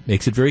today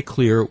makes it very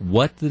clear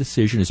what the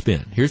decision has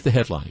been. Here's the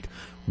headline.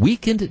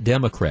 Weakened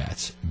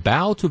Democrats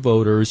bow to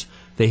voters.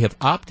 They have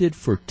opted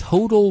for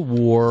total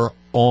war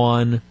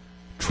on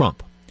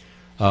Trump.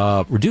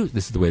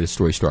 This is the way the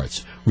story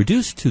starts.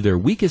 Reduced to their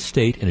weakest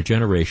state in a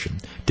generation,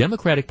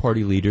 Democratic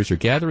Party leaders are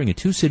gathering in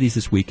two cities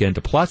this weekend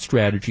to plot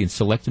strategy and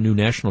select a new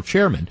national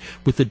chairman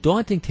with the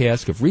daunting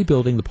task of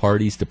rebuilding the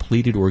party's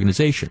depleted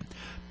organization.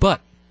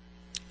 But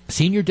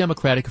senior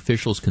Democratic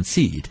officials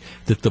concede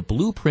that the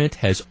blueprint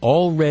has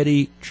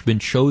already been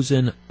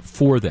chosen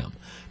for them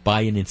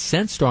by an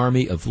incensed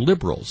army of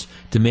liberals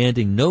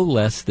demanding no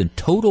less than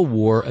total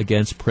war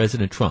against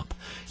President Trump,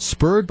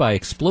 spurred by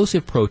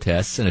explosive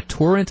protests and a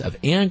torrent of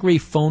angry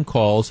phone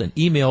calls and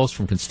emails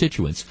from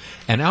constituents,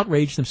 and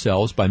outraged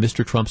themselves by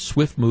Mr. Trump's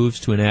swift moves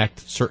to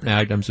enact certain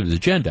items of his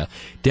agenda.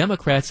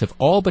 Democrats have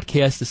all but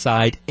cast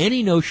aside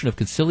any notion of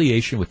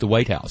conciliation with the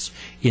White House.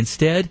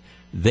 Instead,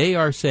 they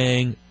are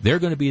saying they're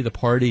going to be the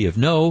party of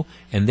no,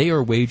 and they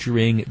are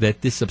wagering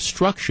that this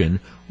obstruction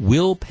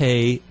will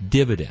pay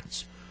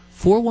dividends.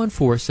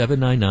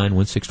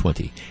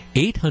 414-799-1620,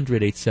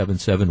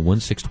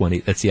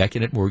 800-877-1620. That's the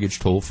Acunet Mortgage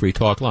toll-free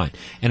talk line.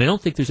 And I don't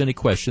think there's any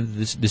question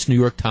that this New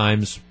York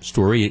Times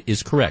story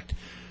is correct.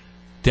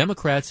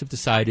 Democrats have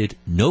decided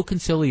no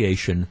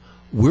conciliation.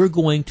 We're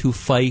going to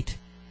fight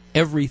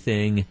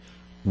everything.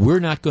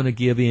 We're not going to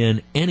give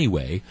in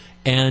anyway.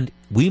 And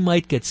we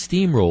might get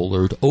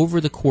steamrollered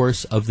over the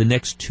course of the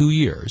next 2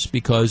 years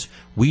because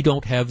we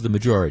don't have the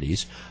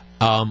majorities.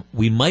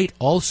 We might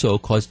also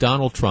cause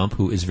Donald Trump,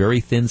 who is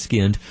very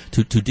thin-skinned,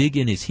 to dig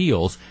in his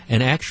heels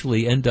and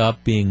actually end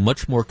up being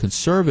much more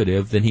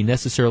conservative than he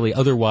necessarily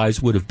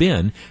otherwise would have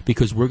been,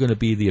 because we're going to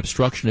be the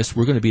obstructionists,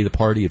 we're going to be the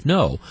party of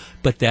no.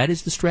 But that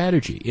is the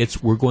strategy.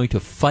 We're going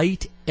to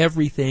fight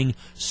everything,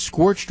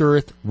 scorched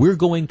earth, we're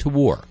going to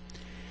war.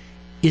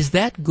 Is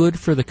that good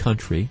for the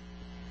country?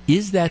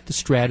 Is that the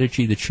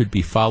strategy that should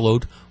be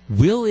followed?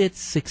 Will it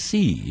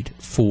succeed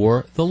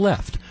for the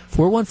left?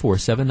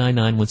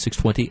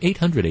 414-799-1620,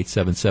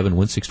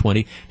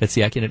 800-877-1620. That's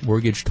the Acunet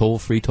Mortgage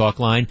toll-free talk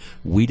line.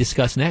 We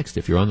discuss next.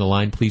 If you're on the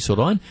line, please hold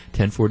on.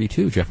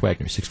 1042, Jeff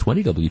Wagner,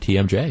 620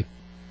 WTMJ.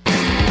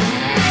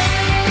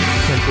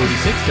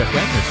 1046, Jeff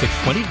Wagner,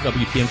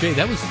 620 WTMJ.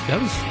 That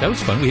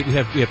was fun. We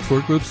have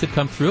tour groups that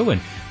come through, and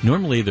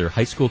normally they're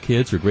high school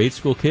kids or grade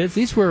school kids.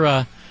 These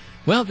were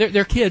well,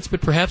 they're kids, but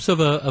perhaps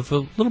of a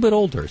little bit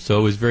older.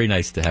 So it was very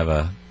nice to have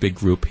a big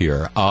group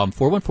here.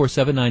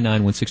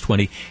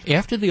 414-799-1620.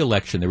 After the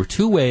election, there were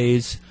two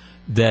ways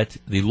that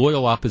the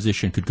loyal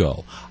opposition could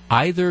go.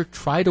 Either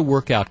try to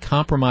work out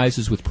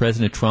compromises with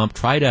President Trump,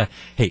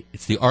 hey,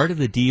 it's the art of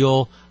the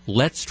deal.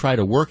 Let's try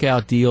to work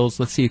out deals.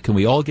 Let's see, can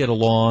we all get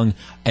along,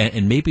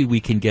 and maybe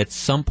we can get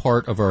some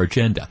part of our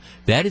agenda.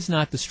 That is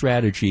not the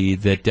strategy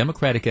that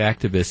Democratic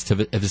activists have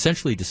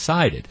essentially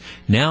decided.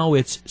 Now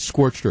it's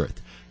scorched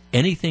earth.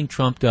 Anything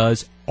Trump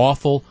does,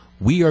 awful.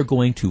 We are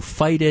going to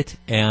fight it,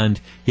 and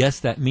yes,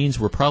 that means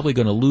we're probably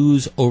going to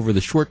lose over the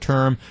short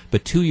term,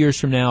 but 2 years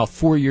from now,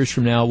 4 years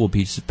from now, we'll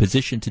be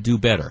positioned to do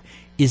better.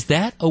 Is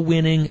that a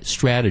winning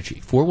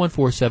strategy?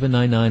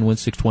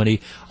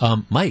 414-799-1620.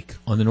 Mike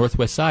on the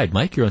Northwest Side.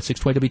 Mike, you're on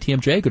 620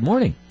 WTMJ. Good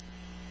morning.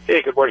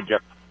 Hey, good morning,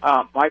 Jeff.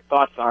 My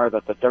thoughts are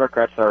that the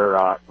Democrats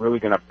are really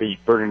going to be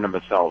burning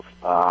themselves.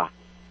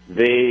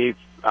 They've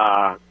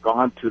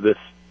gone to this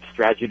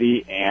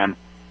strategy, and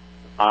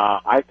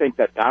I think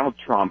that Donald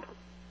Trump,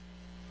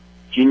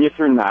 genius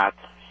or not,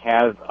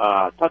 has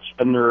touched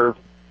a nerve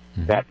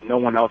that no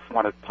one else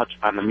wanted to touch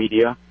on the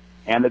media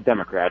and the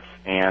Democrats,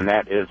 and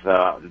that is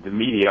the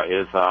media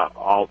is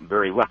all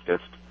very leftist.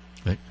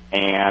 Right.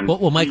 And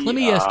well, Mike, let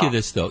me ask you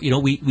this, though. You know,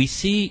 we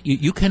see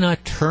you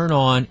cannot turn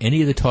on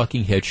any of the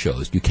talking head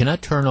shows. You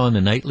cannot turn on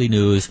the nightly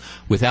news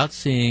without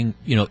seeing,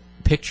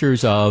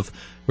 pictures of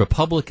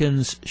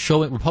Republican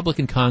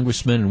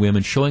congressmen and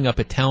women showing up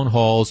at town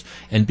halls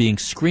and being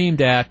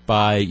screamed at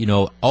by,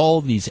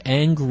 all these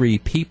angry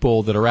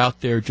people that are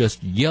out there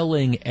just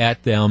yelling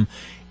at them.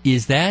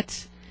 Is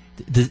that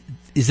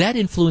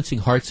influencing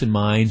hearts and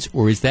minds,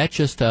 or is that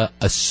just a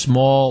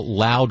small,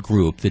 loud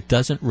group that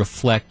doesn't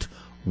reflect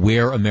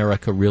where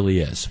America really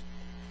is?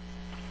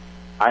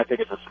 I think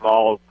it's a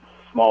small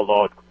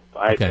load.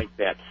 I Okay. think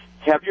that.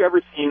 Have you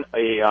ever seen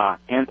a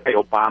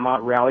anti-Obama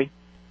rally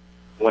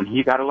when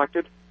he got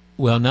elected?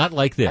 Well, not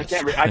like this. I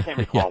can't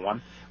recall Yeah.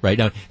 one. Right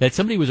now, that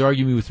somebody was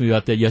arguing with me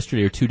about that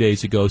yesterday or 2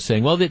 days ago,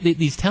 saying, "Well,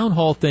 these town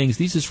hall things,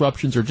 these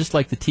disruptions are just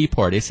like the Tea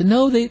Party." I said,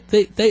 "No, they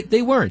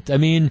weren't. I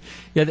mean,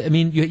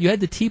 you had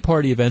the Tea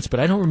Party events,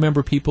 but I don't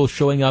remember people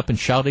showing up and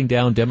shouting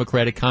down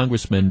Democratic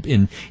congressmen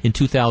in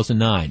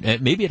 2009.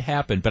 Maybe it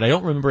happened, but I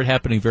don't remember it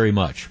happening very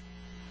much."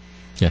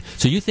 Yeah.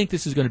 So you think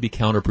this is going to be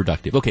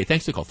counterproductive? Okay.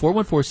 Thanks for the call.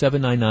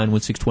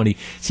 414-799-1620.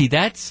 See,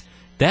 that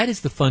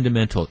is the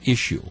fundamental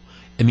issue.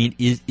 I mean,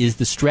 is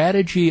the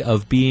strategy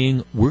of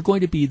being, we're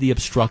going to be the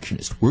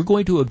obstructionist, we're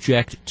going to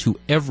object to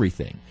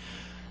everything.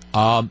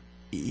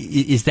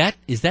 Is that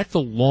the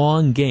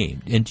long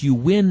game? And do you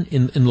win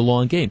in the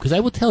long game? Because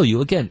I will tell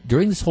you, again,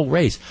 during this whole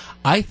race,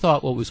 I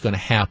thought what was going to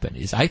happen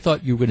is I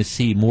thought you were going to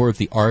see more of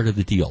the art of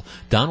the deal.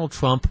 Donald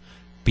Trump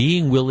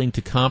being willing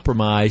to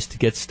compromise to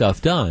get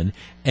stuff done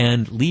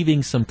and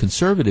leaving some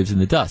conservatives in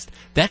the dust.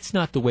 That's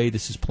not the way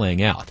this is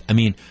playing out. I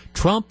mean,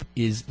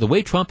 the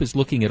way Trump is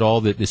looking at all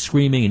the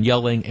screaming and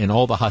yelling and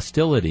all the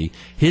hostility,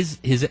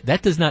 that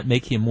does not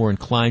make him more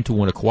inclined to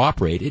want to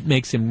cooperate. It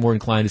makes him more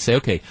inclined to say,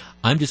 okay,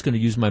 I'm just going to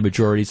use my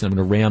majorities and I'm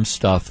going to ram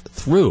stuff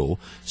through.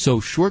 So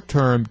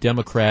short-term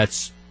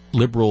Democrats,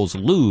 liberals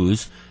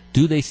lose.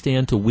 Do they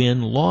stand to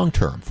win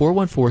long-term?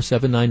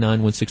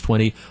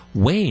 414-799-1620.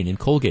 Wayne in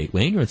Colgate.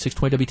 Wayne, you're on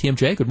 620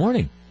 WTMJ. Good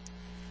morning.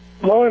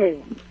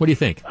 Morning. What do you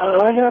think?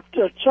 I have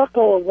to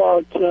chuckle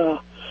about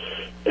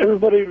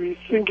everybody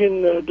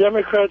thinking the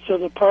Democrats are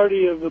the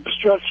party of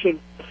obstruction.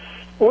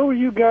 Where were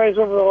you guys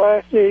over the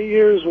last 8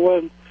 years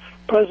when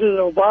President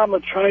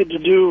Obama tried to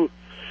do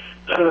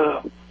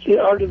the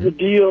art of the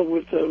deal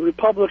with the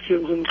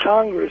Republicans in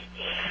Congress?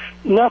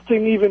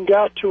 Nothing even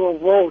got to a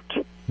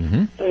vote.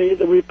 Mm-hmm.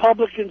 The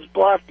Republicans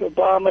blocked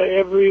Obama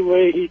every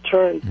way he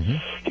turned. Mm-hmm.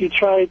 He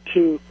tried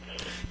to.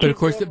 But of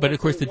course,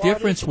 the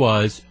difference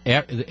was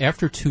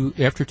after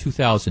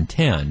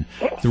 2010,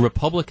 the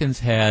Republicans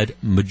had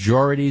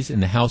majorities in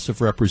the House of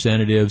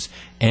Representatives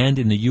and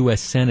in the U.S.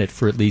 Senate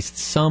for at least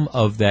some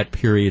of that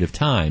period of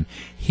time.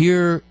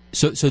 Here,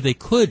 so they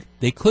could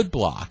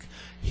block.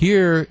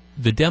 Here,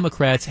 the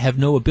Democrats have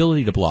no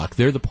ability to block.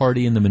 They're the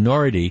party in the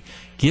minority.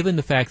 Given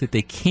the fact that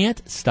they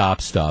can't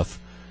stop stuff,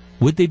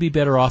 would they be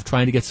better off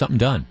trying to get something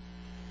done?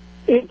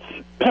 You're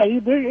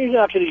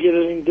not going to get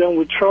anything done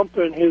with Trump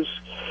and his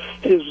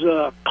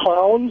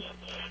clowns.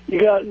 You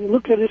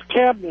look at his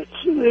cabinets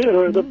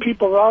or the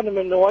people around him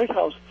in the White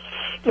House.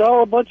 They're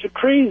all a bunch of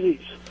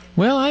crazies.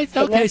 Well,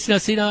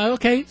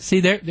 see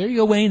there you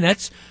go, Wayne.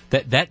 That's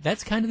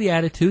kind of the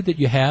attitude that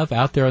you have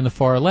out there on the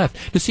far left.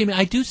 Now, see, I mean,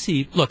 I do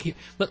see. Look,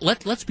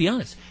 let's be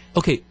honest.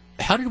 Okay,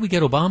 how did we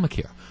get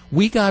Obamacare?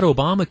 We got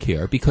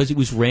Obamacare because it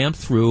was rammed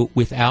through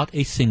without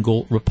a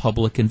single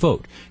Republican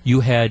vote.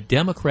 You had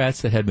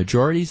Democrats that had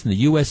majorities in the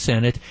U.S.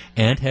 Senate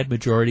and had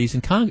majorities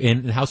in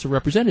the House of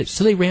Representatives,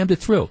 so they rammed it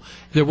through.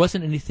 There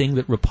wasn't anything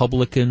that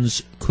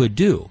Republicans could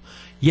do.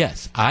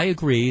 Yes, I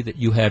agree that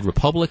you had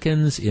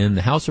Republicans in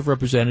the House of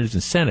Representatives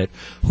and Senate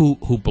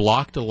who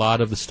blocked a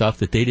lot of the stuff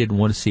that they didn't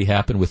want to see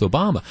happen with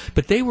Obama,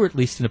 but they were at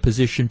least in a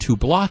position to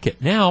block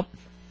it. Now,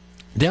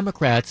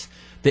 Democrats,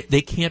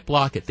 they can't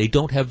block it. They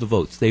don't have the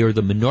votes. They are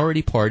the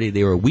minority party.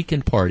 They are a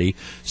weakened party.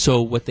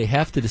 So what they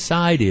have to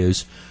decide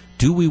is,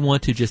 do we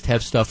want to just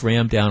have stuff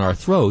rammed down our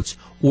throats,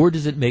 or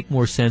does it make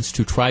more sense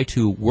to try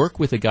to work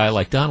with a guy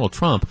like Donald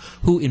Trump,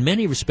 who in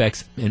many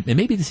respects, and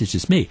maybe this is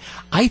just me,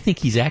 I think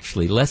he's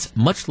actually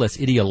much less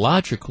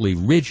ideologically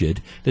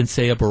rigid than,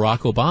 say, a Barack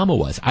Obama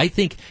was. I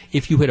think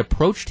if you had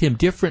approached him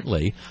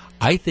differently,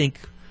 I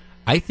think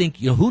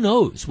who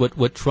knows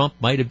what Trump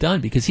might have done,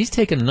 because he's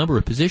taken a number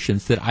of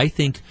positions that I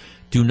think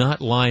do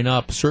not line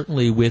up,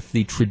 certainly with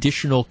the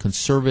traditional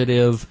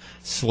conservative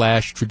 /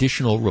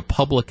 traditional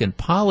Republican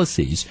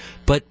policies.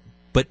 But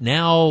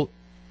now,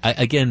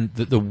 again,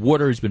 the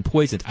water has been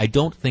poisoned. I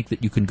don't think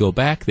that you can go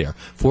back there.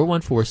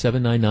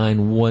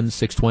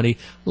 414-799-1620.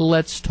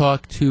 Let's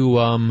talk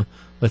to,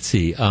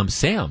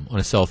 Sam on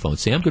a cell phone.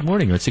 Sam, good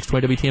morning. You're at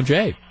 620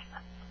 WTMJ.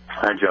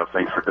 Hi, Jeff.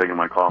 Thanks for taking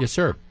my call. Yes,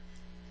 sir.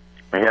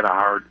 I had a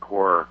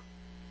hardcore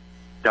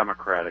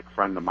Democratic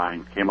friend of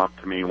mine came up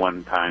to me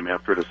one time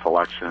after this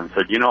election and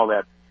said,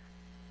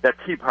 that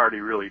Tea Party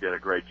really did a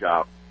great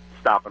job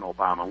stopping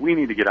Obama. We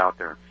need to get out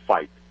there and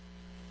fight.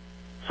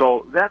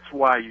 So that's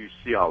why you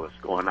see all this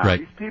going on. Right.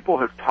 These people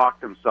have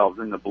talked themselves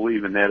into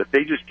believing that if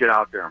they just get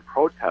out there and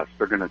protest,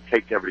 they're going to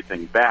take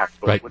everything back.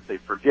 But Right. what they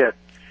forget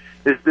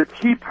is the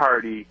Tea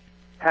Party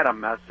had a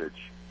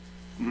message,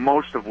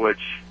 most of which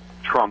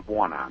Trump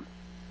won on.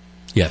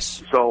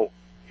 Yes. So,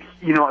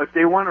 if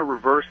they want to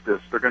reverse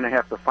this, they're going to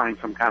have to find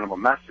some kind of a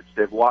message.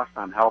 They've lost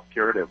on health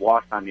care. They've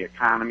lost on the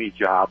economy,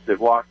 jobs. They've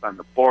lost on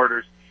the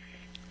borders.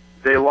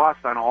 They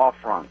lost on all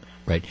fronts.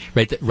 Right.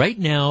 Right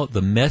now,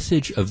 the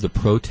message of the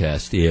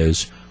protest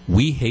is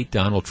we hate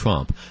Donald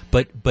Trump,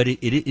 but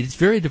it's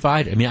very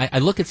divided. I mean, I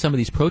look at some of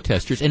these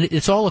protesters, and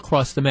it's all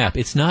across the map.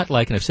 It's not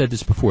like, and I've said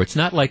this before, it's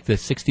not like the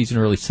 60s and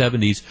early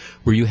 70s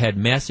where you had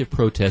massive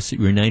protests that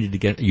were united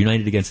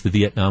against the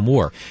Vietnam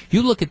War.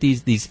 You look at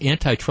these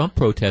anti-Trump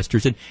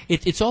protesters, and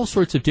it's all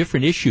sorts of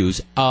different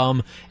issues,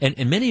 and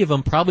many of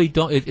them probably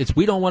don't. It's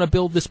we don't want to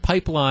build this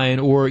pipeline,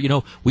 or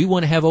we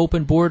want to have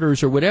open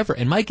borders, or whatever.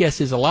 And my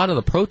guess is a lot of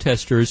the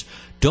protesters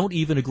don't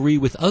even agree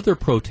with other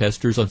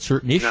protesters on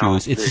certain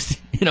issues. It's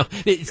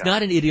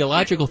not an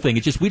ideological thing.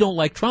 It's just we don't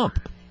like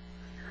Trump.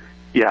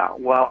 Yeah,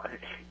 well,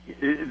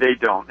 they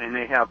don't, and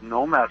they have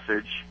no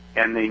message,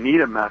 and they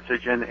need a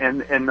message,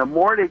 and the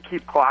more they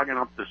keep clogging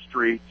up the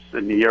streets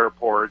and the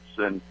airports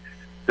and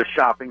the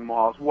shopping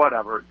malls,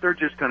 whatever, they're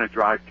just going to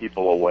drive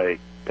people away.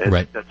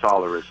 Right. That's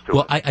all there is to it.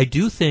 Well, I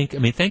do think. I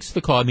mean, thanks for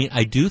the call. I mean,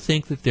 I do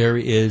think that there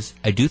is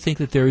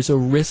a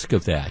risk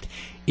of that.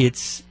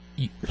 It's.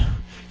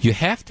 You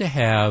have to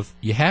have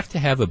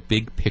a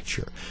big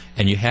picture,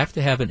 and you have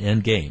to have an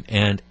end game,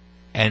 and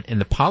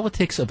the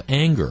politics of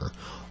anger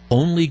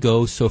only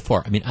goes so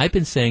far. I mean, I've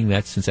been saying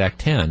that since Act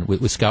 10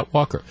 with Scott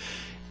Walker.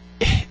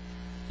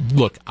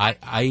 Look,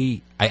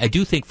 I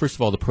do think, first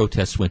of all, the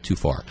protests went too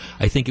far.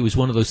 I think it was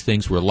one of those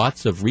things where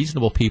lots of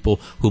reasonable people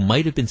who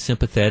might have been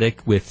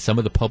sympathetic with some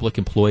of the public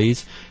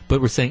employees,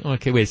 but were saying,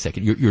 okay, wait a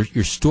second,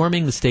 you're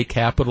storming the state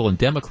capitol, and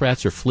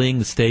Democrats are fleeing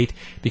the state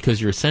because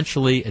you're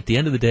essentially, at the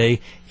end of the day,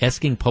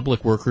 asking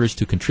public workers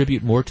to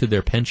contribute more to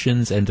their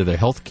pensions and to their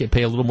health care,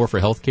 pay a little more for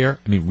health care.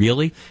 I mean,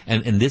 really?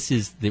 And this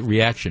is the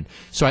reaction.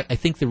 So I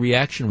think the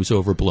reaction was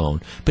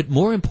overblown. But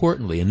more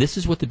importantly, and this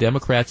is what the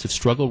Democrats have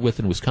struggled with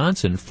in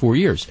Wisconsin for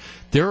years,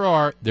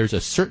 there's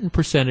a certain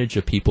percentage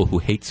of people who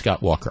hate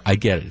Scott Walker. I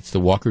get it. It's the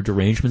Walker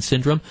derangement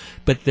syndrome.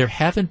 But there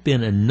haven't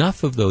been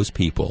enough of those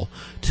people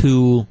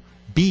to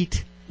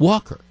beat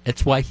Walker.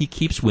 That's why he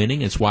keeps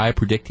winning. It's why I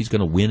predict he's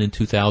going to win in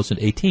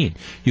 2018.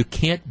 You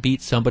can't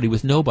beat somebody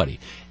with nobody.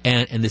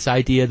 And this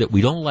idea that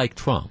we don't like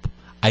Trump,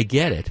 I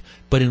get it.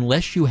 But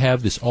unless you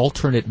have this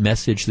alternate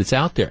message that's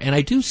out there, and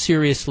I do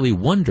seriously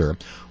wonder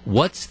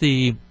what is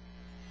the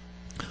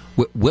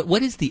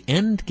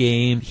end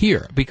game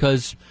here?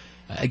 Because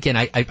again,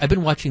 I've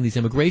been watching these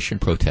immigration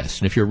protests,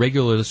 and if you're a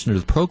regular listener to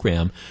the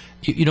program,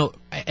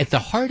 at the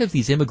heart of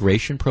these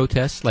immigration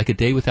protests, like A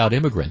Day Without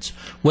Immigrants,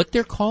 what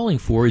they're calling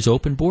for is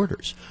open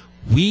borders.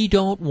 We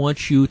don't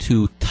want you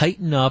to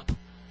tighten up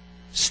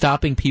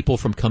stopping people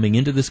from coming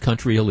into this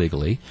country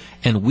illegally,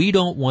 and we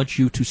don't want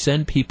you to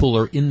send people who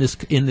are in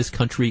this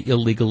country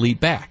illegally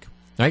back.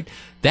 Right?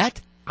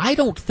 I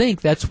don't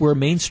think that's where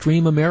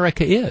mainstream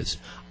America is.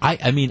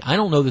 I mean, I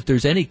don't know that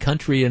there's any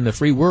country in the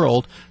free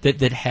world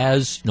that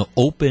has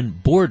open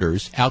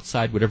borders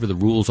outside whatever the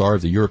rules are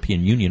of the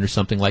European Union or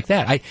something like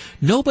that.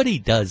 Nobody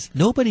does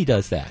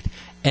that.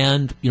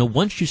 And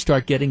once you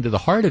start getting to the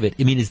heart of it,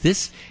 I mean, is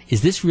this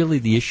really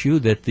the issue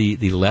that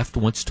the left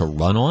wants to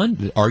run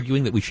on,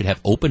 arguing that we should have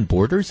open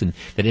borders and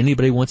that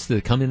anybody who wants to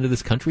come into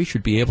this country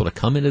should be able to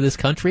come into this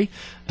country?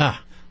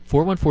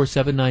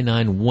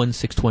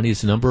 414-799-1620 is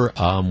the number.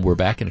 We're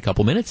back in a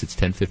couple minutes. It's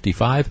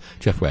 10:55.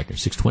 Jeff Wagner,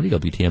 620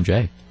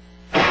 WTMJ.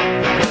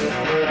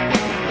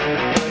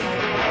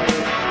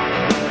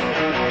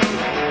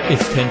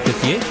 It's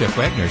 10:58. Jeff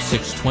Wagner,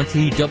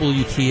 620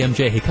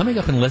 WTMJ. Hey, coming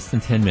up in less than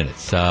 10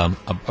 minutes, a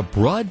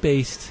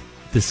broad-based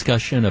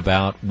discussion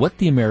about what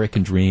the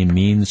American dream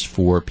means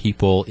for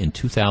people in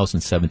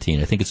 2017.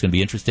 I think it's going to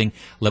be interesting.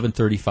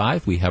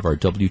 11:35, we have our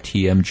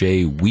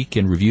WTMJ Week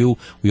in Review.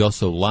 We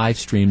also live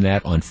stream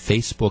that on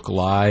Facebook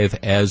Live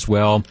as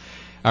well.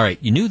 All right,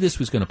 you knew this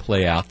was going to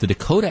play out. The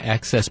Dakota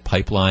Access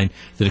Pipeline.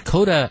 The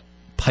Dakota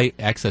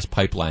Access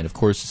Pipeline, of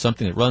course, is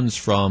something that runs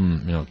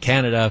from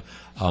Canada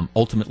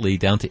ultimately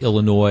down to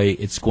Illinois.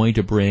 It's going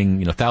to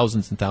bring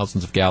thousands and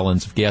thousands of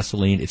gallons of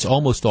gasoline. It's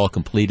almost all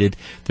completed.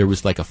 There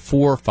was like a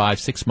 4, 5,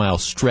 6 mile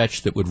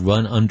stretch that would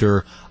run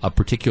under a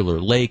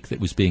particular lake that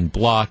was being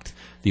blocked.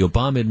 The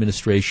Obama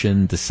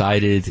administration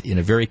decided in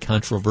a very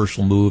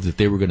controversial move that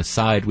they were going to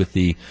side with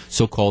the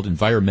so-called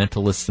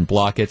environmentalists and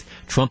block it.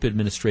 Trump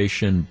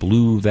administration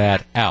blew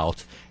that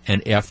out,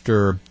 and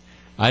after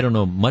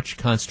much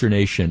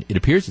consternation, it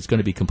appears it's going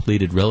to be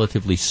completed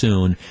relatively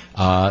soon.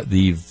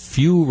 The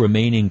few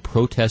remaining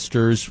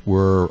protesters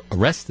were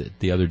arrested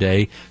the other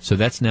day, so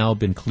that's now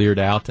been cleared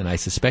out, and I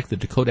suspect the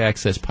Dakota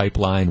Access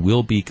Pipeline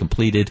will be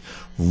completed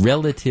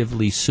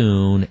relatively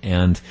soon.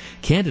 And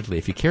candidly,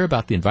 if you care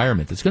about the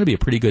environment, it's going to be a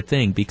pretty good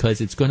thing because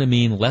it's going to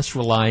mean less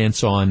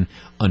reliance on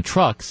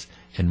trucks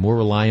and more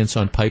reliance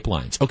on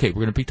pipelines. Okay,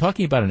 we're going to be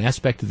talking about an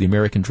aspect of the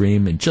American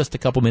dream in just a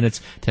couple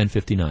minutes.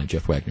 10:59.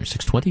 Jeff Wagner,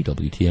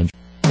 620 WTMJ.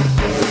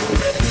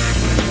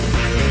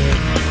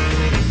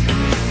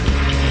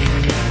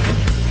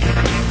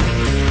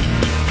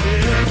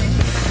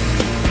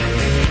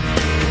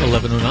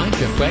 11:09.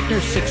 Jeff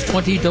Wagner,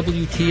 620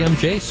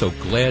 WTMJ. So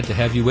glad to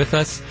have you with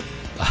us.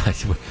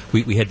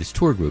 We had this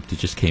tour group that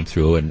just came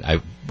through, and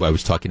I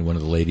was talking to one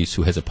of the ladies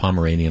who has a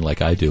Pomeranian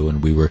like I do,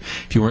 and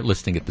if you weren't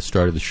listening at the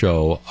start of the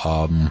show,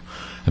 I'm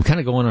kind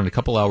of going on a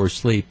couple hours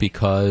sleep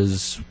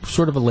because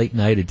sort of a late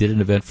night. I did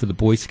an event for the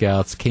Boy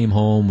Scouts, came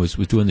home, was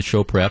doing the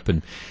show prep,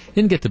 and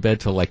didn't get to bed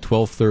till like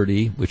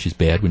 12:30, which is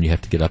bad when you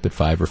have to get up at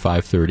 5 or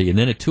 5:30. And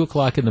then at 2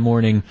 o'clock in the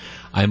morning,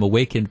 I'm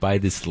awakened by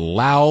this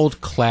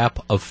loud clap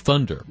of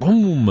thunder.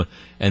 Boom!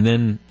 And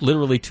then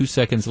literally 2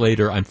 seconds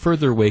later, I'm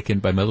further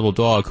awakened by my little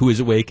dog, who is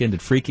awakened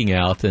and freaking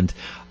out. And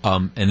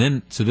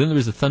then there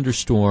was a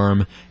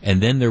thunderstorm, and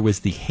then there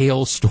was the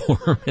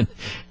hailstorm.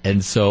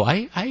 and so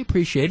I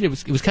appreciate it.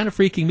 It was kind of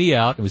freaking me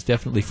out. It was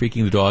definitely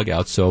freaking the dog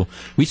out. So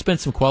we spent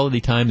some quality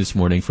time this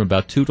morning from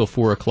about 2 till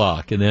 4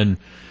 o'clock. And then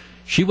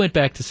she went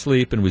back to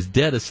sleep and was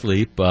dead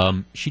asleep.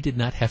 She did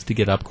not have to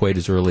get up quite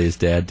as early as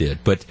Dad did.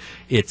 But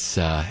it's,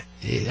 I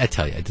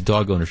tell you, the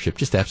dog ownership,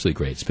 just absolutely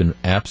great. It's been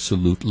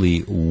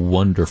absolutely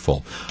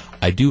wonderful.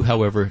 I do,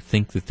 however,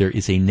 think that there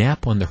is a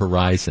nap on the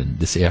horizon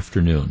this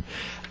afternoon.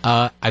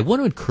 I want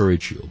to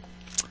encourage you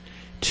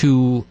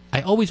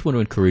I always want to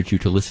encourage you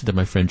to listen to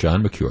my friend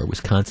John McCure,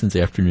 Wisconsin's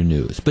Afternoon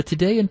News, but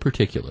today in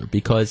particular,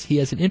 because he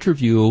has an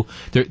interview.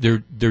 They're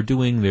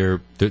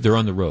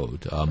on the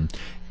road,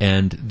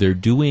 and they're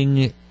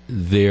doing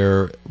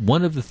they're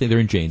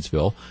in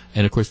Janesville,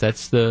 and of course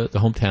that's the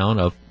hometown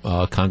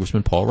of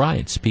Congressman Paul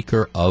Ryan,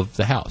 Speaker of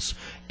the House.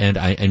 And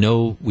I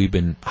know we've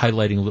been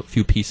highlighting a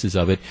few pieces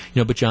of it,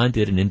 but John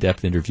did an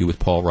in-depth interview with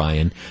Paul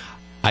Ryan.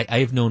 I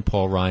have known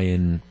Paul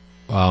Ryan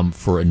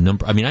for a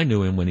number. I mean, I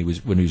knew him when he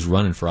was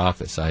running for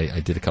office. I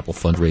did a couple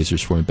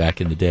fundraisers for him back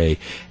in the day,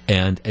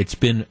 and it's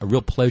been a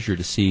real pleasure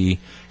to see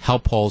how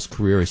Paul's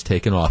career has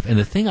taken off. And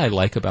the thing I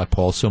like about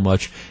Paul so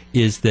much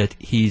is that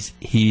he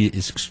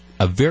is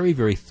a very,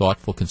 very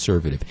thoughtful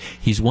conservative.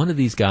 He's one of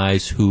these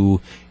guys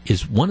who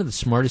is one of the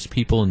smartest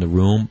people in the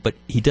room, but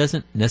he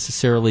doesn't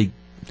necessarily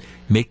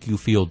make you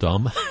feel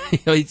dumb.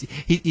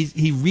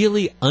 He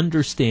really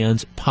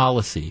understands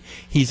policy.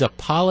 He's a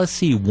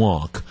policy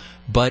wonk,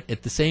 but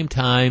at the same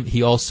time,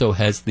 he also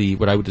has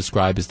what I would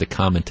describe as the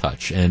common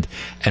touch. And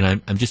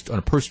I'm just, on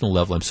a personal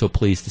level, I'm so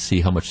pleased to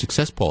see how much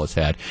success Paul has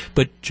had.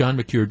 But John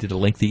McCure did a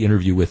lengthy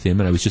interview with him,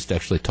 and I was just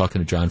actually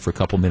talking to John for a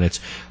couple minutes.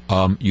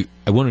 I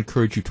want to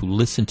encourage you to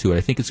listen to it.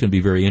 I think it's going to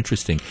be very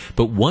interesting.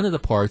 But one of the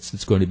parts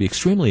that's going to be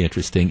extremely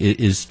interesting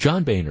is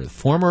John Boehner, the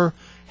former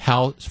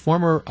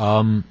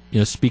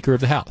Speaker of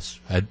the House,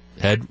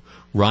 had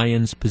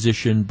Ryan's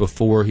position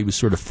before he was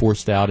sort of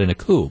forced out in a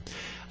coup.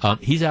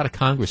 He's out of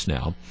Congress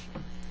now,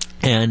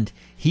 and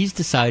he's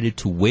decided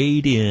to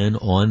wade in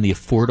on the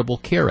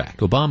Affordable Care Act,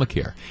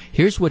 Obamacare.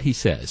 Here's what he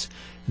says: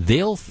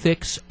 they'll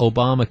fix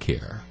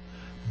Obamacare,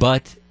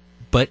 but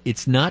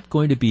it's not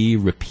going to be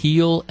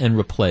repeal and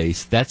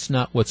replace. That's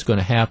not what's going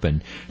to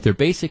happen. They're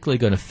basically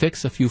going to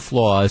fix a few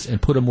flaws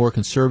and put a more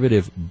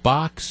conservative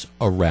box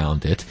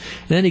around it.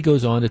 And then he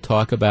goes on to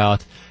talk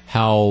about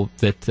how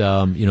that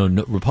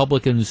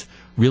Republicans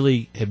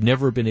really have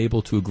never been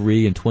able to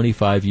agree in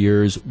 25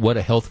 years what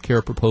a health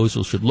care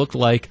proposal should look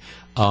like.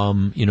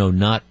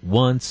 Not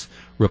once.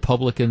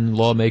 Republican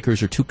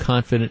lawmakers are too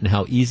confident in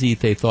how easy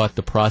they thought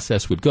the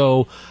process would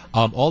go.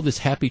 All this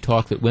happy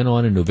talk that went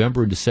on in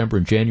November and December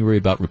and January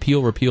about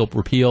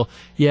repeal.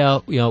 Yeah,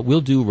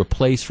 we'll do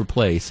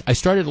replace. I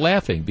started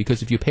laughing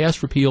because if you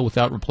pass repeal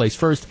without replace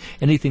first,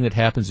 anything that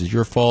happens is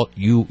your fault.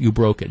 You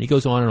broke it. And he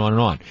goes on and on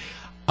and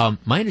on.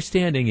 My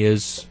understanding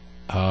is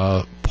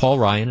Paul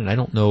Ryan, and I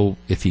don't know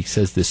if he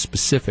says this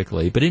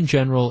specifically, but in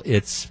general,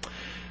 it's,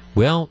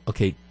 well,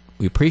 okay,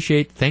 we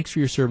appreciate, thanks for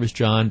your service,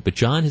 John, but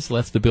John has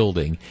left the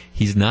building.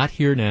 He's not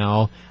here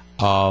now.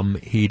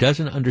 He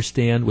doesn't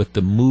understand what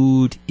the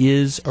mood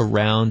is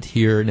around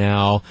here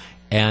now.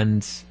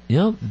 And,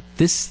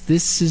 this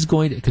is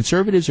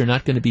conservatives are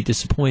not going to be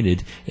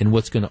disappointed in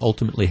what's going to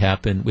ultimately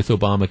happen with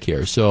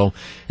Obamacare. So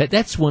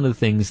that's one of the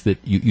things that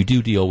you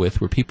do deal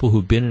with, where people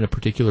who've been in a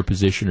particular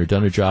position or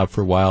done a job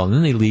for a while, and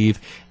then they leave,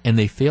 and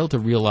they fail to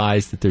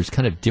realize that there's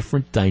kind of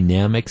different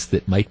dynamics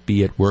that might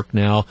be at work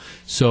now.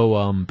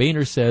 So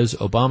Boehner says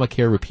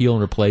Obamacare repeal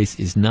and replace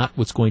is not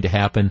what's going to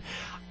happen.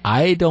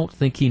 I don't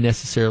think he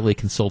necessarily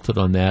consulted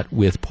on that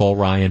with Paul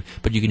Ryan,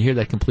 but you can hear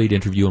that complete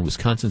interview on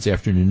Wisconsin's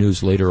Afternoon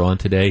News later on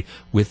today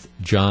with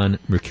John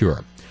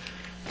Mercure.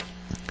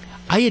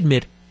 I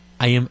admit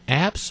I am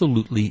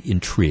absolutely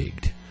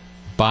intrigued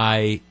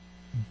by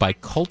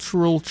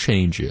cultural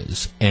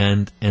changes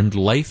and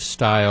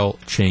lifestyle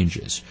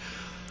changes.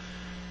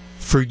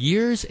 For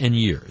years and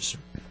years,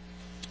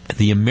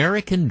 the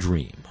American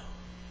dream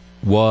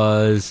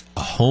was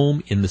a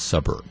home in the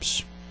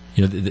suburbs.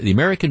 The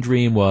American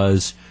dream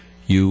was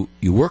you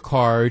work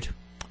hard,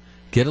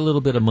 get a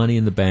little bit of money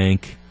in the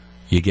bank,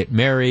 you get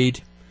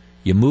married,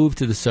 You move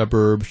to the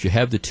suburbs. You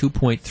have the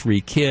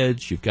 2.3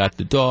 kids. You've got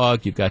the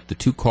dog. You've got the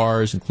 2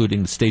 cars,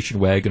 including the station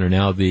wagon, or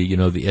now the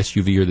the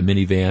SUV or the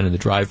minivan in the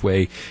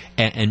driveway,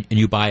 and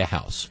you buy a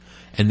house.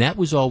 And that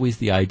was always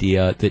the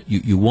idea, that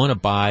you want to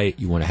buy,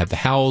 you want to have the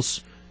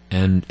house,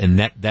 and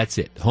that's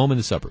it, home in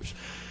the suburbs.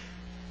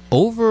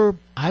 Over,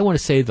 I want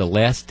to say, the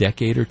last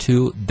decade or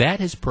two,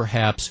 that has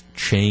perhaps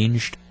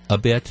changed a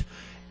bit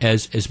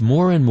as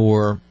more and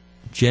more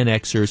Gen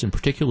Xers, and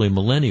particularly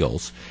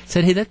millennials,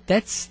 said, "Hey,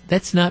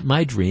 that's not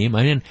my dream.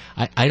 I mean,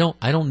 I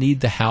don't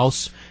need the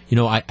house.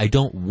 I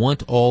don't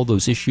want all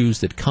those issues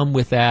that come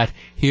with that.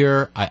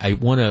 Here, I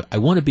want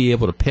to be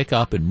able to pick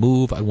up and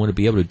move. I want to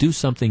be able to do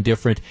something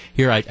different.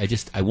 Here,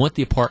 I want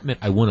the apartment.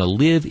 I want to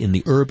live in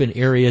the urban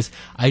areas.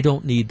 I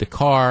don't need the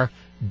car.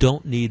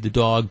 Don't need the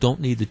dog, don't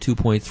need the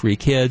 2.3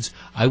 kids.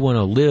 I want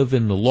to live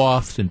in the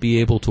loft and be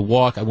able to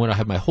walk. I want to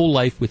have my whole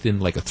life within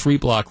like a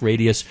 3-block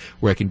radius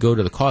where I can go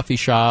to the coffee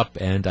shop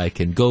and I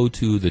can go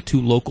to the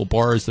 2 local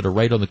bars that are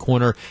right on the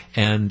corner,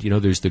 and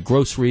there's the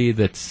grocery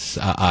that's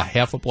a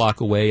half a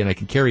block away, and I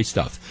can carry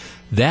stuff."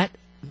 That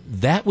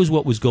was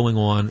what was going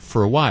on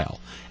for a while,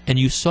 and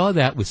you saw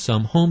that with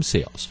some home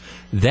sales.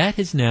 That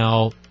is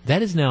now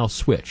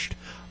switched.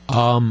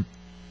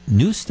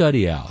 New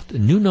study out,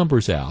 new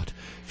numbers out,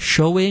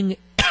 showing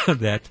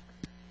that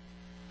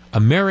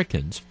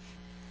Americans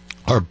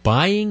are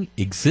buying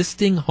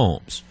existing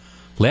homes.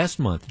 Last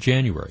month,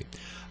 January,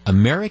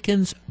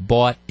 Americans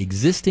bought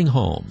existing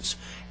homes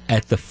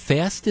at the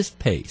fastest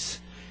pace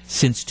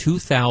since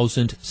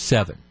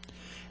 2007.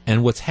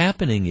 And what's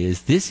happening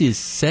is this is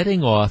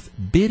setting off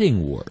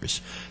bidding wars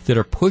that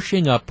are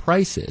pushing up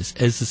prices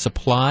as the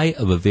supply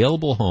of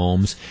available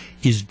homes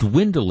is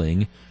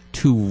dwindling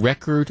to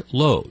record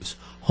lows.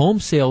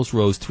 Home sales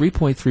rose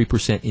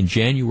 3.3% in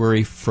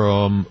January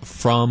from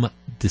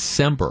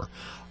December.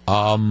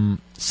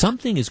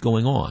 Something is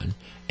going on,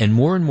 and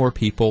more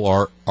people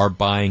are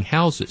buying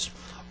houses.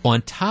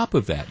 On top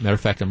of that, matter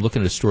of fact, I'm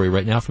looking at a story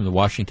right now from the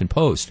Washington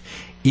Post.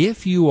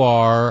 If you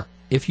are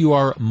a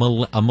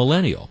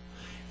millennial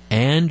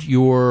and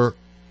you're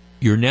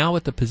now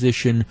at the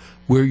position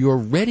where you're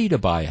ready to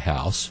buy a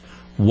house,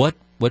 what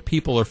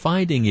people are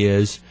finding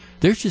is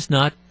there's just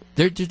not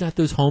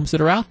those homes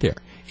that are out there.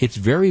 It's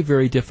very,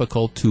 very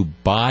difficult to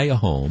buy a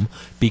home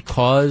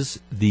because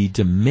the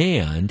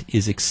demand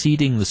is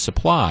exceeding the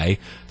supply.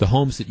 The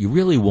homes that you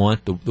really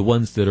want, the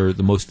ones that are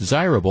the most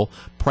desirable,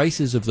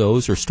 prices of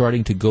those are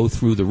starting to go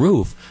through the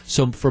roof.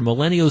 So for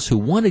millennials who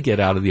want to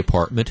get out of the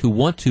apartment, who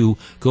want to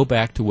go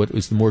back to what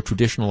was the more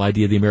traditional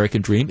idea of the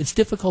American dream, it's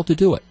difficult to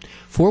do it.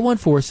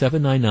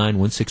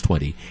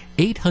 414-799-1620,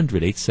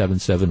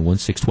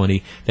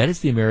 800-877-1620. That is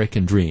the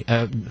American dream.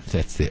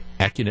 That's the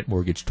AccuNet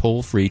Mortgage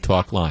toll-free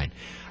talk line.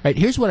 All right,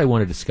 here's what I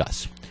want to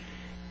discuss.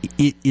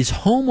 Is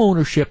home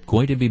ownership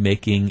going to be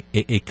making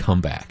a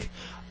comeback?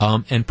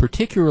 And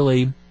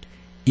particularly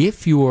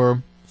if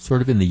you're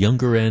sort of in the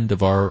younger end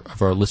of our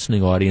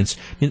listening audience,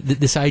 I mean,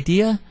 this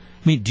idea,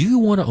 do you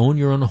want to own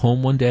your own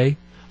home one day?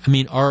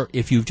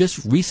 If you've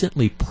just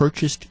recently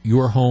purchased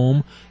your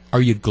home,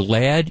 are you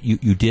glad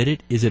you did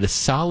it? Is it a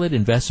solid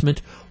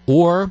investment?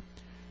 Or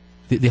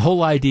the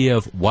whole idea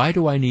of, why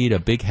do I need a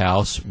big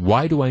house?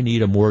 Why do I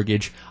need a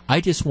mortgage?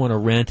 I just want to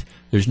rent.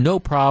 There's no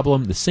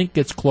problem. The sink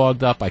gets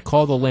clogged up. I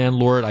call the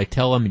landlord. I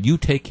tell him, you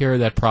take care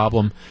of that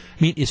problem.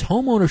 Is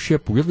home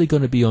ownership really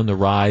going to be on the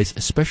rise,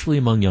 especially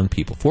among young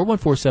people?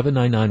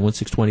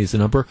 414-799-1620 is the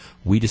number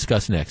we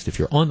discuss next. If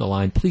you're on the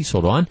line, please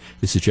hold on.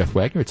 This is Jeff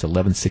Wagner. It's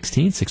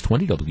 11:16,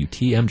 620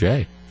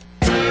 WTMJ.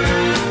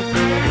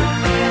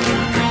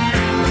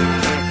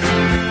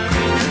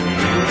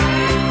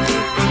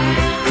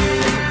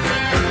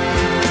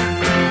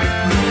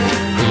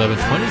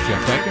 11:20,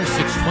 Jeff Wagner,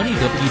 620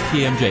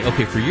 WTMJ.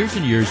 Okay, for years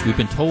and years, we've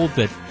been told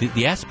that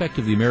the aspect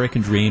of the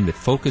American dream that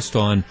focused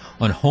on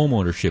home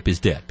ownership is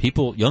dead.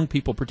 Young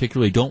people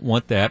particularly, don't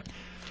want that.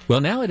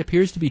 Well, now it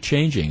appears to be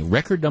changing.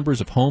 Record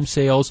numbers of home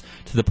sales,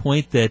 to the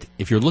point that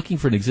if you're looking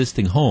for an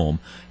existing home,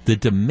 the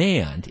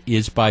demand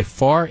is by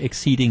far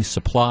exceeding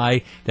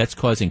supply. That's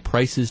causing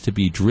prices to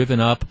be driven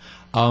up.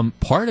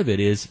 Part of it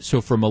is, so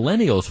for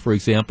millennials, for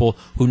example,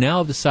 who now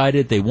have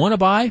decided they want to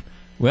buy,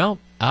 well,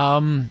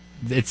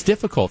 it's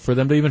difficult for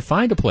them to even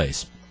find a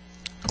place.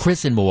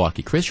 Chris in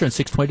Milwaukee. Chris, you're on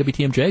 620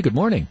 WTMJ. Good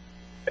morning.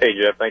 Hey,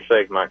 Jeff. Thanks for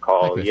taking my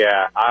call. Hi,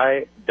 yeah,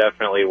 I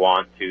definitely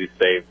want to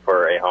save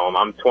for a home.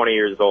 I'm 20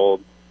 years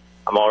old.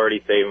 I'm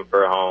already saving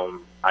for a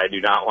home. I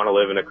do not want to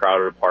live in a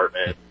crowded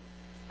apartment.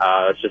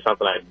 It's just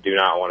something I do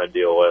not want to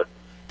deal with.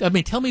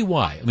 Tell me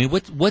why.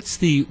 What is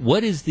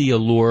the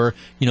allure?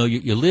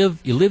 You live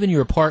in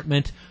your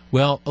apartment.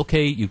 Well,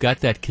 okay, you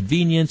got that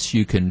convenience.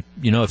 You can,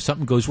 if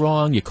something goes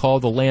wrong, you call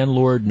the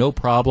landlord, no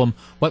problem.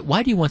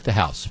 Why do you want the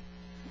house?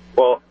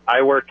 Well,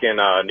 I work in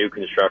new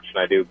construction.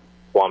 I do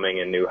plumbing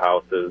in new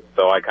houses,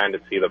 so I kind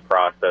of see the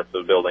process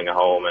of building a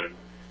home, and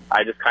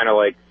I just kind of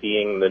like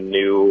seeing the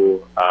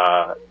new,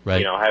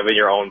 right. Having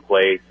your own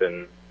place,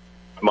 and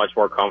much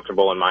more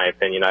comfortable in my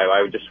opinion.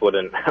 I just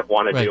wouldn't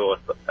want to Right. deal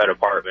with an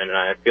apartment, and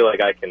I feel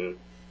like I can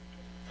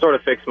sort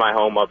of fix my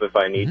home up if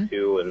I need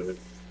to, and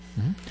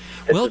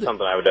it's just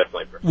something I would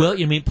definitely prefer. Well,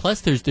 I mean,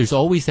 plus there's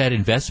always that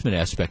investment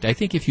aspect. I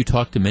think if you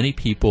talk to many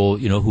people,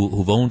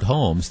 who've owned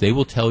homes, they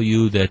will tell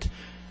you that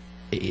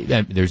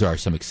there are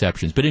some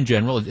exceptions, but in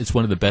general, it's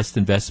one of the best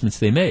investments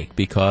they make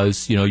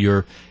because,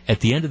 you're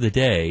at the end of the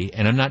day,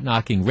 and I'm not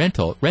knocking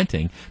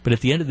renting, but at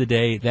the end of the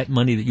day, that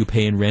money that you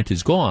pay in rent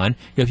is gone.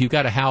 If you've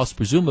got a house,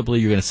 presumably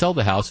you're going to sell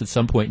the house at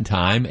some point in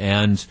time,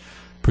 and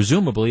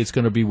presumably it's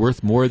going to be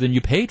worth more than you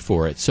paid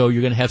for it. So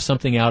you're going to have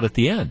something out at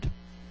the end.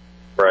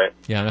 Right.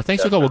 Yeah. No,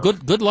 thanks for calling. Well,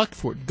 good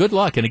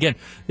luck. And again,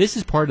 this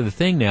is part of the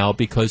thing now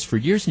because for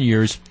years and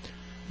years,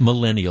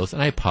 millennials,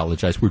 and I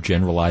apologize, we're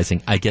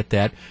generalizing, I get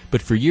that,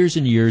 but for years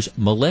and years,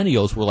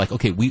 millennials were like,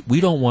 okay, we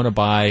don't want to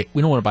buy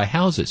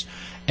houses,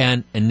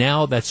 and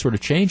now that's sort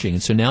of changing,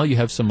 and so now you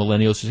have some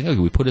millennials saying, okay,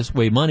 we put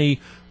away money,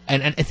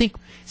 and I think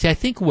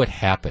what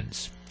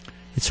happens,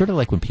 it's sort of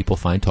like when people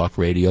find talk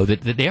radio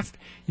that they have.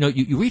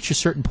 You reach a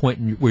certain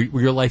point where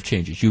your life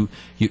changes. You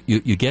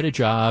get a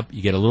job,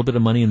 you get a little bit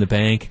of money in the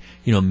bank.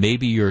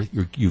 Maybe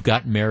you've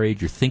gotten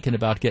married, you're thinking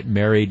about getting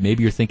married.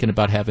 Maybe you're thinking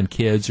about having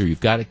kids, or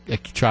you've got a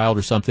child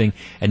or something.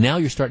 And now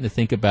you're starting to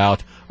think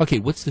about, okay,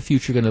 what's the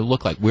future going to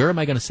look like? Where am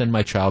I going to send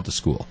my child to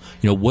school?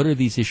 What are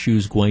these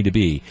issues going to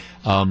be?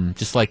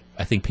 Just like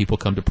I think people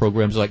come to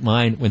programs like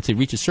mine when they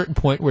reach a certain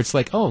point where it's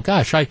like, oh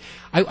gosh, I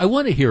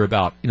want to hear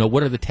about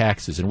what are the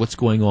taxes and what's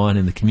going on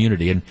in the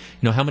community, and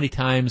how many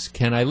times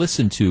can I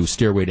listen to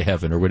Stairway to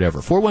Heaven or whatever.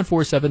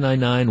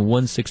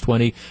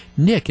 414-799-1620.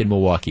 Nick in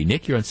Milwaukee.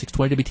 Nick, you're on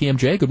 620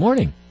 WTMJ. Good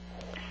morning.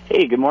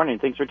 Hey, good morning.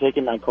 Thanks for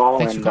taking my call,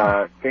 thanks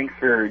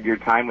for your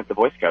time with the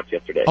Boy Scouts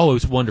yesterday. Oh, it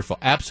was wonderful.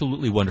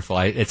 Absolutely wonderful.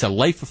 It's a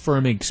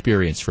life-affirming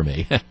experience for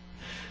me.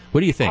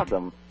 What do you think?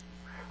 Awesome.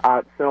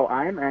 So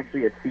I'm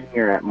actually a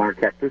senior at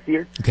Marquette this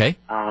year. Okay.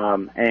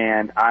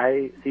 And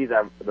I see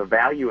the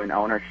value in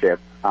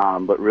ownership,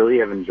 but really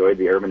have enjoyed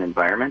the urban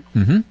environment.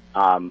 Mm-hmm.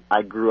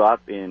 I grew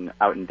up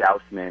out in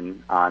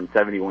Dousman on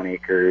 71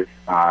 acres,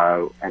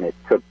 and it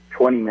took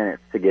 20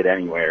 minutes to get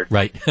anywhere.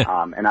 Right.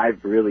 And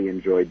I've really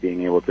enjoyed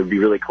being able to be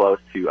really close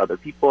to other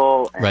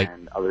people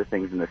and other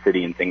things in the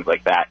city and things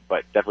like that,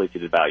 but definitely see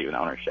the value in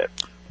ownership.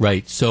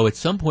 Right. So at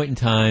some point in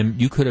time,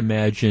 you could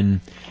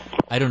imagine,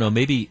 I don't know,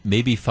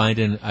 maybe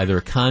finding either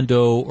a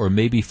condo or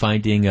maybe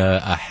finding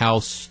a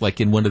house like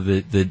in one of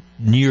the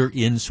near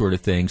in sort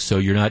of things. So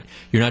you're not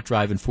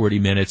driving 40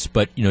 minutes,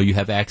 but you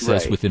have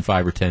access within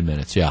 5 or 10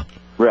 minutes. Yeah.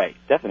 Right.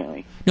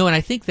 Definitely. No, and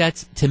I think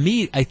that's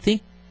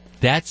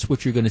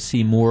what you're going to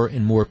see more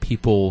and more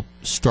people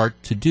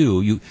start to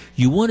do.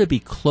 You want to be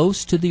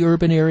close to the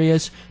urban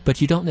areas,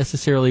 but you don't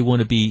necessarily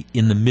want to be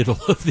in the middle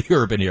of the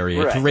urban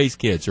area to raise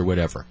kids or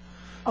whatever.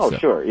 Oh,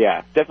 sure,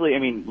 yeah. Definitely, I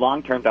mean,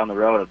 long-term down the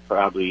road, it's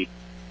probably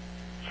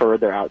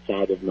further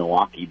outside of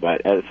Milwaukee,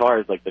 but as far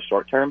as, like, the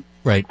short-term,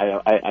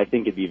 I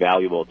think it'd be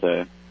valuable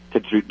to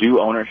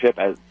do ownership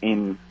as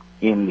in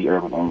the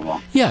urban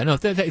area. Yeah, no,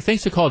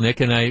 thanks for calling,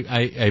 Nick, and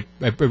I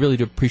really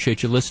do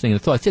appreciate you listening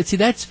and the thoughts. See,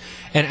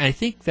 and I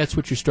think that's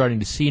what you're starting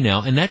to see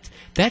now, and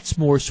that's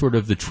more sort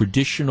of the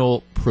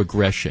traditional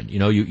progression.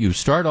 You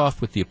start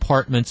off with the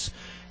apartments,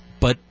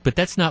 but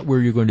that's not where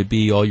you're going to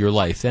be all your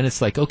life. Then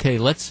it's like, okay,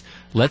 let's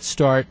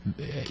start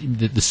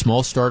the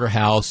small starter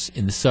house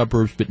in the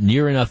suburbs, but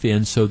near enough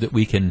in so that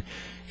we can.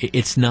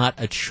 It's not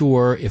a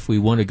chore if we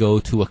want to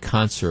go to a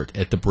concert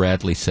at the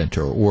Bradley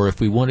Center, or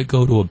if we want to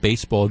go to a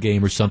baseball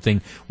game or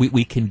something.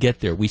 We can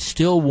get there. We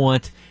still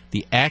want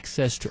the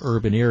access to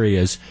urban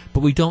areas, but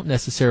we don't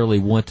necessarily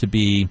want to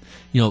be,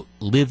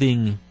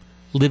 living,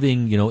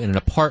 in an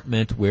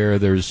apartment where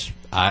there's,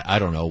 I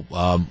don't know,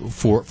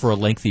 for a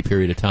lengthy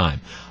period of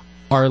time.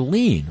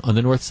 Arlene on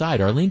the north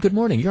side. Arlene, good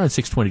morning. You're on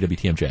 620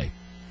 WTMJ.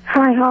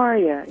 Hi, how are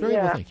you? Very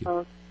well, thank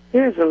you.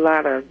 There's a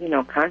lot of,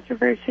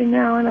 controversy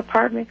now in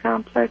apartment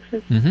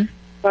complexes. Mm-hmm.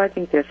 So I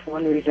think that's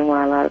one reason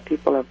why a lot of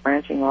people are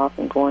branching off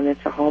and going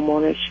into home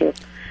ownership.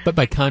 But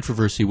by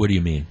controversy, what do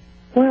you mean?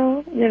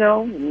 Well,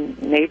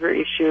 neighbor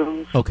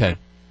issues. Okay,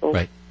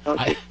 right.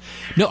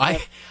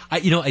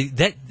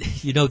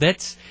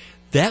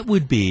 That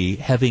would be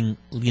having,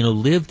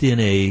 lived in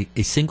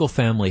a single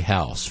family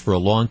house for a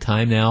long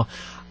time now.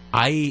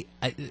 I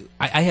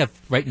have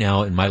right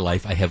now in my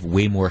life, I have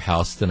way more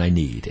house than I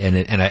need,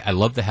 and I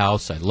love the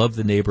house, I love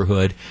the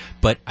neighborhood,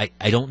 but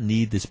I don't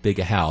need this big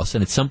a house.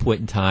 And at some point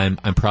in time,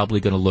 I'm probably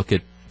going to look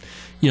at,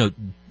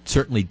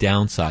 certainly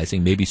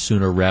downsizing, maybe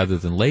sooner rather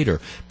than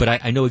later.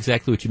 But I know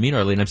exactly what you mean,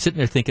 Arlene. I'm sitting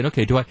there thinking,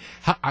 okay,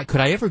 could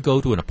I ever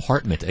go to an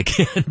apartment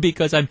again?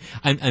 Because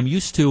I'm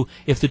used to,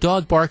 if the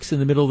dog barks in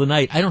the middle of the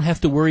night, I don't have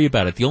to worry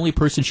about it. The only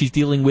person she's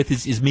dealing with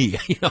is me.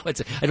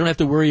 I don't have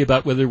to worry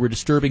about whether we're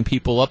disturbing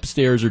people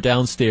upstairs or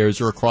downstairs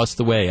or across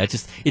the way. I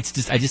just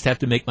have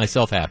to make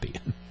myself happy.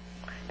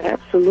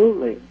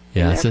 Absolutely.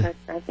 Yeah.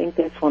 I think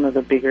that's one of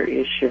the bigger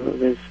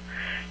issues is,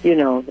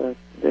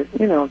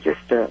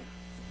 just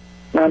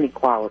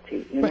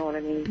non-equality, you know what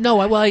I mean?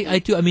 No, I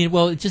do. I mean,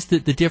 well, just the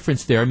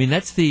difference there. I mean,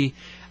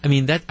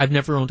 that I've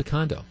never owned a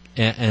condo,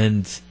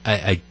 and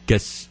I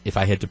guess if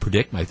I had to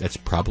predict, that's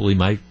probably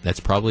my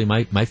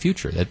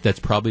future. That's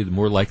probably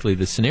more likely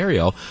the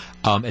scenario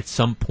at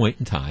some point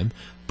in time.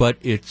 but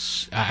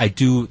I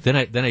do. Then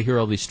I hear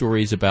all these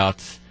stories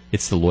about.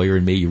 It's the lawyer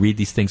in me. You read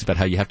these things about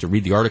how you have to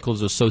read the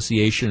Articles of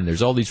Association, and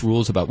there's all these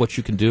rules about what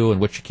you can do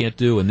and what you can't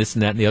do, and this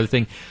and that and the other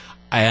thing.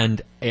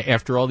 And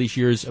after all these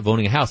years of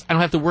owning a house, I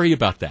don't have to worry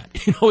about that.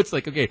 It's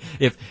like, okay,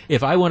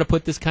 if I want to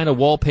put this kind of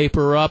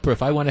wallpaper up, or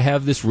if I want to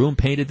have this room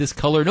painted this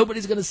color,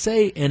 nobody's going to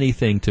say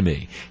anything to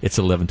me. It's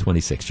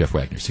 11:26. Jeff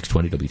Wagner,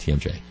 620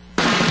 WTMJ.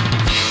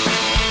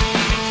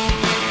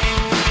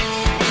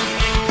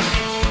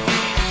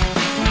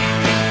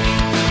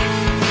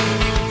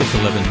 It's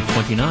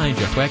 11:29.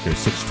 Jeff Wagner,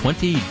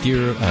 620.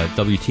 Dear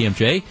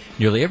WTMJ,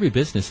 nearly every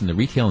business in the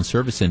retail and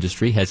service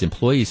industry has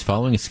employees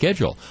following a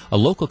schedule. A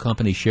local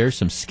company shares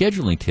some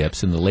scheduling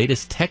tips in the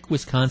latest Tech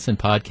Wisconsin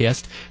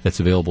podcast that's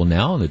available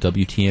now on the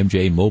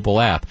WTMJ mobile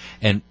app.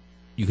 And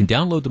you can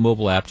download the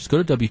mobile app. Just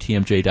go to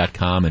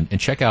WTMJ.com and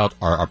check out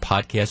our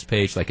podcast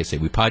page. Like I say,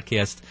 we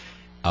podcast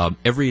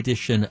every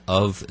edition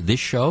of this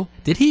show.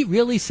 Did he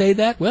really say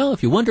that? Well,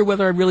 if you wonder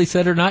whether I really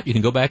said it or not, you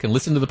can go back and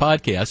listen to the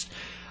podcast.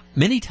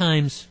 Many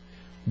times,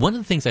 one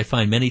of the things I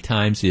find many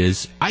times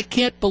is, I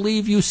can't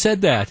believe you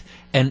said that.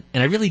 And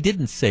I really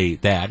didn't say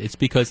that. It's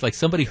because like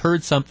somebody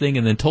heard something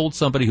and then told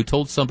somebody who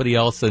told somebody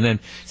else and then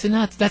said,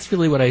 no, that's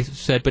really what I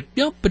said. But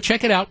but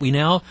check it out.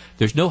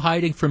 There's no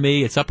hiding from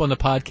me. It's up on the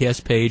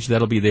podcast page.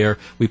 That'll be there.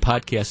 We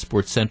podcast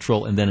Sports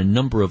Central and then a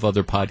number of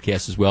other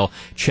podcasts as well.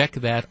 Check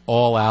that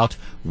all out.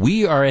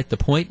 We are at the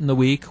point in the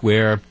week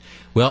where,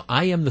 well,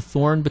 I am the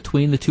thorn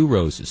between the two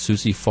roses.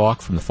 Susie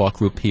Falk from the Falk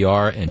Group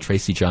PR and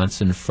Tracy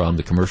Johnson from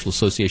the Commercial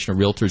Association of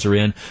Realtors are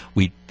in.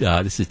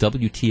 This is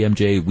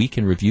WTMJ Week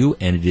in Review,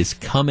 and it is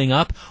coming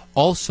up.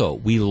 Also,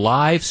 we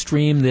live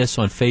stream this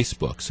on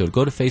Facebook. So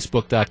go to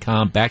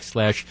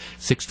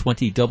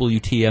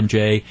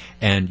facebook.com/620WTMJ,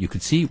 and you can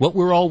see what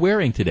we're all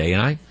wearing today.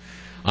 And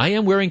I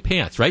am wearing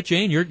pants, right,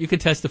 Jane? You can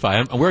testify.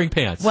 I'm wearing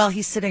pants. Well,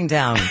 he's sitting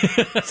down,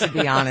 to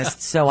be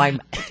honest. So I'm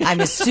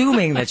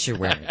assuming that you're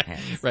wearing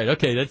pants. Right.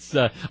 Okay. That's.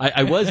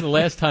 I was the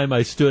last time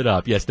I stood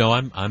up. Yes. No.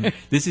 I'm.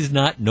 This is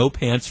not No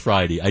Pants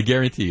Friday. I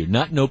guarantee you,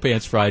 not No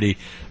Pants Friday.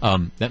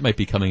 That might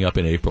be coming up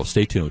in April.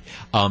 Stay tuned.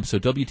 So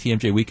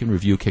WTMJ Week in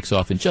Review kicks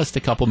off in just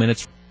a couple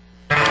minutes.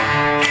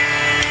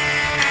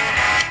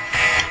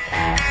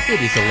 It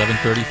is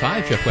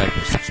 11:35. Jeff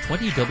Wagner,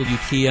 620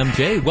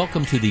 WTMJ.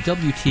 Welcome to the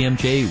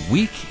WTMJ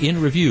Week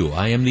in Review.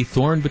 I am the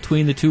thorn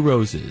between the two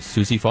roses.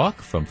 Susie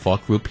Falk from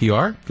Falk Group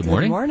PR. Good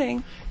morning. Good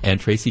morning.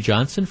 And Tracy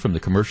Johnson from the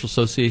Commercial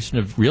Association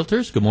of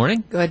Realtors. Good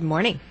morning. Good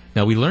morning.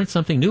 Now, we learned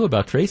something new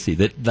about Tracy,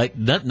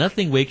 that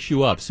nothing wakes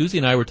you up. Susie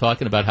and I were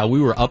talking about how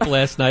we were up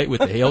last night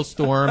with the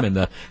hailstorm and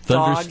the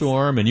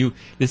thunderstorm, and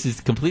this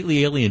is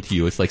completely alien to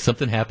you. It's like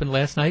something happened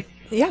last night?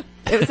 Yeah,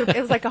 it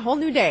was like a whole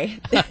new day.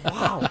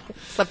 Wow,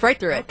 slept right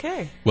through it.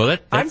 Okay, well,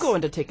 I'm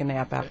going to take a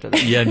nap after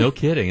that. Yeah, no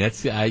kidding.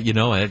 That's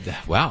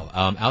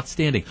wow,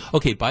 outstanding.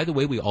 Okay, by the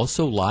way, we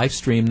also live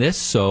stream this,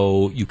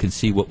 so you can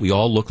see what we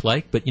all look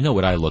like. But you know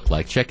what I look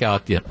like. Check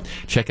out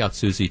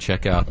Susie.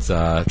 Check out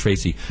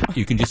Tracy.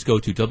 You can just go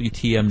to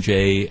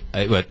WTMJ.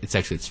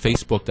 It's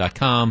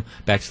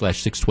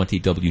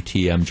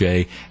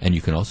facebook.com/620WTMJ, and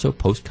you can also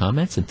post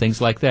comments and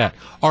things like that.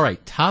 All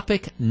right,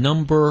 topic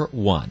number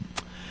 1.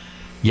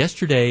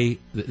 Yesterday,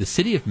 the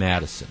city of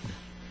Madison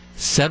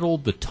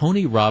settled the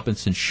Tony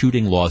Robinson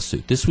shooting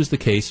lawsuit. This was the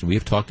case, and we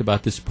have talked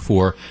about this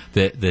before,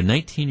 the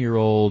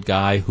 19-year-old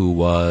guy who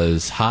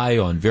was high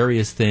on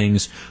various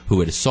things,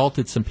 who had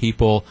assaulted some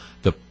people.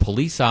 The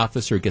police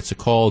officer gets a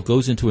call,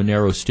 goes into a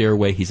narrow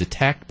stairway. He's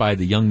attacked by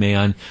the young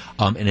man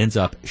and ends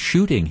up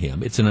shooting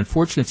him. It's an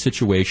unfortunate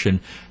situation.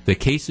 The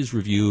case is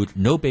reviewed.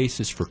 No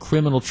basis for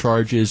criminal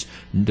charges.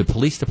 The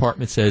police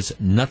department says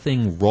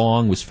nothing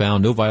wrong was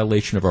found, no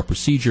violation of our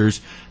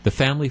procedures. The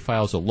family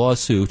files a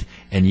lawsuit,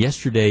 and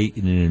yesterday,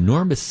 in an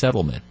enormous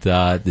settlement,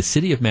 the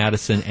city of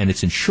Madison and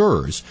its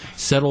insurers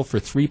settle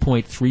for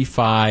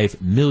 $3.35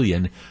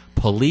 million.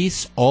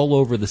 Police all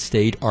over the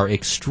state are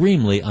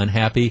extremely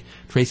unhappy.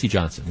 Tracy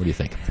Johnson, what do you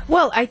think?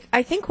 Well, I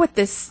think what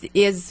this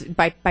is,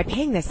 by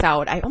paying this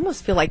out, I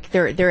almost feel like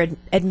they're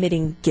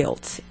admitting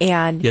guilt.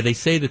 And yeah, they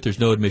say that there's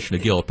no admission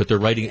of guilt, but they're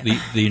writing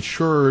the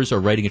insurers are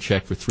writing a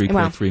check for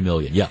 $3.3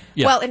 million. Yeah.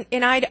 Well,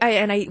 and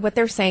I what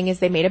they're saying is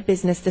they made a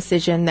business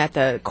decision that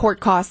the court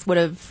costs would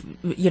have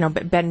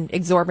been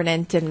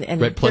exorbitant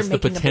and right. Plus the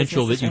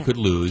potential that you could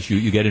lose.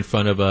 You get in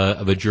front of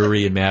a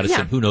jury in Madison.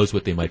 Yeah. Who knows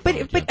what they might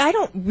find. But I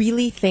don't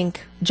really think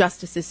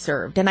justice is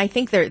served, and I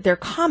think their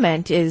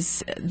comment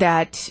is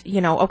that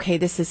okay,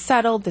 this is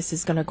settled, this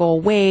is going to go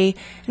away,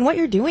 and what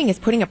you're doing is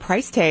putting a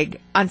price tag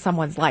on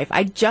someone's life.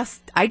 I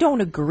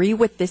don't agree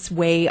with this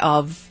way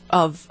of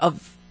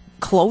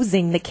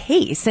closing the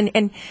case,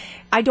 and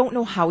I don't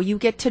know how you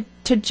get to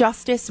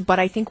justice, but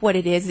I think what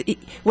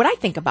I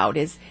think about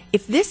is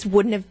if this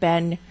wouldn't have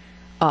been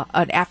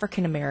an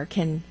African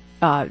American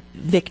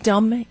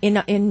victim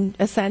in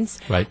a sense,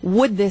 right,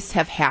 would this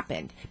have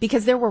happened?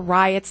 Because there were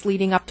riots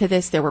leading up to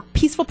this, there were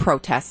peaceful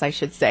protests, I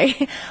should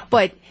say,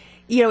 but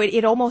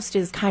it almost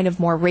is kind of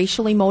more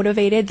racially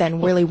motivated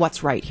than really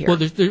what's right here. Well,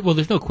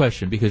 there's no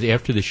question, because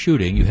after the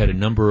shooting, you had a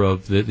number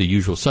of the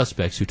usual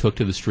suspects who took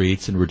to the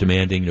streets and were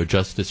demanding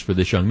justice for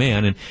this young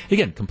man. And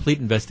again, complete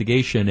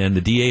investigation, and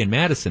the DA in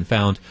Madison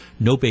found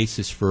no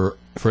basis for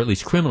at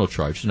least criminal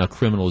charges. Now,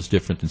 criminal is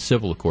different than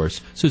civil, of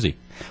course. Susie.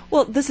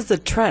 Well, this is a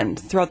trend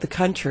throughout the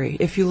country.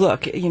 If you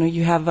look,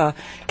 you have a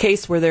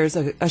case where there's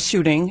a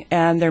shooting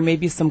and there may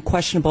be some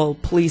questionable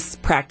police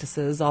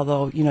practices,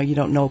 although, you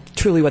don't know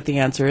truly what the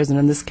answer is. And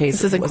in this case,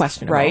 this isn't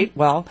questionable. Right?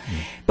 Well,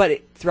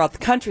 but throughout the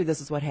country,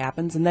 this is what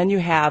happens. And then you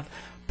have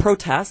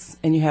protests,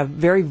 and you have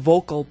very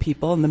vocal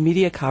people, and the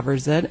media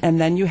covers it, and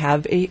then you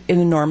have an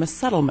enormous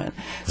settlement.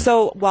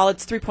 So while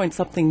it's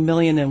 3-point-something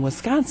million in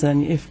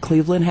Wisconsin, if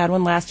Cleveland had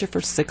one last year for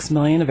 $6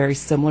 million, a very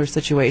similar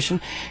situation,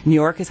 New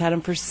York has had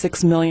them for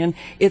 $6 million,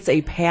 it's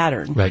a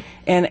pattern. Right.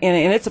 And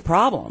it's a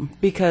problem,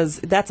 because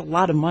that's a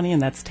lot of money,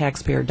 and that's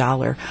taxpayer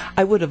dollar.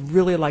 I would have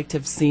really liked to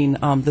have seen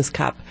this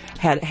cop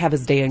have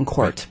his day in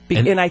court.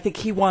 Right. And I think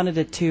he wanted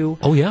it too.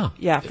 Oh, yeah.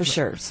 Yeah, for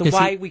sure. So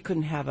we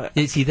couldn't have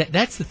it? See,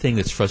 that's the thing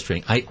that's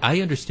frustrating.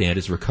 I understand,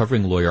 as a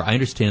recovering lawyer, I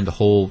understand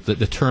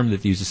the term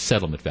that uses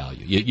settlement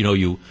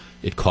value.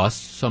 It costs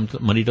some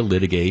money to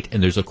litigate,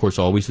 and there's, of course,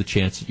 always the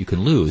chance that you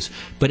can lose.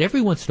 But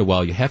every once in a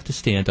while, you have to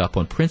stand up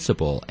on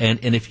principle. And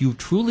if you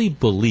truly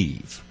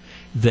believe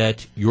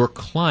that your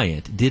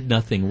client did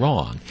nothing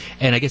wrong,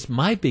 and I guess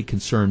my big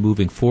concern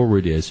moving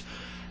forward is,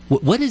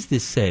 what does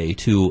this say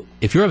to,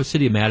 if you're a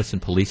City of Madison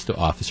police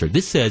officer,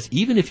 this says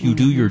even if you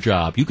do your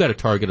job, you've got a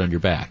target on your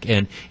back.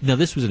 And,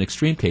 this was an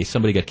extreme case,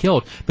 somebody got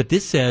killed, but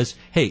this says,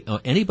 hey,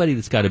 anybody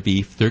that's got a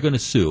beef, they're going to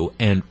sue,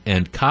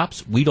 and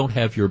cops, we don't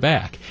have your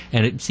back.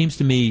 And it seems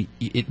to me,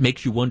 it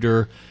makes you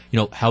wonder,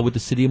 how would the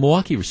City of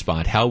Milwaukee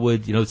respond? How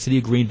would, the City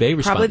of Green Bay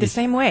respond? Probably the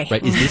same way.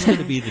 Right? Is this going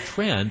to be the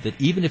trend that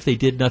even if they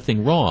did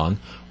nothing wrong,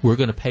 we're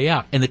going to pay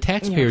out? And the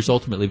taxpayers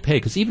ultimately pay,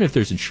 because even if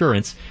there's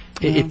insurance,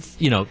 it's,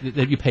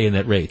 that you pay in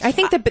that rate. I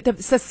think that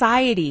the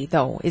society,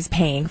 though, is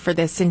paying for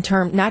this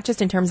not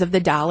just in terms of the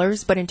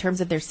dollars, but in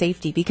terms of their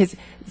safety, because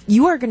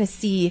you are going to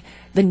see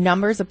the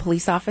numbers of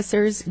police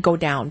officers go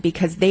down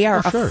because they are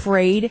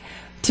afraid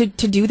to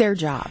do their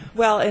job.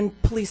 Well, and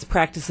police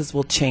practices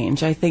will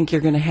change. I think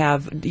you're going to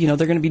have, they're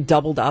going to be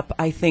doubled up.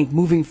 I think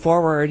moving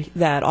forward,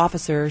 that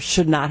officer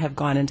should not have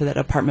gone into that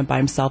apartment by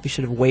himself. He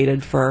should have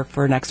waited for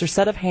an extra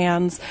set of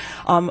hands.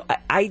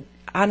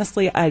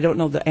 Honestly, I don't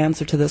know the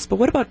answer to this, but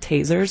what about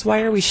tasers?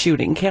 Why are we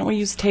shooting? Can't we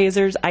use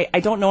tasers? I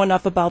don't know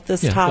enough about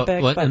this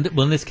topic. Well,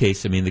 in this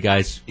case,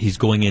 the he's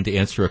going in to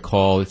answer a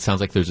call. It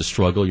sounds like there's a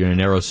struggle. You're in a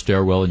narrow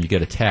stairwell and you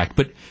get attacked.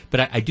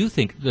 But I do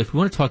think that if we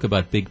want to talk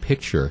about big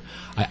picture,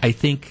 I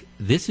think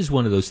this is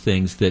one of those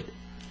things that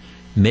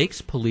makes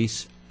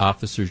police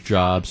officers'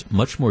 jobs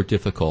much more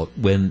difficult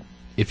when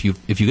if you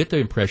get the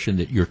impression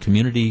that your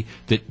community,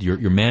 that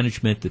your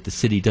management, that the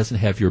city doesn't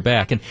have your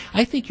back. And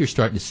I think you're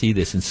starting to see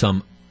this in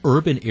some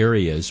urban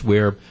areas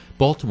where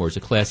Baltimore is a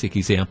classic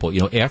example.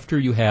 After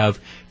you have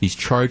these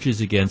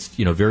charges against,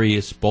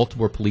 various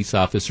Baltimore police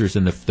officers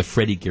in the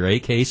Freddie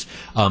Gray case,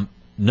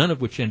 none of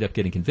which end up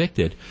getting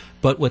convicted.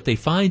 But what they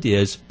find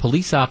is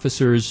police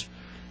officers,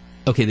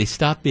 they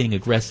stop being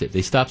aggressive.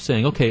 They stop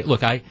saying, okay,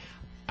 look,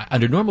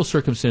 under normal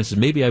circumstances,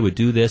 maybe I would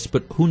do this,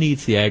 but who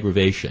needs the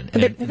aggravation?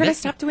 They're going to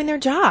stop doing their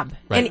job.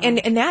 Right.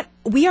 And that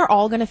we are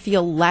all going to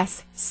feel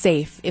less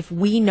safe if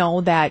we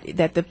know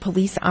that the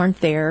police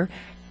aren't there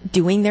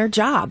doing their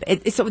job.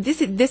 So this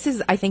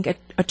is, I think,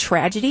 a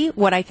tragedy.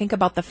 What I think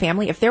about the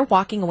family, if they're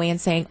walking away and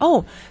saying,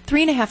 oh,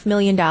 $3.5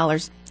 million,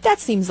 that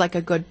seems like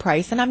a good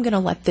price, and I'm going to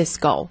let this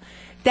go.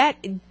 That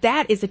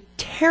is a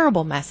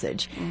terrible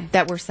message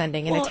that we're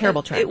sending, and a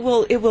terrible trend. It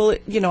will.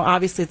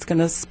 Obviously, it's going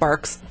to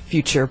spark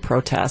future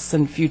protests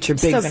and future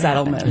big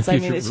settlements.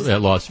 It's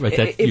loss,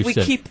 right? If we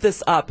keep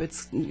this up,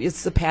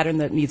 it's a pattern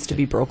that needs to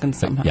be broken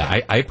somehow.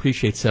 Yeah, I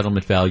appreciate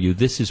settlement value.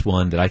 This is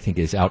one that I think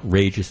is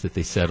outrageous that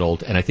they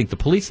settled, and I think the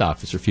police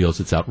officer feels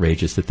it's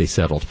outrageous that they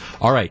settled.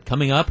 All right,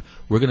 coming up,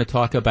 we're going to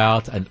talk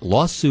about a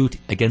lawsuit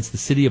against the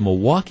City of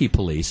Milwaukee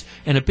Police,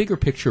 and a bigger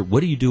picture, what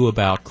do you do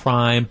about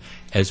crime,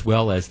 as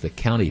well as the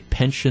county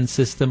pension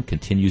system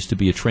continues to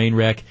be a train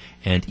wreck,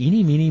 and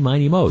eeny, meeny,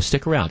 miny, mo.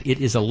 Stick around.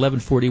 It is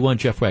 11:41.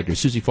 Jeff Wagner,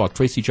 Susie Falk,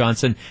 Tracy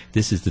Johnson.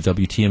 This is the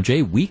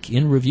WTMJ Week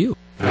in Review.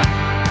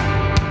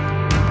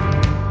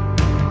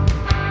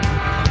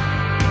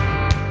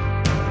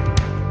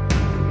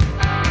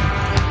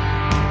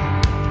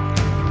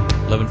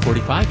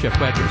 11:45, Jeff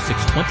Wagner,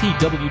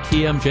 620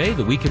 WTMJ,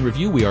 the Week in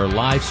Review. We are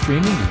live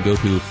streaming. You can go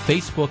to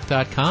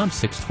Facebook.com,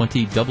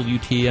 620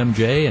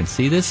 WTMJ, and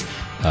see this.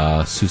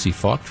 Susie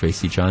Falk,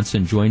 Tracy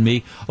Johnson join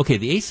me. Okay,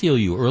 the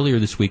ACLU earlier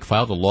this week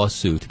filed a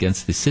lawsuit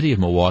against the City of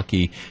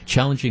Milwaukee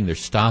challenging their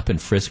stop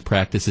and frisk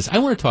practices. I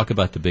want to talk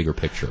about the bigger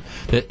picture.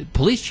 The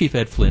Police Chief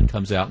Ed Flynn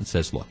comes out and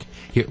says, look,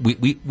 here,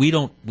 we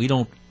don't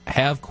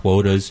have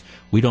quotas.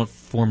 We don't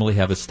formally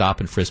have a stop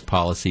and frisk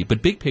policy.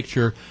 But big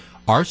picture,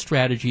 our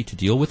strategy to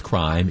deal with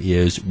crime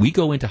is we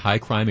go into high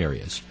crime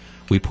areas.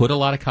 We put a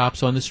lot of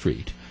cops on the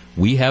street.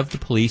 we have the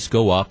police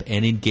go up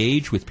and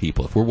engage with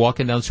people. If we're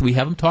walking down, so we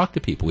have them talk to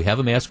people, we have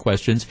them ask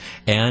questions,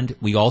 and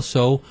we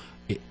also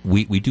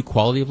we do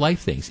quality of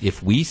life things.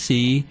 If we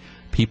see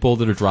people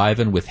that are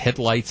driving with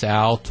headlights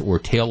out or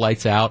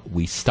taillights out,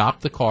 we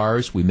stop the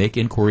cars, we make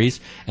inquiries,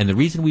 and the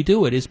reason we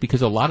do it is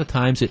because a lot of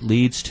times it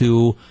leads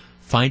to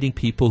finding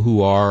people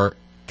who are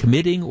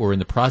committing or in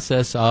the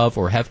process of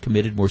or have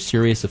committed more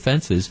serious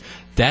offenses.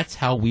 That's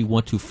how we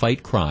want to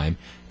fight crime.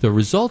 The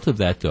result of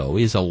that, though,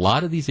 is a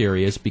lot of these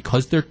areas,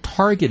 because they're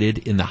targeted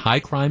in the high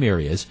crime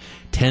areas,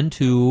 tend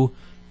to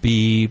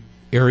be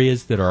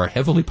areas that are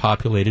heavily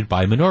populated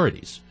by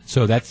minorities.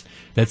 So that's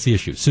the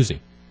issue. Susie.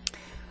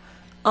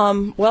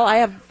 Well,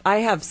 I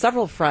have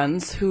several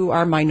friends who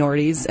are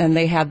minorities, and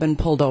they have been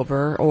pulled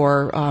over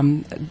or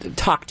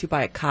talked to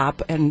by a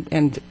cop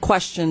and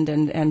questioned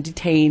and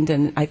detained.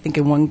 And I think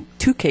in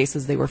two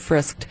cases they were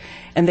frisked,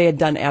 and they had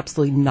done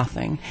absolutely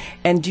nothing.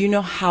 And do you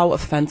know how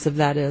offensive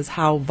that is?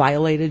 How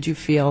violated you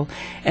feel?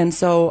 And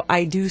so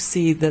I do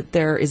see that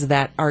there is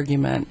that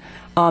argument.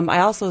 I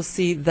also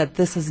see that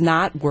this has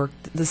not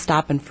worked, the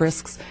stop and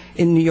frisks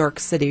in New York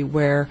City,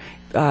 where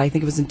I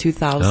think it was in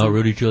 2000. No,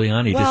 Rudy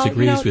Giuliani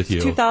disagrees with you.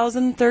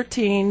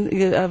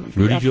 2013, a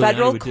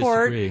federal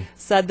court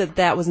said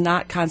that was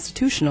not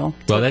constitutional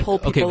to pull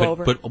people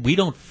over. But we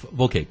don't.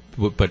 Okay,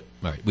 but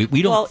all right,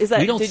 we don't.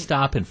 We don't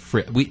stop and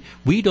frisk.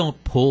 We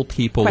don't pull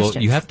people.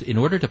 Questions. You have to, in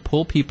order to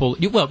pull people.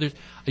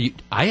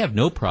 I have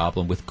no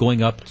problem with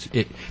going up.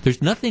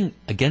 There's nothing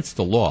against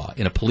the law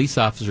in a police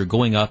officer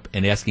going up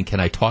and asking,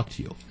 "Can I talk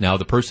to you?" Now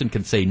the person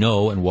can say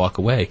no and walk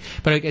away.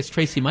 But I guess,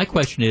 Tracy, my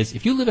question is,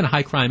 if you live in a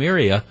high crime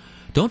area,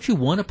 don't you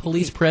want a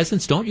police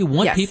presence? Don't you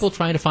want people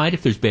trying to find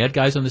if there's bad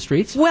guys on the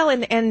streets? Well,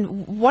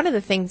 and one of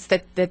the things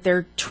that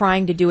they're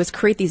trying to do is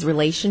create these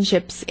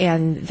relationships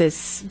and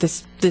this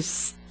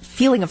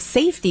feeling of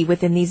safety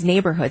within these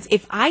neighborhoods.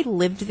 If I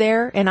lived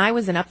there and I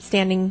was an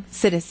upstanding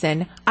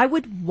citizen, I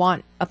would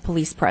want a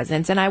police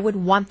presence, and I would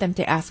want them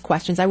to ask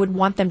questions. I would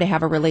want them to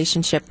have a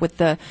relationship with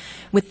the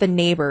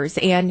neighbors.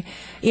 And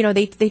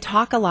they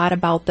talk a lot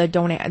about stop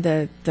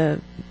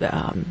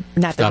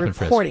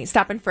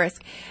and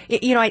frisk.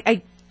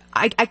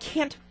 I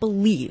can't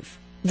believe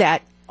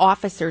that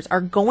officers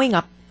are going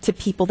up to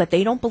people that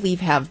they don't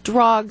believe have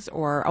drugs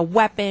or a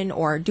weapon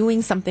or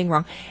doing something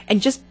wrong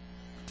and just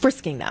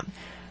frisking them.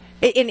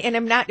 And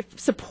I'm not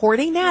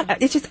supporting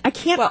that. It's just, I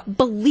can't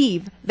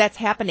believe that's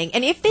happening.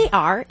 And if they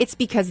are, it's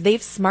because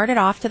they've smarted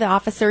off to the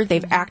officer,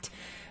 they've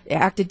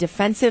acted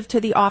defensive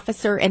to the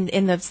officer, and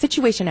the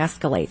situation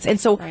escalates. And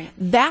so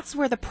that's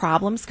where the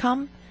problems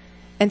come.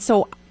 And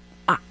so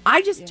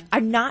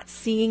I'm not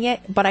seeing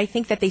it, but I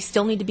think that they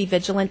still need to be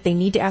vigilant. They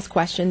need to ask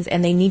questions,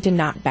 and they need to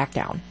not back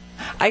down.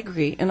 I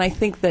agree, and I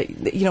think that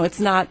it's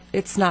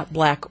not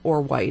black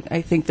or white.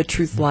 I think the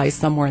truth lies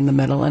somewhere in the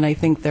middle, and I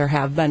think there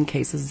have been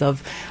cases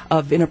of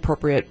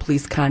inappropriate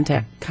police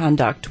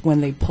conduct when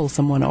they pull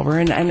someone over,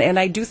 and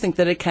I do think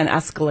that it can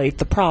escalate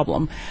the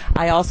problem.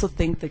 I also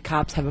think that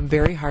cops have a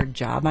very hard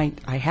job.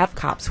 I have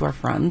cops who are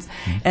friends,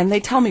 and they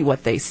tell me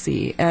what they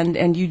see,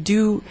 and you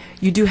do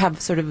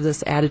have sort of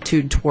this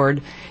attitude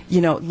toward,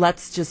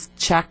 let's just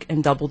check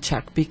and double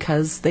check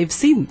because they've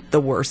seen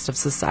the worst of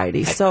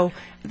society. So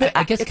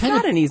I guess it's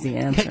not an easy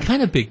answer.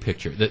 Kind of big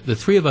picture. The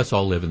three of us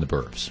all live in the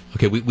burbs.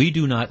 Okay, we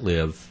do not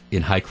live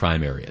in high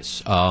crime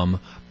areas.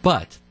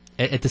 But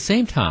at the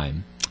same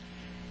time,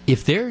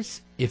 if there,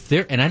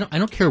 and I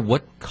don't care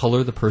what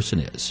color the person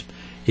is,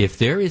 if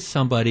there is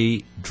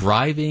somebody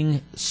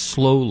driving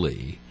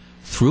slowly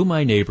through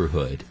my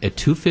neighborhood at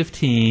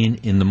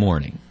 2:15 in the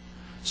morning,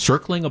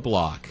 circling a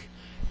block,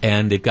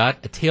 and they've got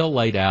a tail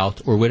light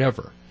out or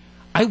whatever,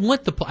 I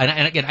want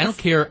and again, I don't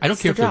care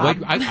if they're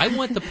white. I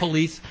want the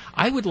police.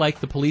 I would like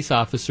the police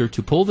officer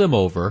to pull them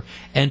over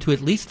and to at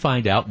least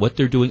find out what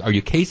they're doing. Are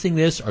you casing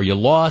this? Are you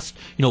lost?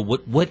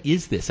 What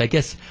is this? I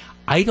guess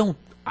I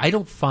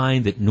don't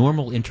find that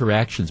normal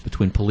interactions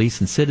between police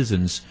and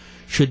citizens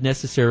should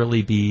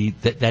necessarily be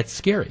that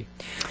scary.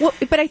 Well,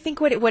 but I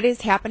think what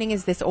is happening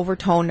is this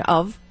overtone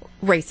of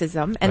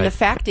racism, and the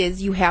fact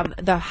is you have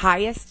the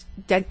highest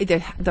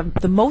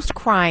the most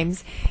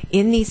crimes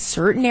in these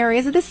certain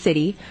areas of the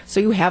city, so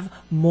you have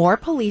more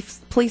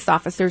police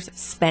officers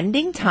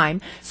spending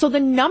time, so the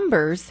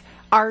numbers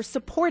are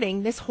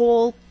supporting this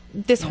whole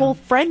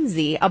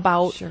frenzy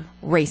about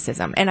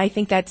racism, and I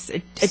think that's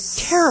a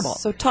terrible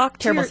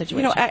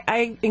situation.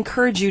 I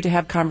encourage you to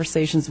have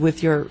conversations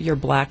with your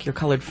black, your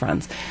colored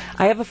friends.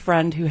 I have a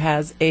friend who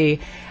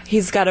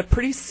he's got a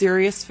pretty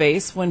serious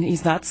face when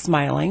he's not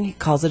smiling. He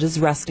calls it his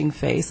resting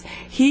face.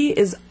 He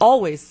is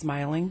always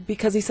smiling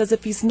because he says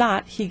if he's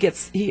not,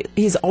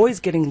 he's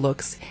always getting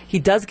looks. He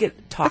does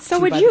get talked to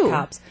by the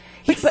cops.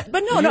 But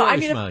no, I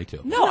mean,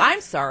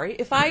 I'm sorry.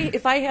 If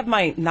I have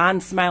my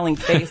non-smiling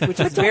face,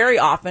 which is very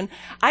often,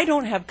 I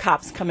don't have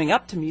cops coming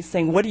up to me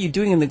saying, "What are you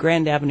doing in the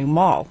Grand Avenue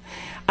Mall?"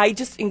 I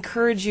just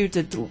encourage you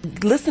to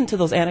listen to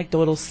those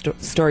anecdotal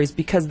stories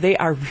because they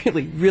are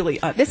really, really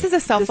This is a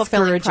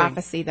self-fulfilling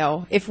prophecy,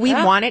 though. If we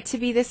want it to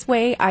be this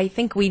way, I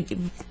think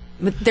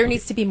But there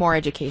needs to be more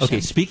education.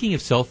 Okay, speaking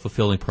of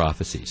self-fulfilling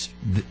prophecies,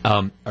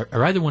 are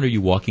either one of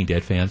you Walking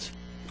Dead fans?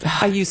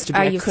 I used to be.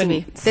 I I used to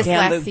couldn't be. This stand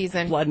last the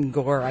season. blood and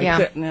gore. Yeah.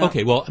 I couldn't.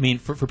 Okay, well, I mean,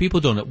 for people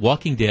who don't know,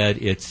 Walking Dead,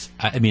 it's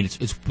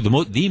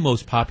the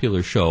most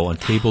popular show on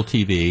cable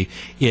TV.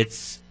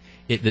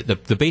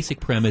 The basic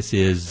premise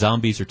is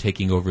zombies are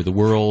taking over the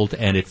world,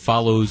 and it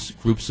follows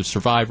groups of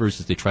survivors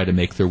as they try to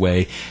make their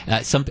way.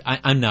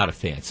 I'm not a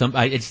fan.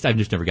 I've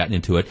just never gotten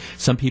into it.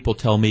 Some people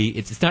tell me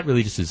it's not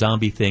really just a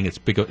zombie thing.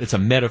 It's a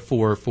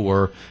metaphor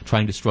for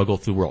trying to struggle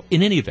through the world.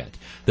 In any event,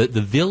 the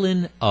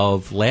villain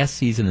of last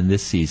season and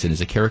this season is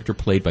a character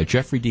played by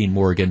Jeffrey Dean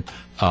Morgan,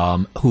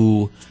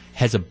 who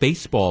has a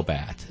baseball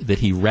bat that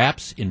he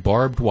wraps in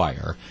barbed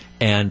wire,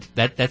 and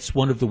that's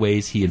one of the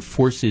ways he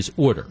enforces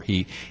order.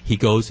 He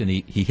goes and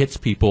he hits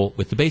people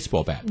with the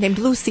baseball bat. Named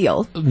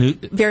Lucille.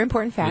 Very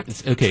important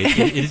fact. Okay,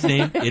 it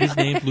is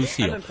named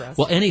Lucille.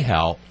 Well,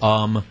 anyhow,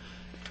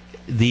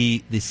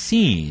 the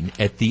scene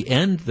at the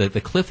end, the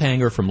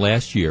cliffhanger from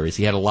last year is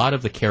he had a lot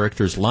of the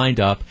characters lined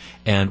up,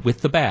 and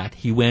with the bat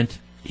he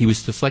was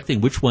selecting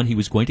which one he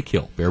was going to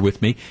kill. Bear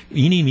with me.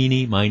 Eeny,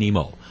 meeny, miny,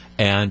 mo.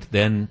 And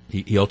then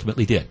he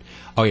ultimately did.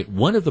 All right,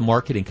 one of the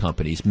marketing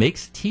companies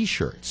makes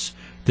T-shirts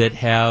that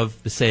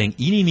have the saying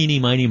 "eeny, meeny,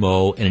 miny,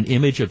 mo" and an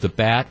image of the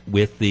bat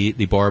with the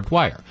barbed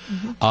wire.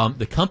 Mm-hmm.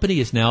 The company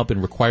has now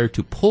been required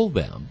to pull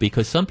them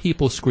because some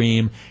people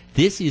scream,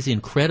 "This is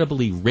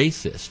incredibly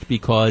racist,"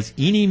 because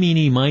 "eeny,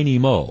 meeny, miny,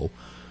 mo"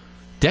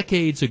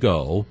 decades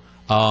ago.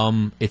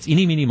 It's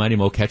 "eeny, meeny, miny,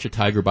 mo, catch a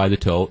tiger by the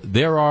toe."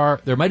 There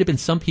might have been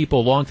some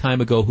people a long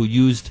time ago who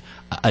used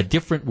a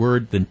different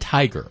word than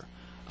tiger.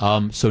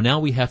 So now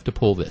we have to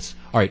pull this.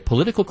 All right,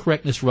 political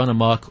correctness run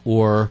amok,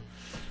 or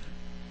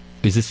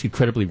is this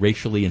incredibly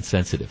racially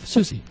insensitive?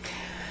 Susie.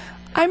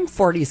 I'm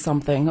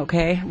 40-something,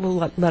 okay?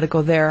 We'll let it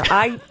go there.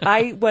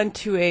 I went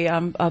to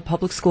a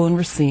public school in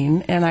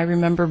Racine, and I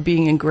remember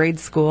being in grade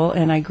school,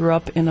 and I grew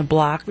up in a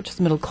block, which is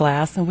middle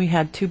class, and we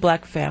had 2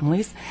 black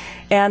families,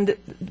 and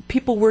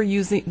people were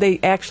they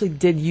actually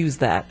did use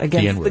that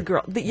against the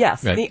girl.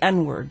 Yes, right. The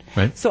N-word.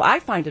 Right. So I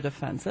find it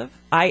offensive.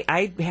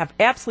 I have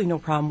absolutely no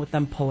problem with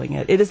them pulling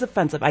it. It is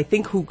offensive. I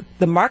think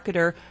the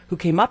marketer who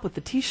came up with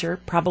the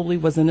T-shirt probably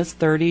was in his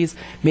 30s,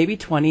 maybe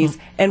 20s,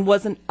 and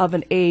wasn't of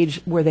an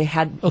age where they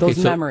had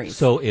those memories.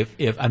 So if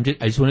I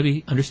just want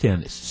to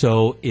understand this.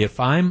 So if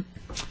I'm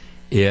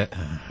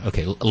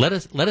okay, let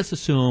us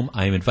assume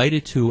I am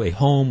invited to a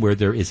home where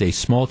there is a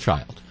small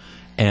child,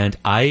 and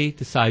I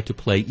decide to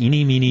play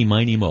 "eeny, meeny,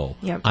 miny, mo."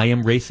 Yep. I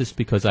am racist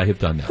because I have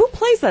done that. Who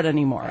plays that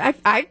anymore?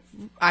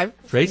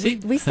 Tracy?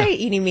 We say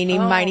 "eeny, meeny,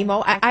 miny,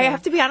 mo." Okay. I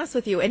have to be honest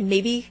with you, and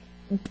maybe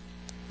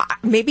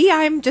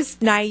I'm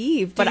just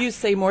naive. But do you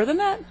say more than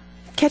that?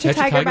 Catch a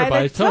tiger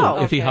by the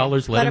toe. If he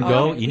hollers, let him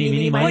go. Eeny,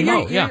 meeny, miny,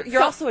 mo.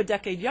 You're also a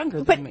decade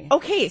younger than me.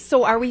 Okay,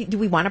 so do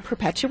we want to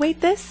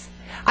perpetuate this?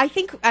 I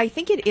think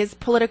it is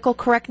political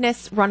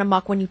correctness run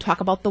amok when you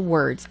talk about the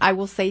words. I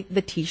will say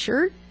the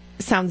T-shirt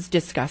sounds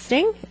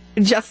disgusting,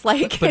 just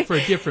like... But for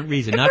a different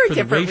reason, not for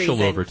the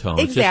racial overtones,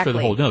 exactly. Just for the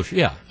whole notion.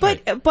 Yeah.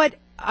 But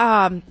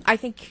I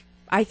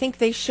think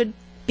they should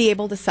be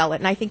able to sell it.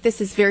 And I think this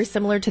is very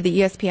similar to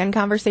the ESPN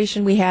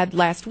conversation we had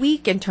last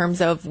week in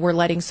terms of we're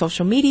letting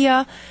social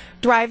media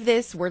drive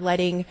this. We're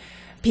letting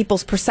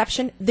people's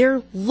perception.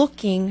 They're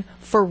looking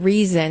for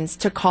reasons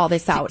to call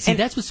this out. See,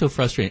 that's what's so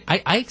frustrating.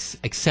 I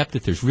accept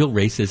that there's real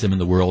racism in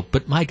the world,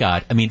 but my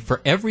God, I mean,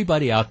 for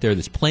everybody out there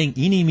that's playing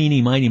eeny,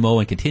 meeny, miny, mo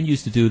and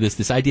continues to do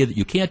this idea that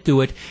you can't do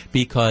it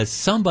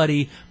because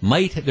there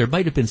might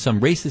have been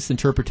some racist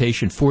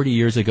interpretation 40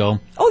 years ago.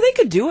 Oh, they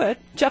could do it.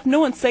 Jeff,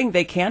 no one's saying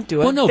they can't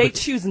do it. Well, no, they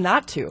choose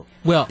not to.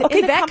 Well,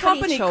 okay, that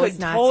company chose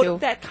not to.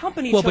 That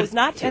company chose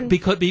not to.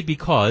 Because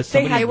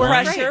they had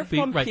wanted, pressure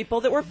from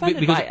people that were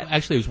offended by it.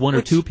 Actually, it was one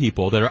or two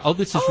people that are,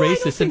 this is racist.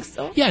 I don't think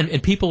so. Yeah,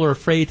 and people are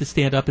afraid to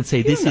stand up and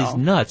say, this is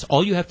nuts.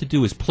 All you have to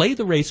do is play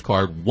the race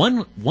card.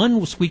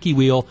 One squeaky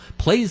wheel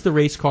plays the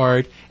race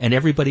card, and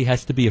everybody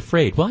has to be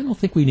afraid. Well, I don't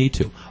think we need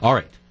to. All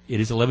right. It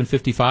is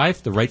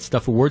 11:55. The Right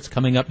Stuff Awards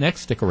coming up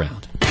next. Stick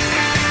around.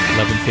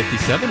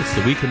 11:57. It's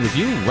the Week in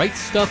Review Right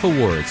Stuff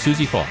Awards.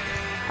 Susie Falk.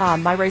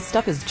 My right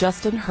stuff is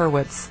Justin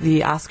Hurwitz,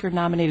 the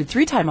Oscar-nominated,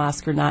 3-time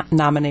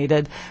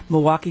Oscar-nominated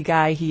Milwaukee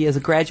guy. He is a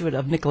graduate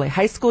of Nicolet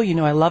High School. You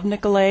know I love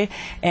Nicolet.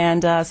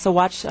 And so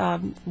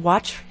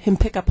watch him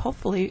pick up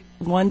hopefully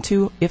 1,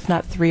 2, if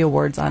not 3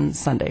 awards on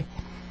Sunday.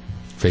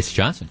 Tracy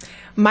Johnson.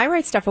 My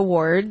Right Stuff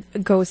Award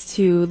goes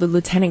to the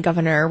Lieutenant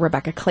Governor,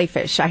 Rebecca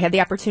Clayfish. I had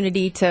the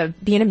opportunity to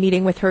be in a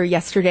meeting with her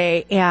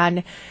yesterday,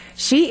 and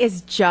she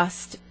is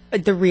just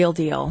the real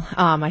deal.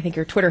 I think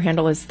your Twitter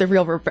handle is the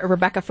real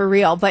Rebecca for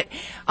real, but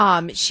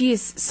she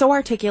is so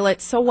articulate,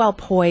 so well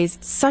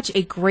poised, such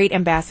a great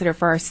ambassador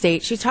for our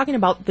state. She's talking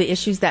about the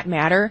issues that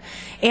matter,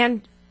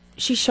 and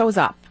she shows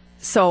up.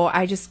 So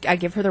I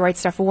give her the Right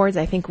Stuff Awards.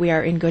 I think we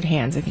are in good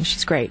hands. I think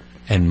she's great.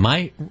 And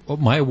my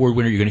award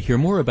winner, you're going to hear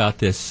more about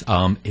this.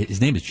 His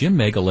name is Jim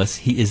Megalis.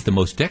 He is the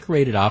most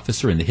decorated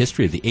officer in the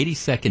history of the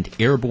 82nd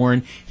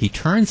Airborne. He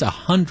turns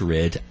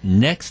 100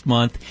 next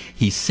month.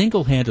 He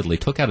single-handedly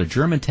took out a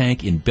German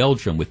tank in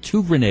Belgium with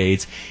 2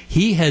 grenades.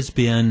 He has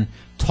been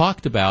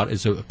talked about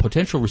as a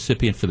potential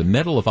recipient for the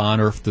Medal of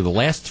Honor through the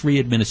last 3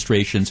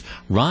 administrations.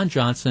 Ron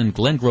Johnson,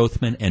 Glenn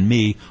Grothman, and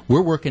me,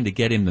 we're working to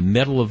get him the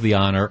Medal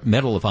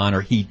of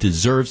Honor. He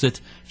deserves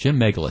it. Jim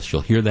Megalis,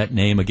 you'll hear that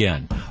name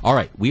again. All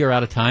right, we are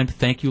out of time.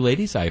 Thank you,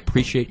 ladies. I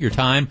appreciate your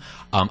time.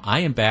 I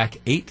am back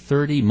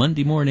 8:30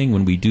 Monday morning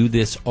when we do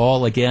this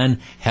all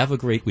again. Have a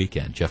great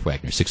weekend. Jeff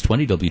Wagner,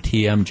 620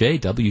 WTMJ,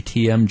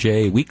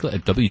 WTMJ Weekly,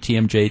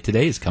 WTMJ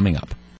Today is coming up.